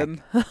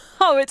worm.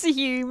 Oh, it's a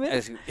human.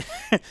 it's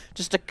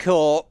just a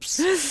corpse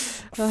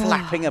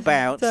flapping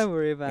about. Don't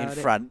worry about in it.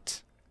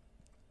 front.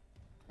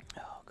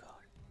 Oh God.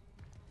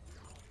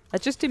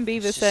 Justin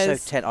Bieber It's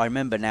says. so I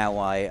remember now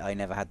why I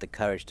never had the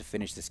courage to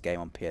finish this game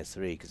on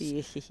PS3 because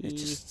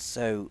it's just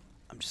so.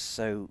 I'm just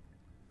so.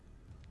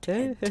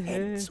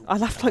 Tense all I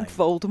the laughed like time.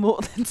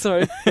 Voldemort then,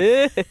 sorry.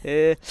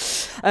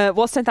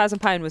 What's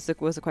 £10,000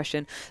 was the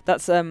question.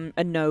 That's a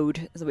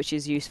node which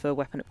is used for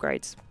weapon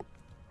upgrades.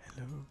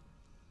 Hello.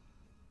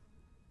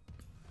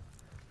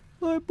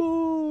 My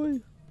boy.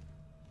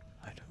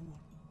 I don't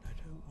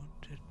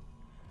want it.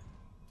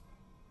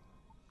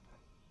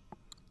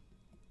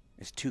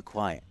 It's too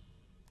quiet.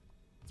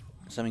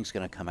 Something's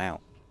gonna come out.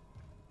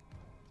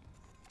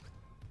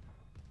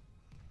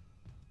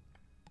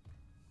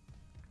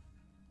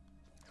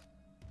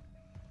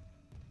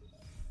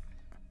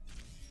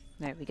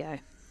 There we go.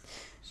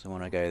 So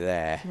when I go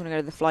there, You want to go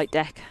to the flight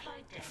deck?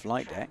 the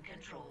flight deck.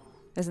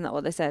 Isn't that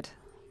what they said?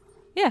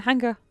 Yeah,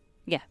 hangar.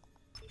 Yeah.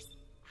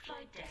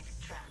 Flight deck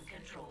tram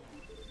control.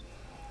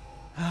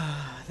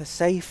 The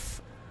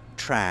safe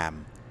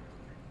tram.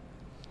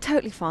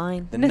 Totally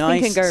fine. The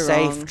Nothing nice can go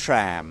safe wrong.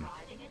 tram.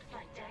 Arriving at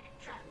flight deck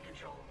tram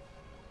control.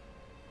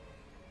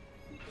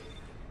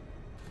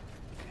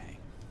 Okay.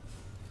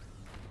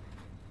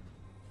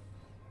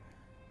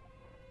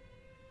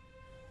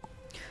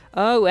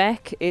 Oh,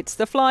 heck, it's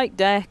the flight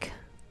deck.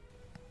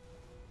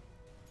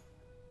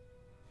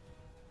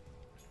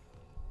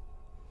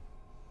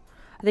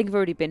 I think I've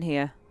already been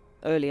here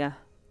earlier.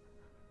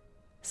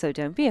 So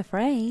don't be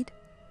afraid.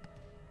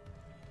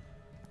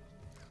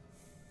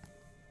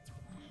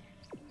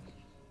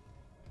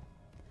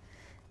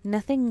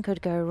 Nothing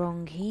could go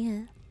wrong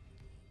here.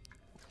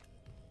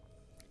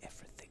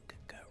 Everything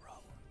could go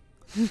wrong.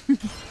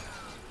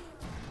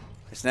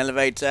 It's an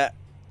elevator.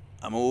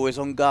 I'm always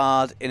on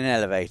guard in an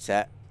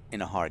elevator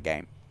in a horror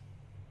game.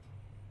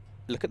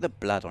 Look at the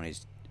blood on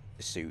his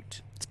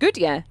suit. It's good,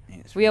 yeah.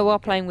 It's We are really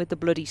good. playing with the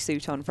bloody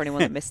suit on for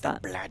anyone that missed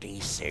that. Bloody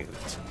suit.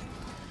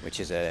 Which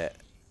is a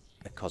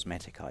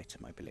cosmetic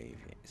item, I believe.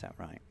 Is that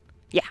right?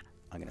 Yeah.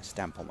 I'm going to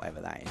stamp on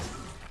whatever that is.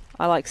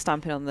 I like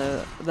stamping on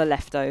the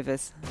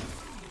leftovers.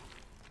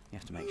 You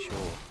have to make sure.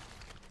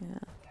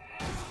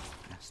 Yeah.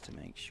 Has to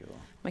make sure.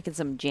 Making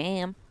some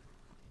jam.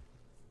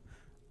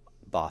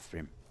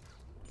 Bathroom.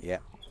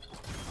 Yep.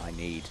 I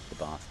need the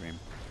bathroom.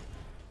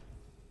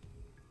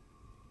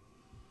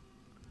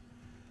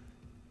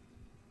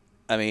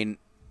 I mean,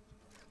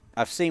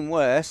 I've seen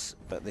worse,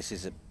 but this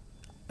is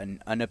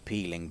an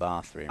unappealing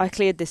bathroom. I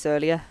cleared this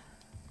earlier.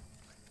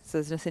 So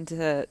there's nothing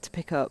to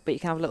pick up, but you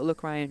can have a little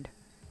look around.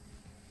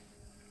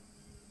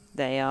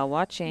 They are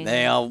watching.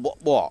 They are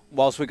what?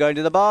 Whilst we're going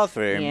to the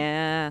bathroom?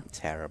 Yeah.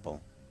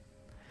 Terrible.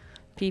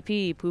 Pee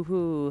pee, poo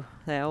poo.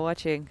 They are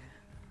watching.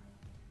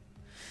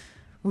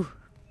 Ooh.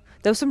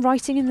 There was some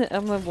writing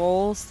on the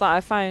walls that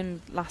I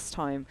found last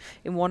time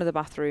in one of the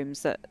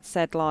bathrooms that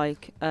said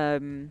like,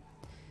 they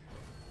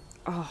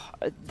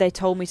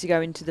told me to go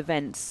into the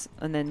vents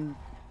and then,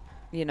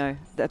 you know,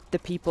 the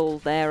people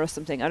there or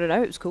something. I don't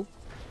know. It was cool.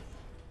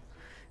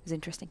 It was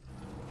interesting.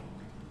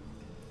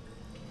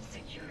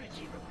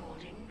 Security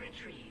recording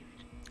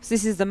retrieved. So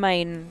this is the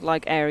main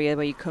like area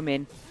where you come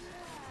in.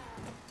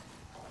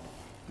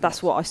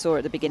 That's what I saw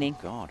at the beginning.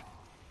 God.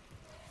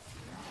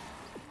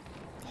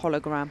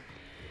 Hologram.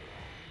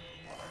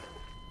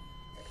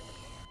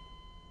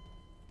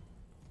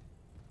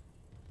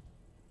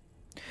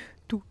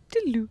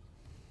 Doo-doo-doo.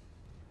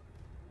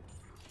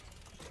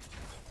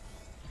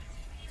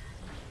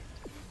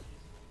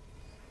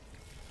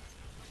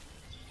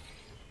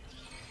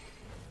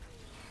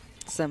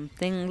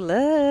 Something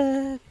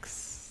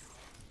lurks.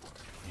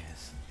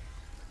 Yes.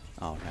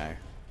 Oh no.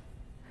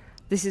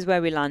 This is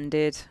where we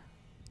landed.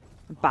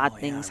 Bad Oh,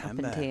 yeah, things I happened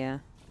remember.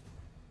 here.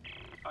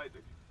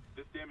 Isaac,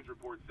 this damage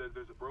report says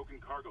there's a broken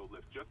cargo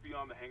lift just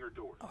beyond the hangar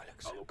door. Oh, it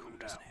looks I'll so open cool, them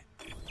doesn't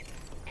now. it?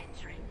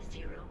 Entering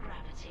zero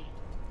gravity.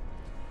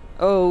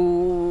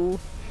 Oh,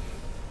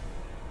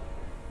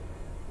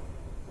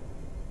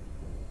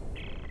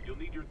 You'll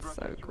need your thrusters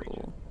so to reach it,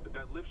 cool. but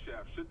that lift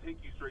shaft should take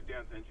you straight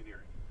down to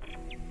engineering.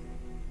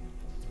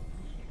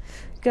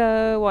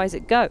 Go,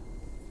 Isaac, go.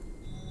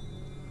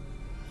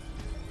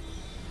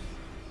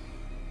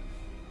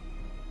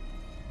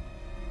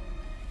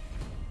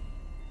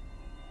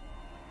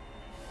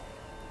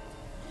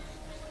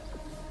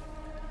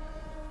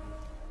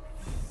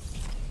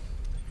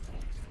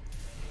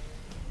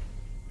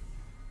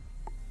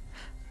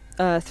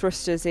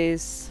 Thrusters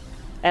is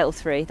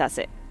L3, that's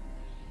it.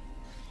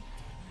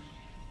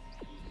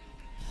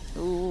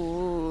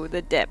 Ooh,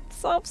 the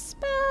depths of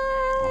space.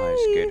 Oh,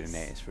 it's good, isn't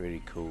it? It's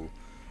really cool.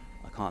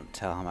 I can't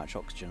tell how much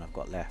oxygen I've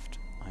got left.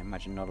 I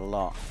imagine not a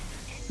lot.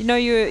 You know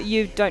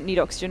you don't need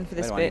oxygen for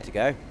Where this do I need bit. to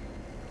go?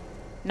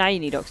 Now you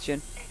need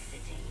oxygen.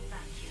 Exiting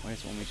vacuum. Where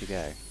does it want me to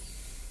go?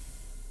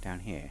 Down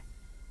here?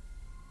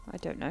 I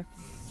don't know.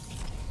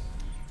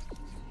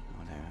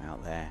 Oh no,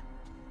 out there.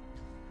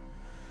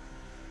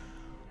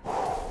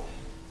 Oh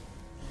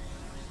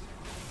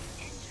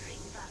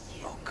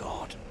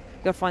god.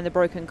 Gotta find the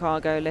broken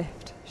cargo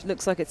lift. It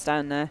looks like it's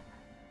down there.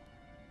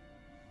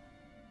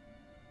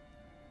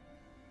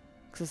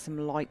 'Cause there's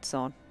some lights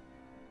on.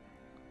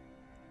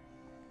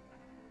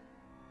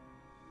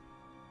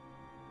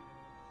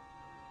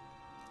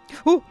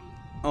 Ooh!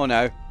 Oh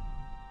no.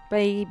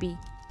 Baby.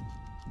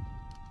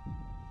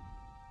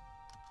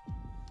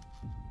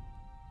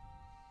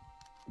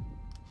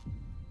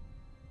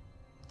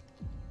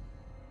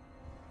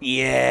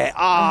 Yeah.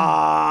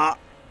 Ah.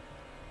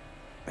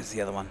 Where's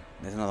the other one?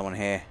 There's another one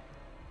here.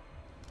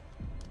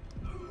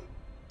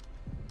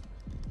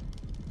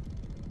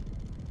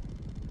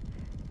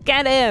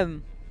 Get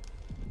him!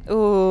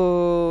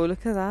 Oh,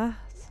 look at that.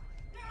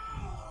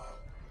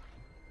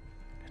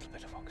 Little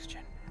bit of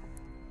oxygen.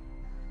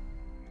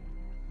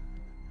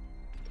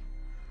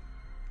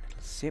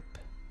 Little sip.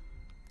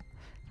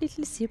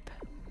 Little sip.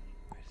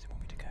 Where does it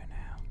want me to go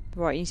now?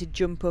 Right, you need to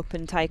jump up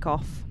and take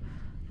off.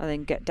 And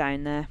then get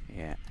down there.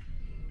 Yeah.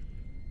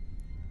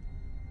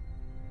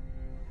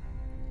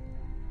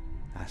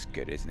 That's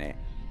good, isn't it?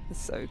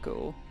 It's so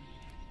cool.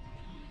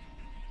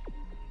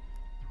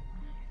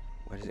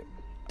 Where is it?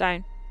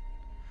 Down.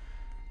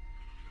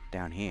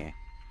 Down here.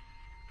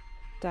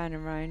 Down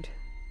and round.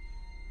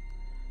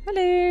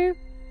 Hello!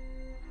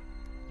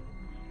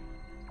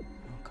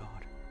 Oh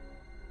god.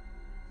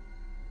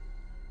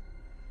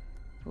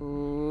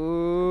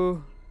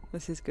 Ooh,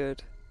 this is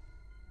good.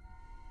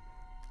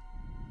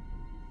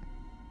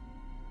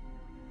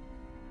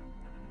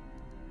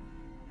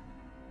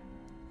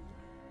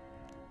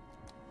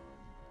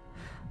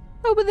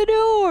 Open the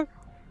door!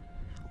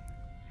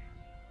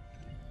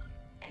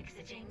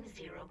 Exiting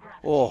zero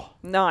gravity. Oh,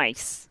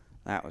 Nice.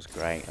 that was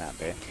great, that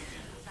bit.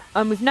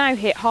 And we've now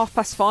hit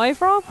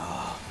 5:30, Rob.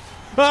 Ah!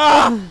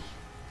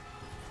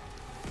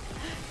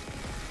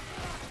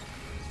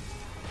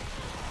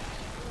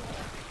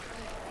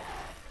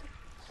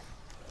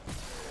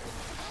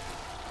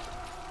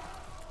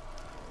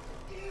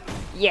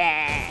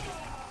 Yeah!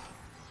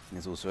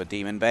 There's also a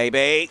demon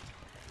baby.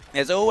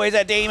 There's always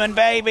a demon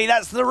baby.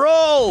 That's the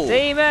rule.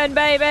 Demon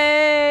baby!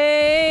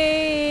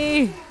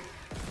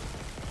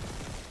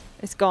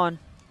 It's gone.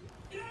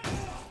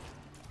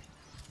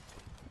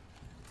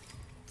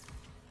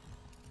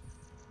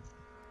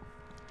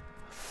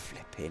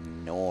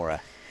 Flipping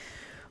Nora.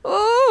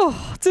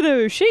 Oh, I don't know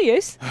who she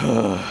is.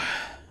 Right,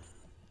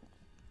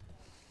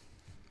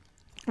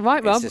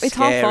 Rob, it's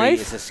scary,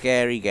 5:30. It's a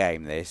scary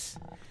game, this.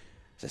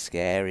 It's a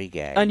scary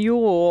game. And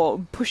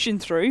you're pushing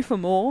through for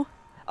more.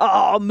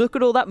 Oh, look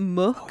at all that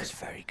muck. Oh, it's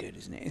very good,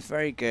 isn't it? It's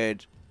very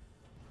good.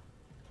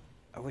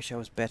 I wish I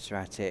was better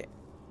at it.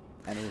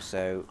 And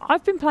also...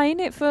 I've been playing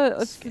it for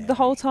Scary. the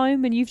whole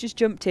time, and you've just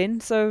jumped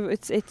in, so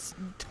it's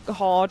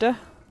harder.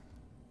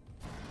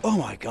 Oh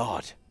my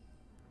god.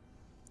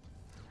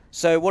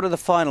 So what are the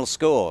final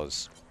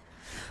scores?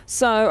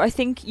 So I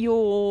think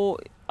your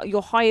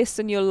highest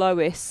and your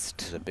lowest.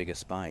 There's a bigger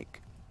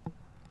spike.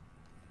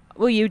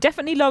 Well, you're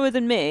definitely lower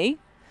than me.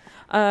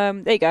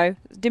 There you go.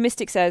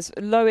 Domestic says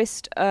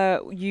lowest.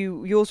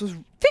 Yours was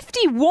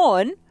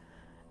 51.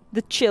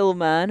 The chill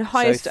man.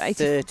 Highest so 80.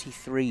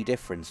 33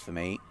 difference for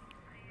me,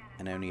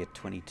 and only a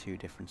 22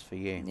 difference for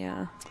you.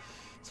 Yeah.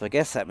 So I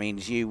guess that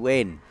means you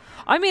win.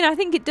 I mean, I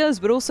think it does,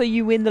 but also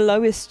you win the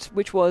lowest,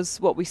 which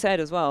was what we said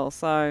as well.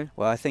 So.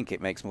 Well, I think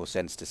it makes more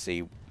sense to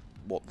see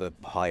what the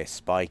highest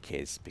spike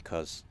is,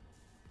 because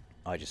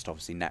I just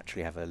obviously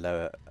naturally have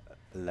a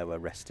lower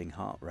resting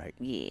heart rate.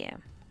 Yeah.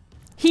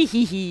 Hee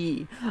hee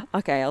hee.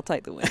 Okay, I'll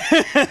take the win.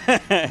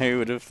 Who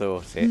would have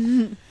thought it?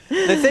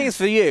 The thing is,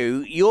 for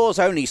you, yours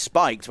only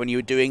spiked when you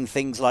were doing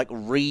things like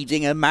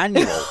reading a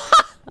manual.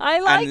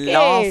 I like and it.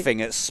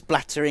 laughing at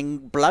splattering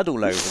blood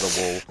all over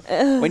the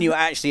wall. When you were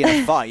actually in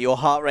a fight, your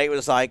heart rate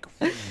was like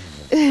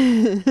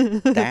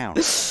down.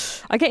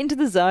 I get into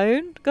the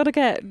zone. Gotta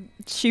get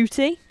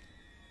shooty.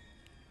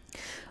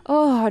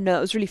 Oh no,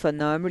 it was really fun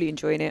though. I'm really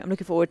enjoying it. I'm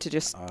looking forward to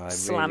just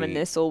slamming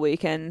this all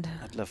weekend.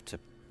 I'd love to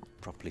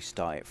properly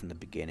start it from the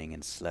beginning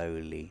and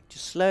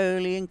just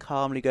slowly and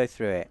calmly go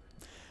through it.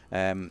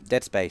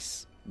 Dead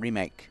Space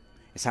remake.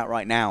 It's out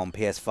right now on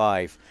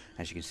PS5.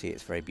 As you can see,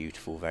 it's very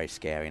beautiful, very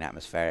scary and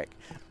atmospheric.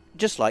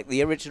 Just like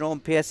the original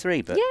on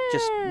PS3, but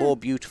just more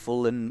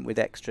beautiful and with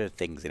extra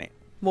things in it.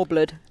 More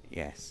blood.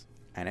 Yes,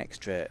 and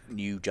extra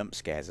new jump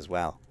scares as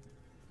well,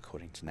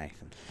 according to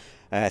Nathan.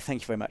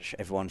 Thank you very much,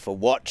 everyone, for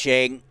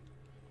watching.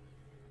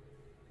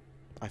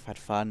 I've had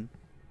fun.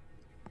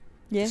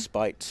 Yeah.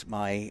 Despite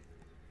my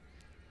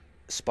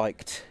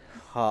spiked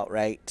heart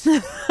rate.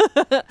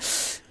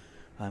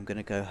 I'm going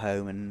to go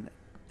home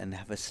and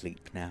have a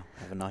sleep now.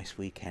 Have a nice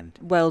weekend.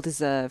 Well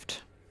deserved.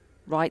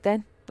 Right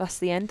then. that's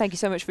the end. Thank you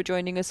so much for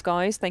joining us,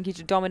 guys. Thank you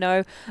to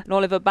Domino and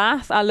Oliver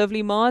Bath, our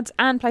lovely mods,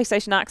 and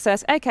PlayStation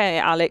Access, aka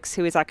Alex,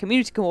 who is our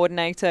community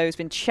coordinator, who's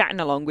been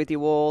chatting along with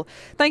you all.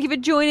 Thank you for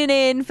joining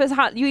in, for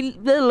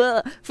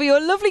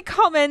your lovely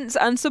comments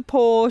and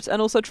support,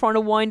 and also trying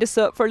to wind us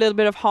up for a little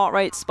bit of heart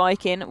rate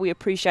spiking. We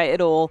appreciate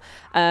it all.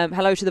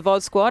 Hello to the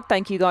VOD squad.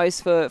 Thank you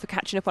guys for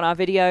catching up on our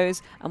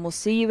videos, and we'll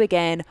see you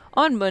again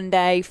on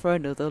Monday for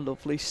another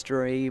lovely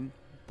stream.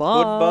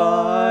 Bye.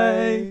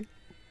 Goodbye.